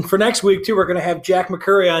again for next week, too. We're going to have Jack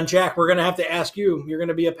McCurry on. Jack, we're going to have to ask you. You're going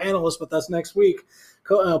to be a panelist with us next week,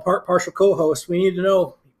 partial co-host. We need to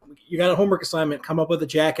know. You got a homework assignment. Come up with a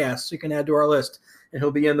jackass so you can add to our list, and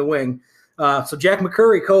he'll be in the wing. So Jack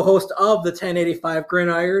McCurry, co-host of the 1085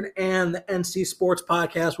 Gridiron and the NC Sports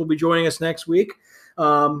Podcast, will be joining us next week.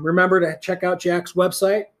 Remember to check out Jack's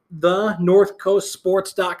website,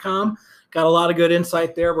 thenorthcoastsports.com. Got a lot of good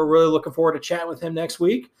insight there. We're really looking forward to chatting with him next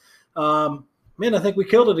week. Man, I think we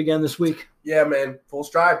killed it again this week. Yeah, man. Full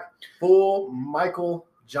stride. Full Michael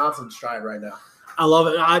Johnson stride right now. I love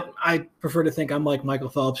it. I prefer to think I'm like Michael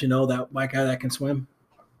Phelps, that white guy that can swim.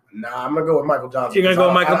 Nah, I'm gonna go with Michael Johnson. You're gonna go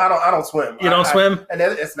with Michael? I don't swim. You don't swim? And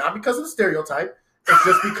it's not because of the stereotype. It's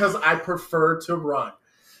just because I prefer to run.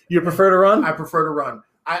 You prefer to run? I prefer to run.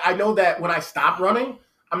 I know that when I stop running,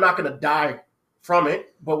 I'm not gonna die from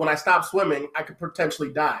it. But when I stop swimming, I could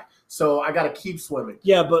potentially die. So I got to keep swimming.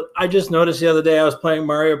 Yeah, but I just noticed the other day I was playing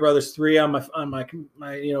Mario Brothers 3 on my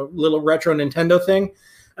little retro Nintendo thing.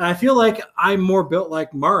 And I feel like I'm more built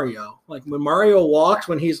like Mario. Like when Mario walks,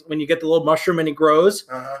 when you get the little mushroom and he grows,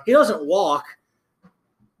 he doesn't walk.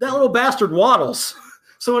 That little bastard waddles.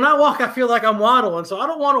 So when I walk, I feel like I'm waddling. So I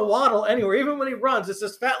don't want to waddle anywhere. Even when he runs, it's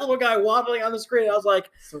this fat little guy waddling on the screen. I was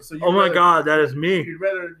like, oh my God, that is me. You'd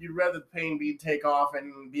rather the pain be take off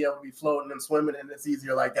and be able to be floating and swimming, and it's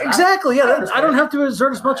easier like that. Exactly. I don't have to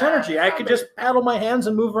exert as much energy. I could just paddle my hands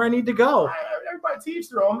and move where I need to go. Everybody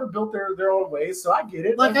teach their own. They're built their own ways, so I get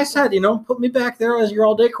it. Like I said, put me back there as your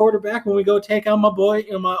all-day quarterback when we go take on my boy,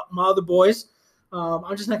 my other boys.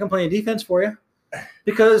 I'm just not going to play defense for you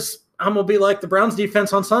because I'm going to be like the Browns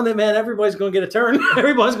defense on Sunday, man. Everybody's going to get a turn.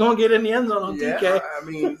 Everybody's going to get in the end zone on TK. I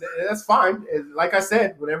mean, that's fine. Like I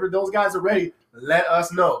said, whenever those guys are ready, let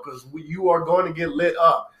us know because you are going to get lit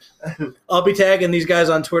up. I'll be tagging these guys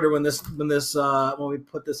on Twitter when we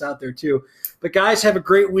put this out there too. But guys, have a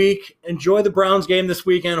great week. Enjoy the Browns game this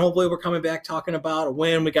weekend. Hopefully we're coming back talking about a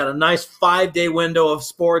win. We got a nice 5-day window of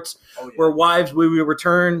sports where we will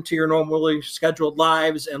return to your normally scheduled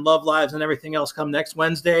lives and love lives and everything else come next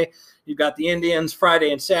Wednesday. You've got the Indians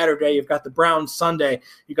Friday and Saturday. You've got the Browns Sunday.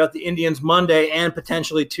 You've got the Indians Monday and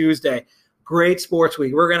potentially Tuesday. Great sports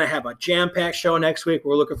week. We're going to have a jam-packed show next week.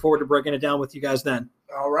 We're looking forward to breaking it down with you guys then.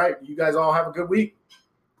 All right. You guys all have a good week.